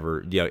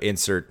whatever,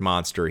 insert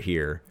monster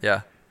here.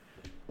 Yeah.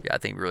 Yeah, I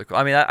think really cool.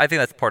 I mean, I think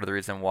that's part of the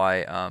reason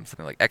why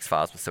something like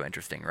X-Files was so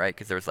interesting, right?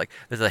 Because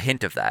there's a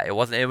hint of that. It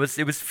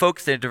was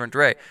focused in a different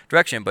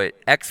direction, but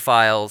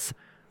X-Files,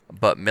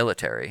 but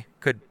military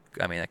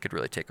that could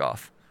really take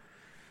off.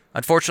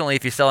 Unfortunately,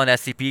 if you sell an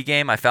SCP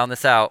game, I found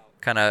this out,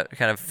 kind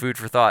of food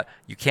for thought.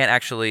 You can't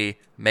actually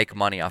make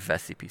money off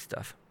of SCP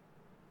stuff.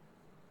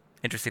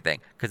 Interesting thing,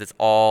 because it's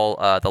all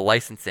the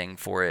licensing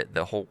for it.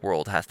 The whole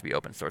world has to be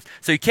open source,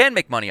 so you can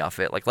make money off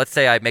it. Like, let's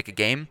say I make a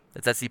game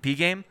that's SCP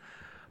game.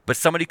 But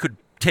somebody could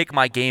take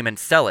my game and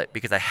sell it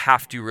because I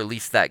have to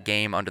release that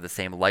game under the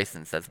same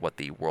license as what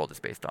the world is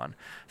based on.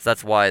 So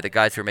that's why the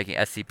guys who are making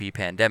SCP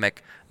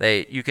Pandemic,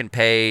 you can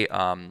pay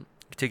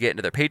to get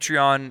into their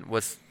Patreon,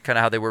 was kind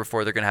of how they were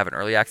before. They're going to have an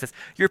early access.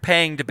 You're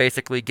paying to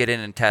basically get in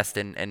and test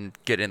and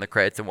get in the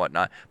credits and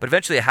whatnot. But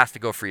eventually it has to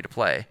go free to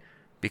play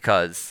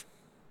because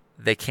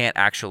they can't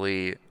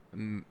actually...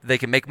 They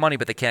can make money,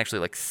 but they can't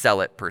actually sell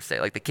it per se.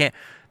 Like they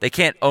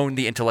can't own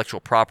the intellectual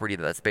property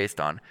that's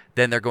based on.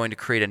 Then they're going to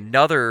create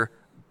another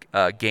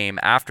game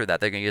after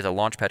that. They're going to use a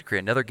launchpad to create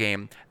another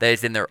game that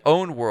is in their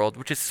own world,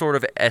 which is sort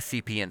of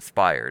SCP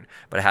inspired,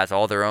 but it has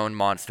all their own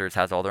monsters,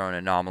 has all their own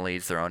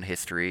anomalies, their own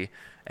history,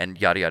 and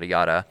yada yada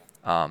yada.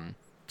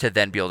 To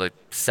then be able to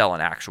sell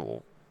an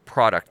actual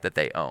product that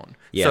they own.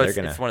 Yeah, so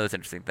it's one of those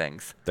interesting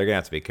things. They're gonna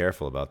have to be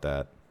careful about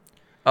that.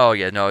 Oh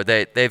yeah, no,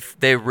 they've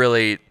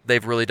really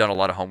done a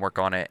lot of homework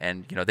on it,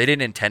 and they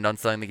didn't intend on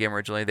selling the game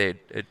originally. They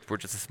were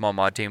just a small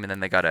mod team, and then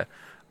they got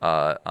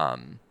a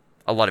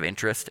lot of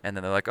interest, and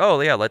then they're like,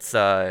 oh yeah, let's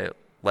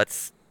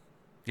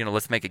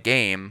make a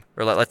game,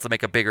 or let's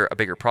make a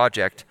bigger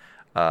project,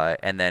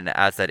 and then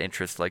as that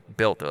interest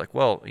built, they're like,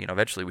 well,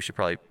 eventually we should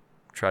probably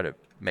try to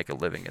make a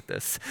living at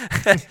this,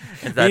 and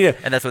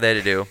that's what they had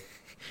to do.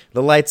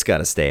 The lights got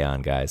to stay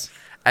on, guys.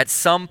 At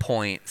some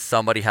point,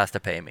 somebody has to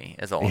pay me,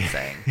 is all I'm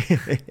saying.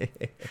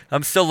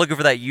 I'm still looking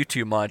for that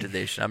YouTube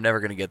monetization. I'm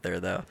never going to get there,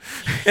 though.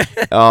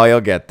 Oh,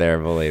 you'll get there,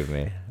 believe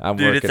me. I'm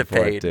Dude, working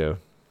for it, too.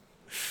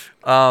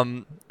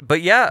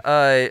 But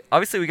yeah,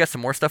 obviously we got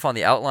some more stuff on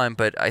the outline,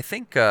 but I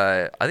think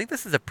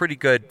this is a pretty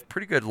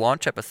good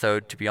launch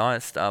episode, to be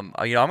honest. I'm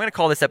going to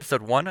call this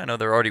episode 1. I know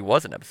there already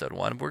was an episode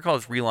 1. But we're going to call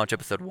this Relaunch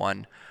episode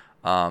 1.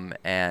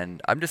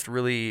 And I'm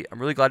really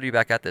glad to be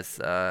back at this.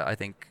 I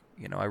think...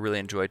 I really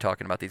enjoy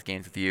talking about these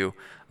games with you.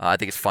 I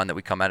think it's fun that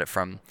we come at it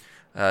from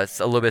a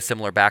little bit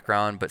similar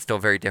background, but still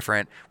very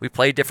different. We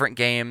play different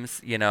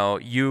games.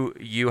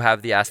 You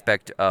have the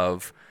aspect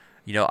of,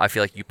 I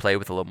feel like you play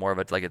with a little more of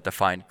a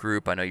defined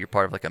group. I know you're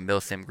part of a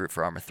milsim group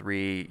for Arma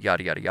 3,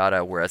 yada yada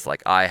yada. Whereas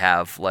I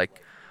have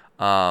sort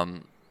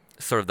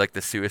of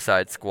the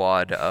Suicide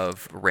Squad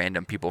of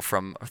random people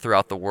from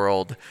throughout the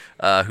world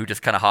who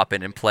just kind of hop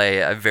in and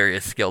play at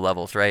various skill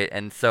levels, right?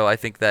 And so I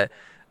think that.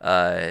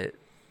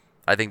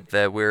 I think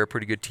that we're a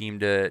pretty good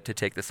team to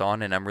take this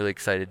on, and I'm really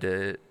excited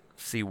to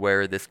see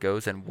where this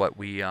goes and what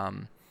we,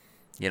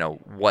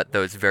 what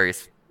those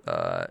various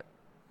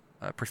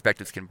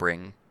perspectives can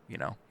bring,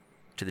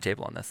 to the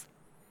table on this.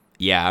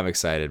 Yeah, I'm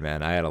excited,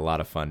 man. I had a lot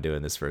of fun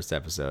doing this first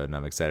episode, and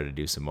I'm excited to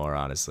do some more,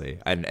 honestly,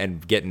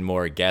 and getting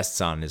more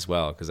guests on as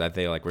well, because I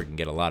feel like we can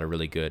get a lot of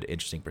really good,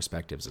 interesting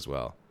perspectives as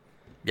well.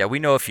 Yeah, we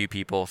know a few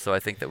people, so I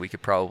think that we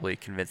could probably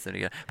convince them to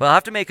get. But I'll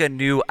have to make a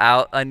new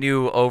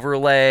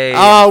overlay.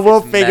 Oh,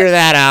 we'll figure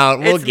that out.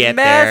 We'll get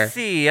there. It's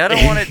messy. I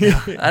don't want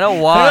to. I don't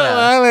want to.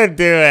 I don't want to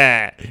do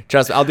it.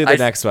 Trust me, I'll do the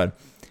next one.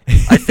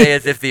 I say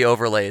as if the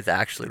overlay is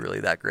actually really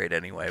that great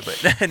anyway,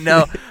 but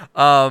no.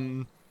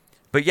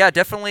 But yeah,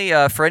 definitely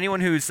for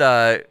anyone who's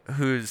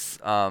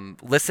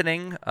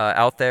listening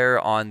out there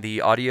on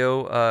the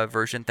audio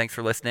version, thanks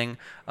for listening.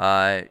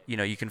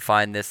 You can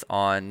find this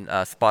on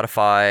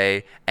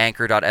Spotify,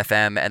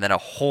 Anchor.fm, and then a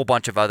whole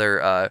bunch of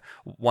other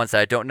ones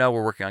that I don't know.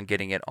 We're working on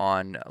getting it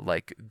on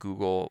Apple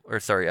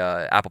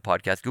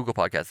Podcasts. Google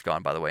Podcasts is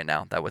gone, by the way,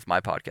 now. That was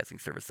my podcasting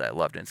service that I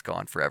loved, and it's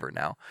gone forever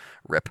now.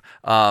 RIP.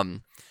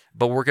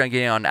 But we're going to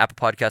get on Apple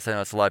Podcasts. I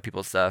know it's a lot of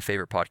people's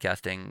favorite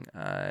podcasting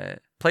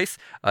place.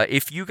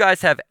 If you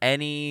guys have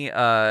any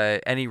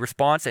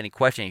response, any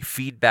question, any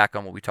feedback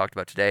on what we talked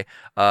about today,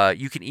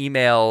 you can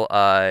email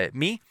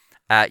me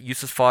at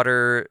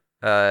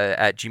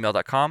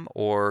uselessfodder@gmail.com,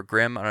 or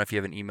Grim, I don't know if you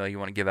have an email you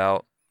want to give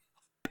out.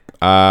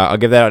 I'll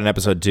give that out in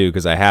episode 2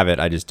 because I have it.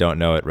 I just don't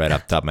know it right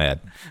off the top of my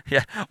head.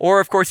 Yeah. Or,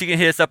 of course, you can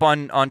hit us up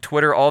on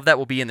Twitter. All of that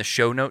will be in the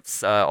show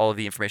notes. All of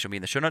the information will be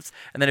in the show notes.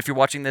 And then if you're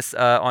watching this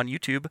on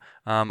YouTube,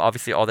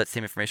 obviously all that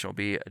same information will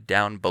be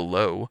down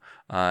below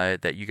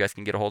that you guys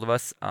can get a hold of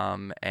us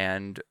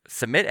and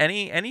submit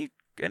any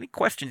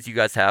questions you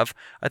guys have.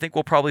 I think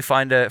we'll probably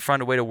find a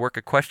way to work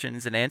a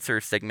questions and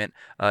answers segment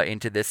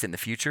into this in the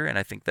future, and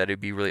I think that it'd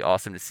be really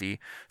awesome to see.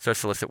 So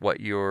solicit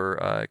what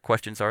your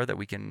questions are that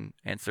we can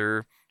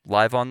answer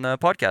live on the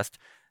podcast.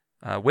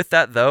 With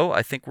that, though,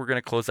 I think we're going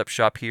to close up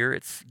shop here.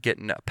 It's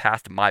getting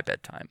past my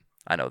bedtime.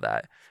 I know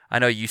that. I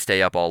know you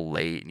stay up all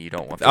late and you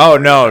don't want to. Oh,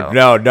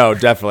 no,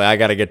 definitely. I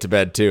got to get to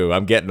bed, too.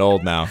 I'm getting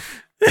old now.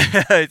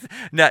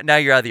 Now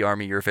you're out of the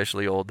Army. You're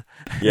officially old.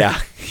 Yeah.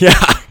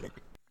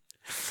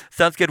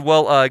 Sounds good.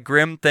 Well,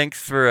 Grim,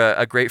 thanks for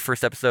a great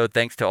first episode.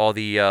 Thanks to all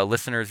the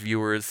listeners,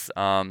 viewers,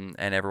 and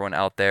everyone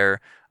out there.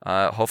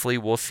 Hopefully,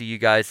 we'll see you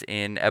guys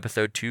in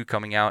episode 2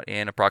 coming out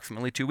in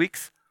approximately 2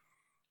 weeks.